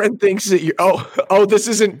girlfriend thinks that you? This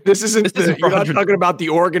isn't. You're not talking about the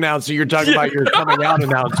org announcer. You're talking about your coming out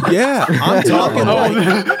announcement. Yeah, I'm talking.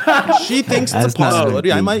 She thinks it's a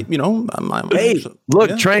possibility. I might. Hey,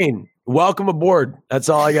 look, Train. Welcome aboard. That's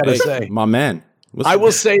all I got to say. My man. I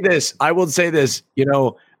will say this. I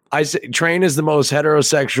say Train is the most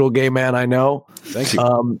heterosexual gay man I know. Thank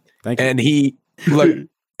you. Thank you. And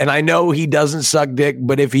and I know he doesn't suck dick,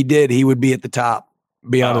 but if he did, he would be at the top.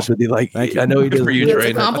 Be honest with you. I know he does. For you,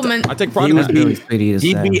 Train. Compliment. I take pride in that.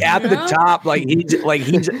 He'd be at the top. He's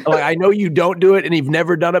I know you don't do it and you've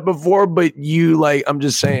never done it before, but I'm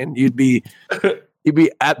just saying you'd be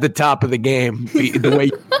at the top of the game, the way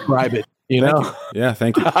you describe it, Yeah,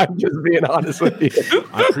 thank you. I'm just being honest with you.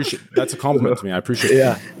 I appreciate that's a compliment to me. I appreciate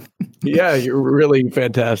it. Yeah, you're really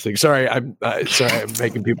fantastic. Sorry, I'm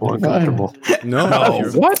making people uncomfortable. No.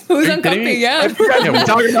 What? Who's uncomfortable? Yeah. We're talking about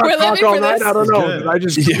talk all night. I don't know. Did I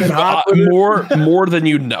just more than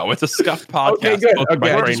you know. It's a scuffed podcast. Okay,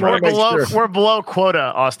 good. We're below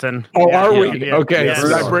quota, Austin. Oh, are we? Yeah. Okay. Yeah,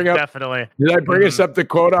 did I bring up? Definitely. Did I bring us up the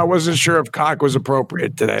quota? I wasn't sure if cock was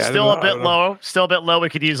appropriate today. Still a bit low. Still a bit low. We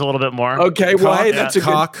could use a little bit more. Okay. Well, hey, that's a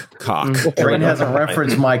cock. Train hasn't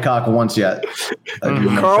referenced my cock once yet.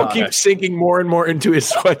 Carl keeps sinking more and more into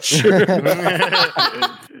his sweatshirt.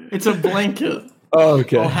 It's a blanket. Oh,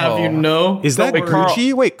 okay. I'll have you know. Is that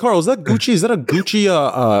Gucci? Wait, Carl, is that Gucci? Is that a Gucci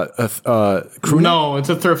crew? No, it's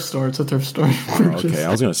a thrift store. It's a thrift store. Okay,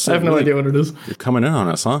 I was gonna say. I have no idea what it is. You're coming in on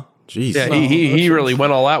us, huh? Jeez. Yeah, he really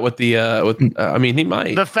went all out with the I mean, he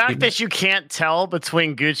might. The fact that you can't tell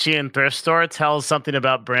between Gucci and thrift store tells something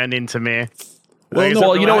about branding to me.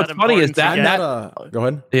 Well, you know what's funny is that go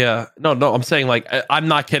ahead. Yeah, no, I'm saying like I'm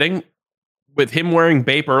not kidding. With him wearing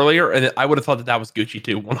Bape earlier, and I would have thought that was Gucci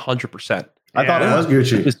too, 100%. I thought it was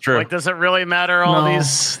Gucci. It's true. Like, does it really matter? All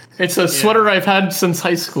these. It's a sweater I've had since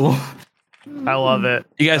high school. I love it.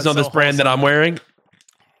 You guys know this brand that I'm wearing?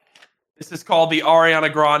 This is called the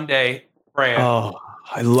Ariana Grande brand. Oh,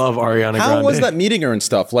 I love Ariana Grande. How was that meeting her and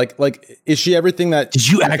stuff? Like, is she everything that? Did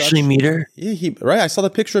you actually meet her? Yeah, right. I saw the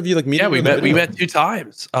picture of you like meeting. Yeah, we met 2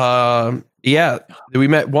 times. Yeah, we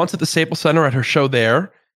met once at the Staples Center at her show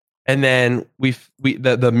there, and then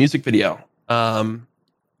the music video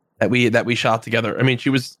that we shot together. I mean,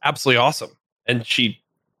 she was absolutely awesome, and she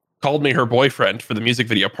called me her boyfriend for the music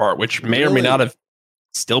video part, which may or may not have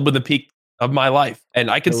still been the peak of my life.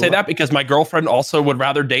 And I can say that because my girlfriend also would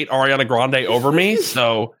rather date Ariana Grande over me.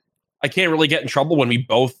 So I can't really get in trouble when we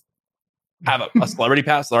both have a celebrity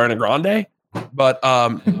pass with Ariana Grande. But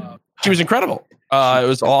she was incredible. It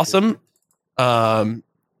was awesome. You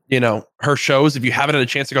know, her shows, if you haven't had a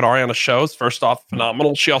chance to go to Ariana's shows, first off,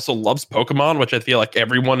 phenomenal. She also loves Pokemon, which I feel like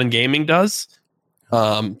everyone in gaming does.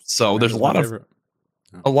 So there's a lot of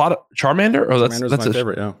Charmander. Oh, that's my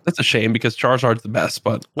favorite. Yeah, that's a shame because Charizard's the best,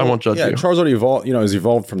 but I won't judge you. Charizard has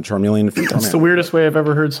evolved from Charmeleon. It's the weirdest way I've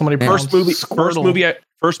ever heard somebody. First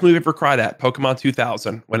movie ever cried at Pokemon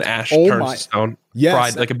 2000 when Ash turns to stone. Yes,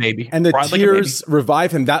 cried like a baby, and the tears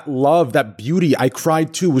revive him. That love, that beauty, I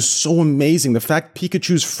cried too. Was so amazing. The fact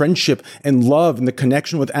Pikachu's friendship and love and the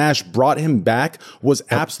connection with Ash brought him back was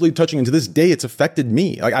absolutely touching. And to this day, it's affected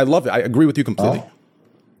me. Like, I love it. I agree with you completely.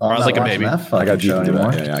 I was like a baby. I got deep into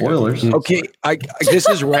that. Yeah, spoilers. Okay, this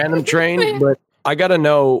is random train, but I gotta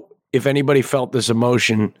know if anybody felt this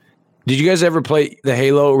emotion. Did you guys ever play the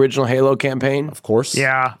original Halo campaign? Of course.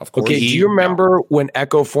 Yeah. Of course. Okay, do you remember when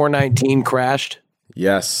Echo 419 crashed?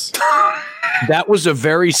 Yes. That was a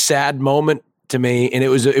very sad moment to me, and it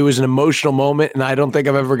was an emotional moment, and I don't think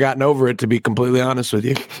I've ever gotten over it, to be completely honest with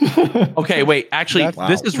you. Okay, wait. Actually,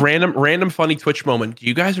 this is random funny Twitch moment. Do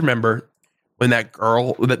you guys remember when that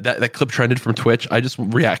girl that clip trended from Twitch? I just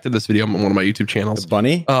reacted to this video on one of my YouTube channels. The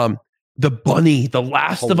bunny? The bunny, The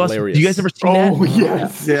Last of Us. Do you guys ever seen that? Oh,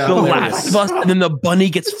 yes. Yeah. The Last of Us, and then the bunny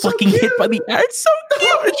gets fucking hit by the air. It's so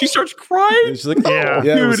cute. And she starts crying. She's like, yeah,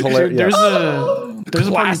 it was hilarious. There's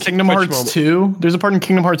a part in Kingdom Hearts 2. There's a part in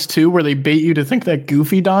Kingdom Hearts 2 where they bait you to think that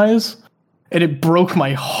Goofy dies, and it broke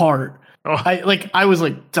my heart. I was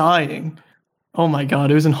like dying. Oh my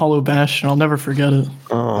god, it was in Hollow Bastion. I'll never forget it.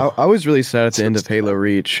 I was really sad at the end of Halo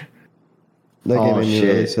Reach. That game made me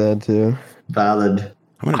really sad too. Valid.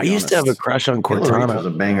 I used to have a crush on Cortana. Was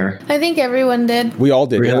a banger. I think everyone did. We all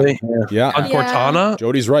did. Really? Yeah. On Cortana?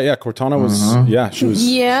 Jody's right. Yeah, Cortana was. She was.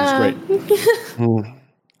 Yeah. She was great.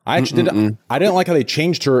 I actually I didn't like how they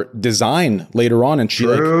changed her design later on, and she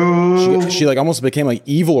like almost became like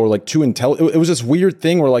evil or like too intelligent. It was this weird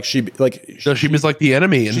thing where like she was like the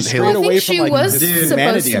enemy in Halo. I think she was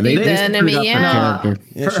supposed to be the enemy. Yeah.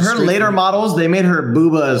 Her later models, they made her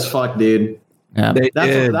booba as fuck, dude. Yeah,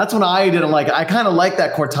 that's when I didn't like. I kind of like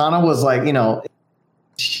that Cortana was like, you know,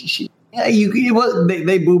 they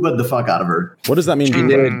boobaed the fuck out of her. What does that mean? She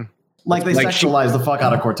did. Like they sexualized the fuck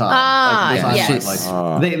out of Cortana. Yes.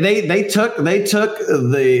 They took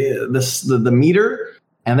the meter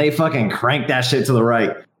and they fucking cranked that shit to the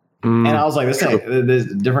right. And I was like, this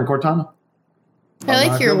ain't different Cortana. I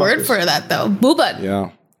like your word for that though. Booba.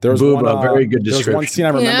 Yeah. There was one very good description. There was one scene I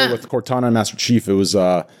remember with Cortana and Master Chief. It was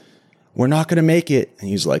we're not gonna make it, and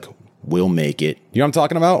he's like, "We'll make it." You know what I'm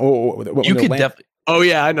talking about? You could definitely. Oh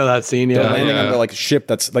yeah, I know that scene. Yeah, they're landing on the like ship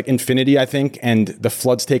that's like Infinity, I think, and the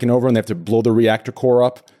flood's taken over, and they have to blow the reactor core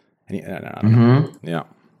up. And yeah,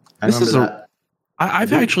 this is I've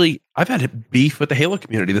had beef with the Halo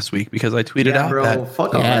community this week because I tweeted out that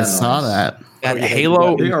I saw that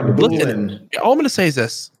Halo. Listen, all I'm going to say is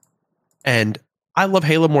this, and I love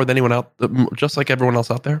Halo more than anyone else, just like everyone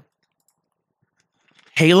else out there.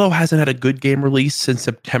 Halo hasn't had a good game release since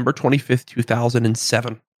September 25th,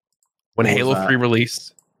 2007, when Halo 3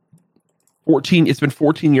 released. It's been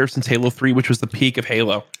 14 years since Halo 3, which was the peak of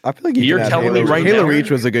Halo. I feel like you're telling me right now. Halo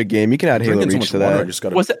Reach was a good game. You can add Halo Reach to that.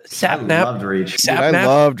 Was it Sapnap? I loved Reach. I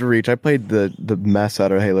loved Reach. I played the mess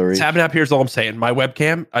out of Halo Reach. Sapnap, here's all I'm saying. My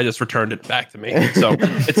webcam, I just returned it back to me. So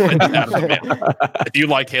it's if you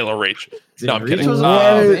like Halo Reach. No, I'm kidding.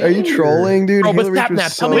 Are you trolling, dude? Bro, but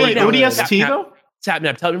Sapnap, ODST though?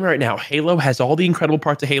 Sapnap, tell me right now, Halo has all the incredible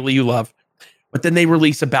parts of Halo you love, but then they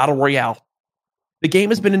release a battle royale. The game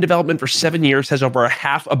has been in development for 7 years, has over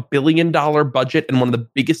 $500 million budget, and one of the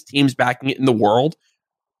biggest teams backing it in the world.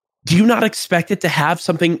 Do you not expect it to have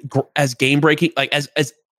something as game breaking, like as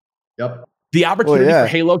the opportunity for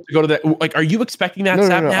Halo to go to that? Like, are you expecting that? No.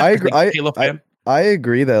 I agree. Halo fan? I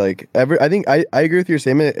agree that like I think I agree with your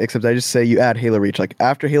statement, except I just say you add Halo Reach. Like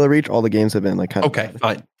after Halo Reach, all the games have been like kind of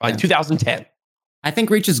fine. Yeah. 2010. I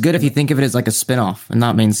think Reach is good if you think of it as like a spin-off and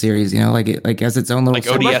not main series, you know, like as its own little like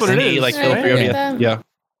ODST, like yeah.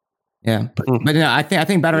 Yeah. But no, I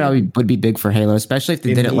think Battle Royale would be big for Halo, especially if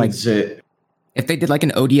they did it like if they did like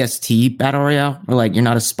an ODST Battle Royale, or like you're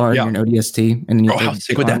not a Spartan, you're an ODST, and then you how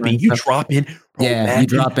sick would that be? You drop in, you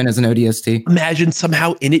drop in as an ODST. Imagine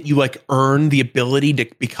somehow in it you like earn the ability to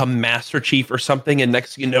become Master Chief or something, and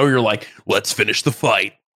next thing you know, you're like, let's finish the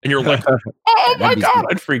fight. And you're like, oh my God,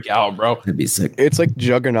 I'd freak out, bro. It'd be sick. It's like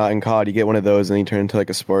Juggernaut in COD. You get one of those and you turn into like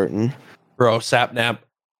a Spartan. Bro, Sapnap,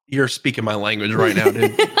 you're speaking my language right now,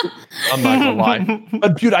 dude. I'm not gonna lie.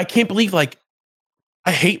 But dude, I can't believe like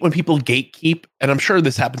I hate when people gatekeep, and I'm sure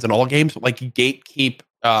this happens in all games, but like gatekeep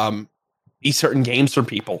these certain games from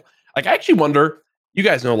people. Like I actually wonder, you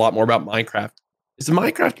guys know a lot more about Minecraft. Is the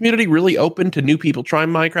Minecraft community really open to new people trying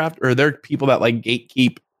Minecraft, or are there people that like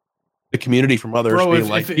gatekeep the community from others? Bro,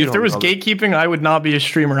 being if there was gatekeeping, I would not be a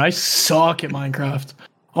streamer. I suck at Minecraft.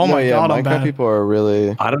 Oh my God, I'm Minecraft bad. people are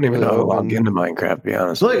really. I don't even know how to log into Minecraft, to be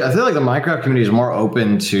honest. I feel like the Minecraft community is more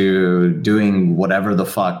open to doing whatever the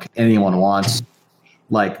fuck anyone wants.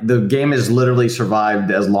 Like the game has literally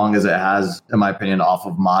survived as long as it has, in my opinion, off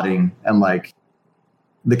of modding and like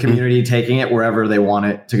the community taking it wherever they want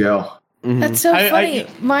it to go. Mm-hmm. That's so funny.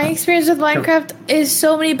 My experience with Minecraft is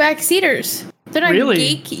so many backseaters. They're not really?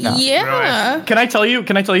 geek. Yeah. Can I tell you?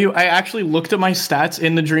 I actually looked at my stats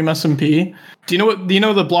in the Dream SMP. Do you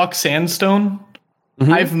know the block Sandstone?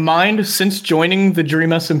 Mm-hmm. I've mined since joining the Dream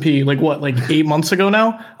SMP, like 8 months ago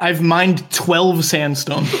now. I've mined 12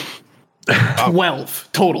 Sandstone. 12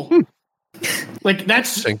 total. Like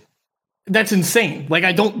that's insane. Like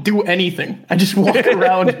I don't do anything. I just walk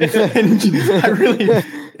around and I really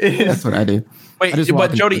that's what I do. Wait,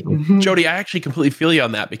 but Jody, I actually completely feel you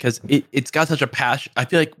on that because it's got such a passion. I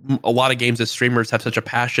feel like a lot of games as streamers have such a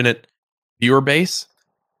passionate viewer base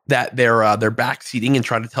that they're backseating and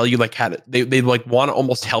trying to tell you like how to, they like want to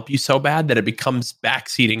almost help you so bad that it becomes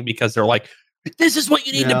backseating because they're like, this is what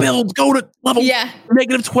you need to build. Go to level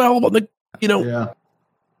 -12 on the, you know,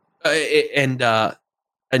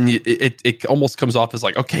 and it almost comes off as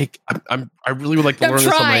like, okay, I really would like to learn this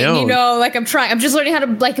on my own. You know, like I'm trying. I'm just learning how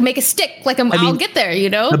to like make a stick. Like I'll get there.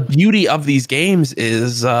 You know, the beauty of these games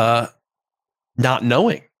is not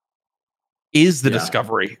knowing is the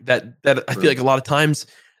discovery that I feel like a lot of times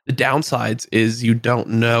the downsides is you don't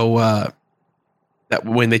know that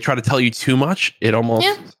when they try to tell you too much, it almost.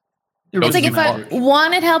 Yeah. It's like if I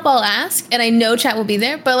wanted help, I'll ask, and I know chat will be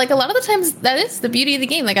there. But like a lot of the times, that is the beauty of the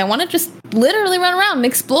game. Like I want to just literally run around and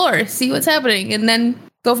explore, see what's happening, and then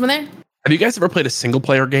go from there. Have you guys ever played a single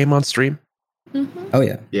player game on stream? Mm-hmm. Oh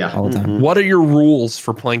yeah, all the time. What are your rules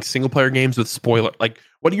for playing single player games with spoiler? Like,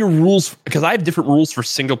 what are your rules? Because I have different rules for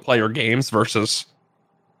single player games versus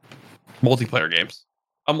multiplayer games.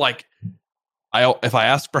 I'm like, if I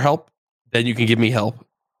ask for help, then you can give me help.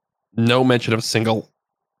 No mention of a single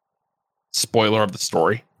spoiler of the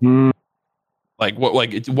story. Like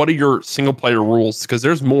what are your single player rules? Because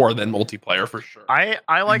there's more than multiplayer for sure.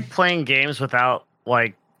 I like playing games without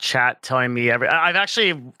like chat telling me I've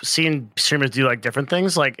actually seen streamers do like different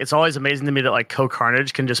things. Like it's always amazing to me that like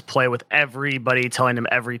CoCarnage can just play with everybody telling him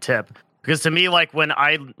every tip. Because to me, like when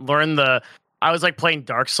I learned I was like playing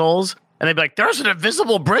Dark Souls and they'd be like, there's an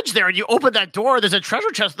invisible bridge there and you open that door, there's a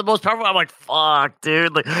treasure chest, the most powerful. I'm like, fuck,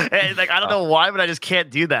 dude. Like I don't know why, but I just can't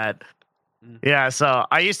do that. Yeah, so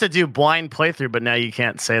I used to do blind playthrough, but now you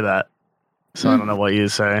can't say that. So I don't know what you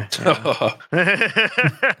say.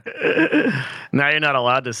 Now you're not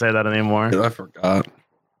allowed to say that anymore. I forgot.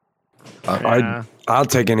 I'll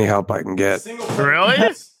take any help I can get.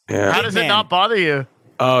 Really? Yeah. How does it not bother you?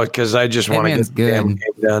 Oh, because I just want to get the damn game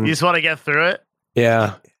done. You just want to get through it?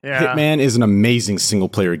 Yeah. Hitman is an amazing single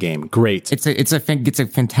player game. Great. It's a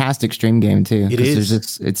fantastic stream game too. It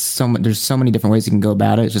is. There's so many different ways you can go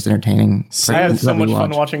about it. It's just entertaining. I had so much fun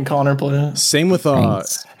watching Connor play it. Same with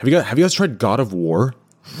have you guys tried God of War?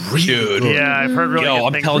 Dude, yeah, I've heard really good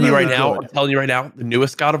I'm things telling you right about now, the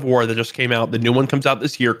newest God of War that just came out, the new one comes out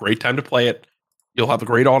this year. Great time to play it. You'll have a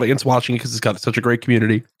great audience watching it because it's got such a great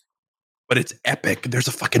community. But it's epic. There's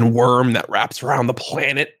a fucking worm that wraps around the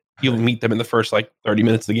planet. You'll meet them in the first like 30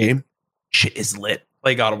 minutes of the game. Shit is lit.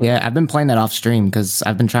 play God of War. Yeah, I've been playing that off stream because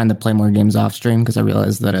I've been trying to play more games off stream because I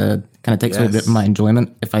realized that kind of takes away a bit of my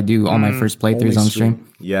enjoyment if I do all my first playthroughs on stream.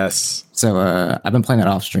 Yes. So I've been playing it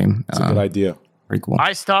off stream. It's a good idea. Pretty cool.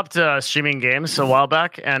 I stopped streaming games a while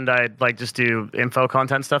back, and I like just do info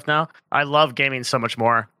content stuff now. I love gaming so much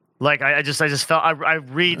more. Like I just felt I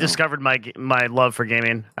rediscovered my love for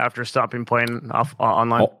gaming after stopping playing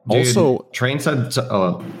online. Also, Train said.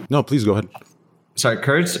 No, please go ahead. Sorry,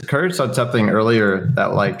 Courage said something earlier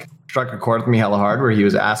that like struck a chord with me hella hard, where he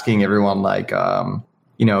was asking everyone like,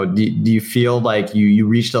 do you feel like you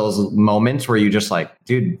reach those moments where you just like,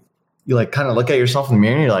 dude, you like kind of look at yourself in the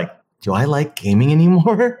mirror and you're like, do I like gaming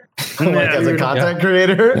anymore? As a content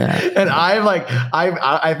creator. Yeah. And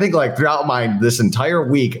I think like throughout this entire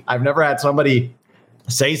week, I've never had somebody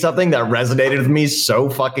say something that resonated with me so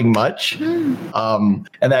fucking much. And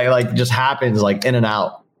that like just happens like in and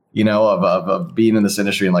out, of being in this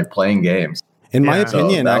industry and like playing games. In my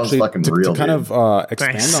opinion, actually, to kind of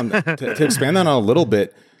expand to expand on a little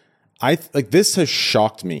bit, this has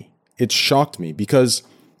shocked me. It shocked me because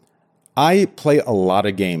I play a lot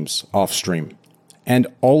of games off stream, and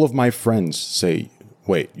all of my friends say,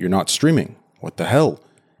 "Wait, you're not streaming? What the hell?"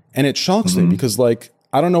 And it shocks me because, like,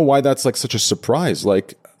 I don't know why that's like such a surprise.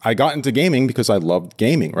 Like, I got into gaming because I loved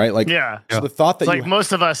gaming, right? Like, so the thought that like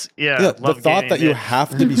most of us, the thought that you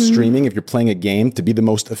have to be streaming if you're playing a game to be the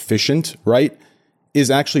most efficient, right,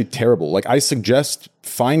 is actually terrible. Like, I suggest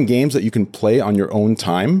find games that you can play on your own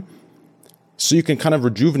time, so you can kind of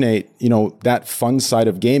rejuvenate, that fun side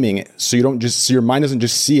of gaming, so you don't just your mind doesn't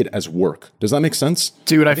just see it as work. Does that make sense?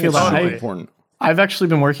 Dude, I feel that's like important. I've actually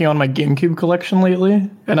been working on my GameCube collection lately,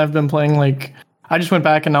 and I've been playing like I just went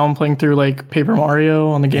back and now I'm playing through like Paper Mario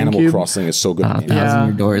on the GameCube. Animal Crossing is so good.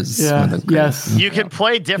 Thousand Doors. Yeah. Yes. You can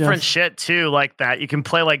play different shit too, like that. You can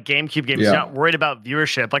play like GameCube games. You're not worried about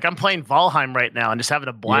viewership. Like I'm playing Valheim right now and just having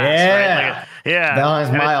a blast. Yeah. Right?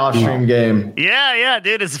 Valheim's my off-stream game. Yeah,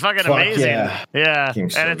 dude, it's fucking amazing. Yeah.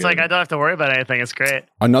 And it's like I don't have to worry about anything. It's great.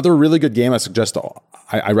 Another really good game I suggest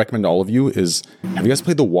I recommend to all of you is, have you guys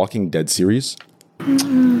played the Walking Dead series?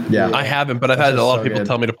 Yeah, I haven't, but I've had a lot of people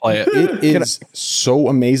tell me to play it. It is so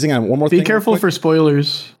amazing. And one more thing. Be careful for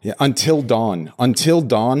spoilers. Yeah, Until Dawn. Until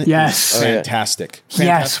Dawn is fantastic.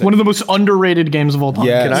 Yes, one of the most underrated games of all time.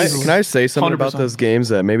 Yes. Can I say something 100%. About those games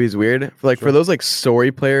that maybe is weird? Like for those like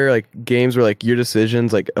story player like games where like your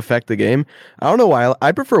decisions like affect the game. I don't know why.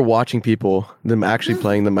 I prefer watching people than actually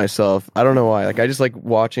playing them myself. I don't know why. Like I just like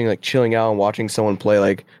watching, like chilling out and watching someone play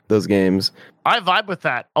like those games. I vibe with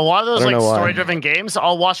that. A lot of those like story-driven games,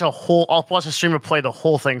 I'll watch a streamer play the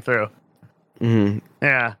whole thing through. Mm-hmm.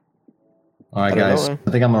 Yeah. All right, guys. I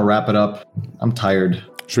think I'm gonna wrap it up. I'm tired.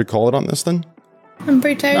 Should we call it on this then? I'm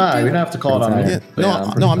pretty tired. We don't have to call it on here.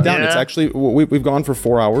 No, I'm down. It's actually we've gone for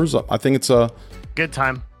 4 hours. I think it's a good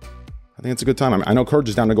time. I think it's a good time. I know Courage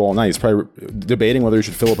is down to go all night. He's probably debating whether he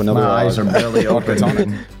should fill up another. My eyes are barely open.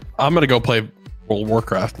 I'm gonna go play World of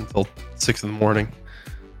Warcraft until 6 a.m.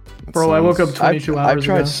 Bro, I woke up 22 hours I've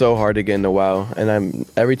tried ago. so hard to get into WoW, and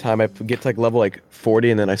every time I get to like level like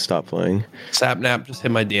 40 and then I stop playing. Sapnap, just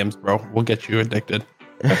hit my DMs, bro. We'll get you addicted.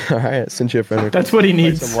 All right, send you a friend. That's what he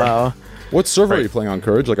needs. WoW. What server are you playing on,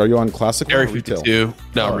 Courage? Like, are you on classic or retail?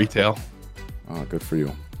 No, retail. Oh, good for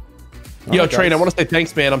you. Yo, Train, I want to say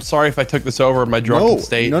thanks, man. I'm sorry if I took this over in my drunken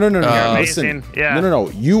state. No. Amazing. Listen,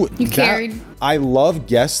 no. You carried. I love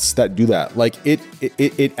guests that do that. Like it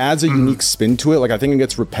adds a unique spin to it. Like I think it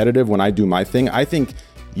gets repetitive when I do my thing. I think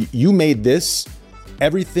you made this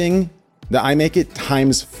everything that I make it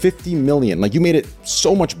times 50 million. Like you made it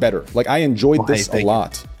so much better. Like I enjoyed this a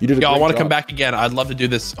lot. You did a great I want to job. come back again. I'd love to do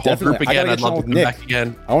this whole group again. I'd love to come back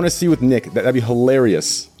again. I want to see with Nick. That'd be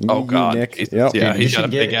hilarious. Oh God, Nick. Yeah, he's got a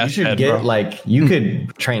big ass head, bro. Like you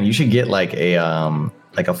could Train. You should get like a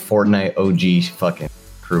Fortnite OG fucking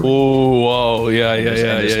crew. Oh, yeah.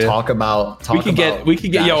 Just talk about. We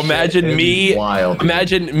could get. Yo, imagine me. Wild.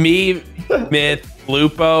 Imagine me, Myth,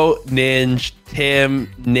 Lupo, Ninja, Tim,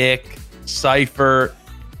 Nick, Cypher.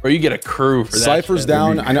 Or you get a crew for that. Cypher's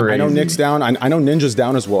down. I know Nick's down. I know Ninja's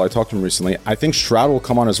down as well. I talked to him recently. I think Shroud will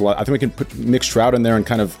come on as well. I think we can put Nick Shroud in there and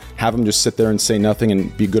kind of have him just sit there and say nothing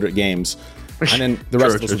and be good at games. And then the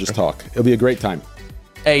rest of us will just talk. It'll be a great time.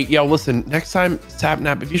 Hey, yo, listen, next time,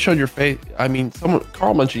 Sapnap, if you showed your face,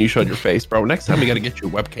 Carl mentioned you showed your face, bro. Next time we got to get you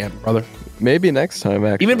a webcam, brother. Maybe next time,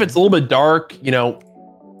 actually. Even if it's a little bit dark,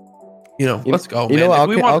 let's go,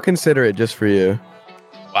 man. I'll consider it just for you.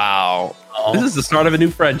 Wow. Oh. This is the start of a new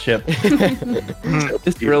friendship.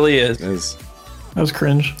 This really is. That was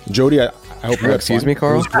cringe. Jody, I hope you excuse me,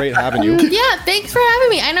 Carl. It was great having you. Yeah, thanks for having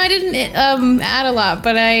me. I know I didn't add a lot,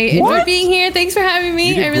 but I enjoyed being here. Thanks for having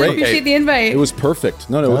me. I really appreciate the invite. It was perfect.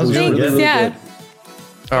 No, it was really good. Yeah.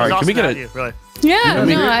 All right, can we get you, really? Yeah,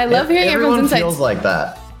 no, I love hearing everyone's insights. Feels like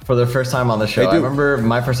that for their first time on the show. I remember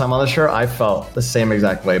my first time on the show, I felt the same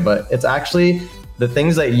exact way, but it's actually the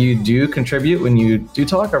things that you do contribute when you do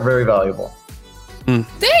talk are very valuable.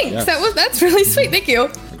 Thanks. Yes. That's really sweet. Thank you.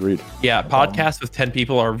 Agreed. Yeah, podcasts with 10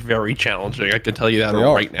 people are very challenging. I can tell you that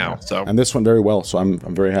right now. So, and this went very well. So I'm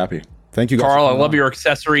very happy. Thank you, guys. Carl. I love your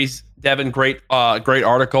accessories. Devin, great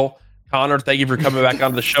article. Connor, thank you for coming back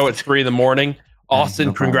onto the show at 3 a.m.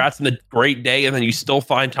 Austin, congrats on the great day, and then you still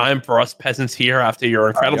find time for us peasants here after your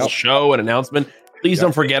incredible show and announcement. Please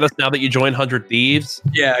don't forget us now that you joined 100 Thieves.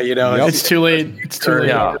 Yeah, it's too late. It's too late.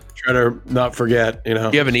 Yeah. Try to not forget, You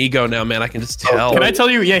have an ego now, man. I can just tell. Can I tell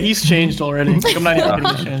you? Yeah, he's changed already. I'm not even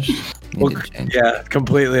going to change. Well, yeah,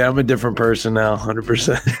 completely. I'm a different person now,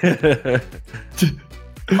 100%.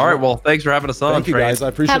 All right, well, thanks for having us on. Thank you, guys. I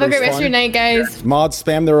appreciate it. Have a great rest of your night, guys. Mods,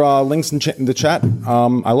 spam their links in the chat.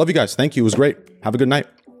 I love you guys. Thank you. It was great. Have a good night.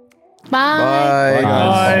 Bye. Bye,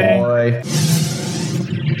 guys. Bye.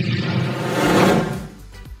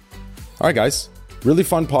 All right, guys. Really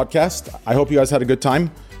fun podcast. I hope you guys had a good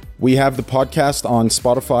time. We have the podcast on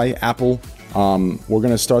Spotify, Apple. We're going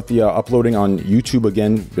to start the uploading on YouTube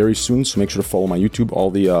again very soon, so make sure to follow my YouTube. All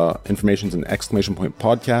the information's in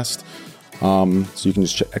 !podcast. So you can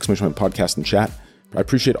just check !podcast in chat. I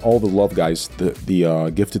appreciate all the love, guys.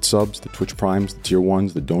 The gifted subs, the Twitch Primes, the tier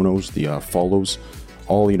 1s, the donos, the follows.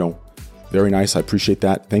 All, very nice. I appreciate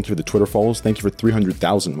that. Thank you for the Twitter follows. Thank you for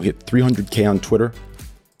 300,000. We hit 300K on Twitter.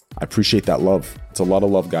 I appreciate that love. It's a lot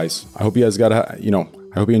of love, guys. I hope you guys I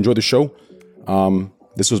hope you enjoyed the show.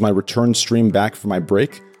 This was my return stream back from my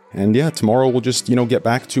break. And yeah, tomorrow we'll just, get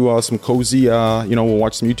back to some cozy, we'll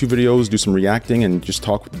watch some YouTube videos, do some reacting, and just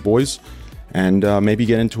talk with the boys. And maybe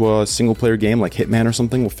get into a single player game like Hitman or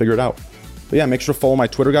something. We'll figure it out. But yeah, make sure to follow my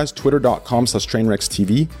Twitter, guys.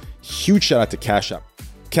 Twitter.com/TrainwrecksTV. Huge shout out to Cash App.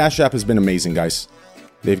 Cash App has been amazing, guys.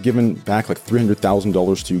 They've given back like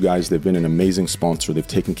 $300,000 to you guys. They've been an amazing sponsor. They've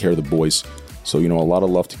taken care of the boys. So, a lot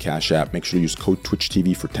of love to Cash App. Make sure to use code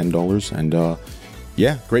TwitchTV for $10. And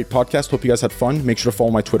yeah, great podcast. Hope you guys had fun. Make sure to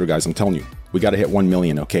follow my Twitter, guys. I'm telling you, we got to hit 1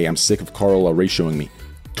 million, okay? I'm sick of Carl ratioing me.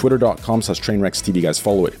 Twitter.com/TrainwrecksTV, guys.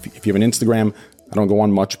 Follow it. If you have an Instagram, I don't go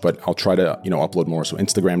on much, but I'll try to, upload more. So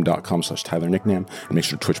Instagram.com/TylerNicknam. And make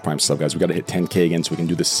sure to Twitch Prime sub, guys. We got to hit 10K again so we can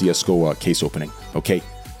do the CSGO case opening, okay?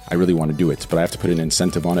 I really want to do it, but I have to put an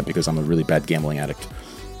incentive on it because I'm a really bad gambling addict.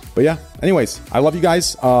 But yeah, anyways, I love you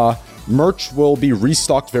guys. Merch will be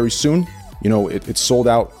restocked very soon. It's sold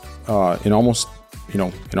out in almost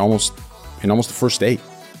the first day.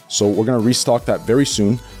 So we're going to restock that very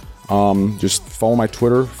soon. Just follow my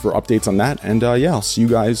Twitter for updates on that. And yeah, I'll see you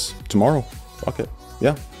guys tomorrow. Fuck it.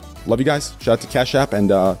 Yeah. Love you guys. Shout out to Cash App and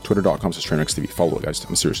Twitter.com/TrainwrecksTV. Follow it, guys.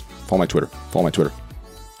 I'm serious. Follow my Twitter. All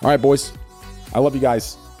right, boys. I love you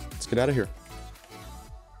guys. Let's get out of here.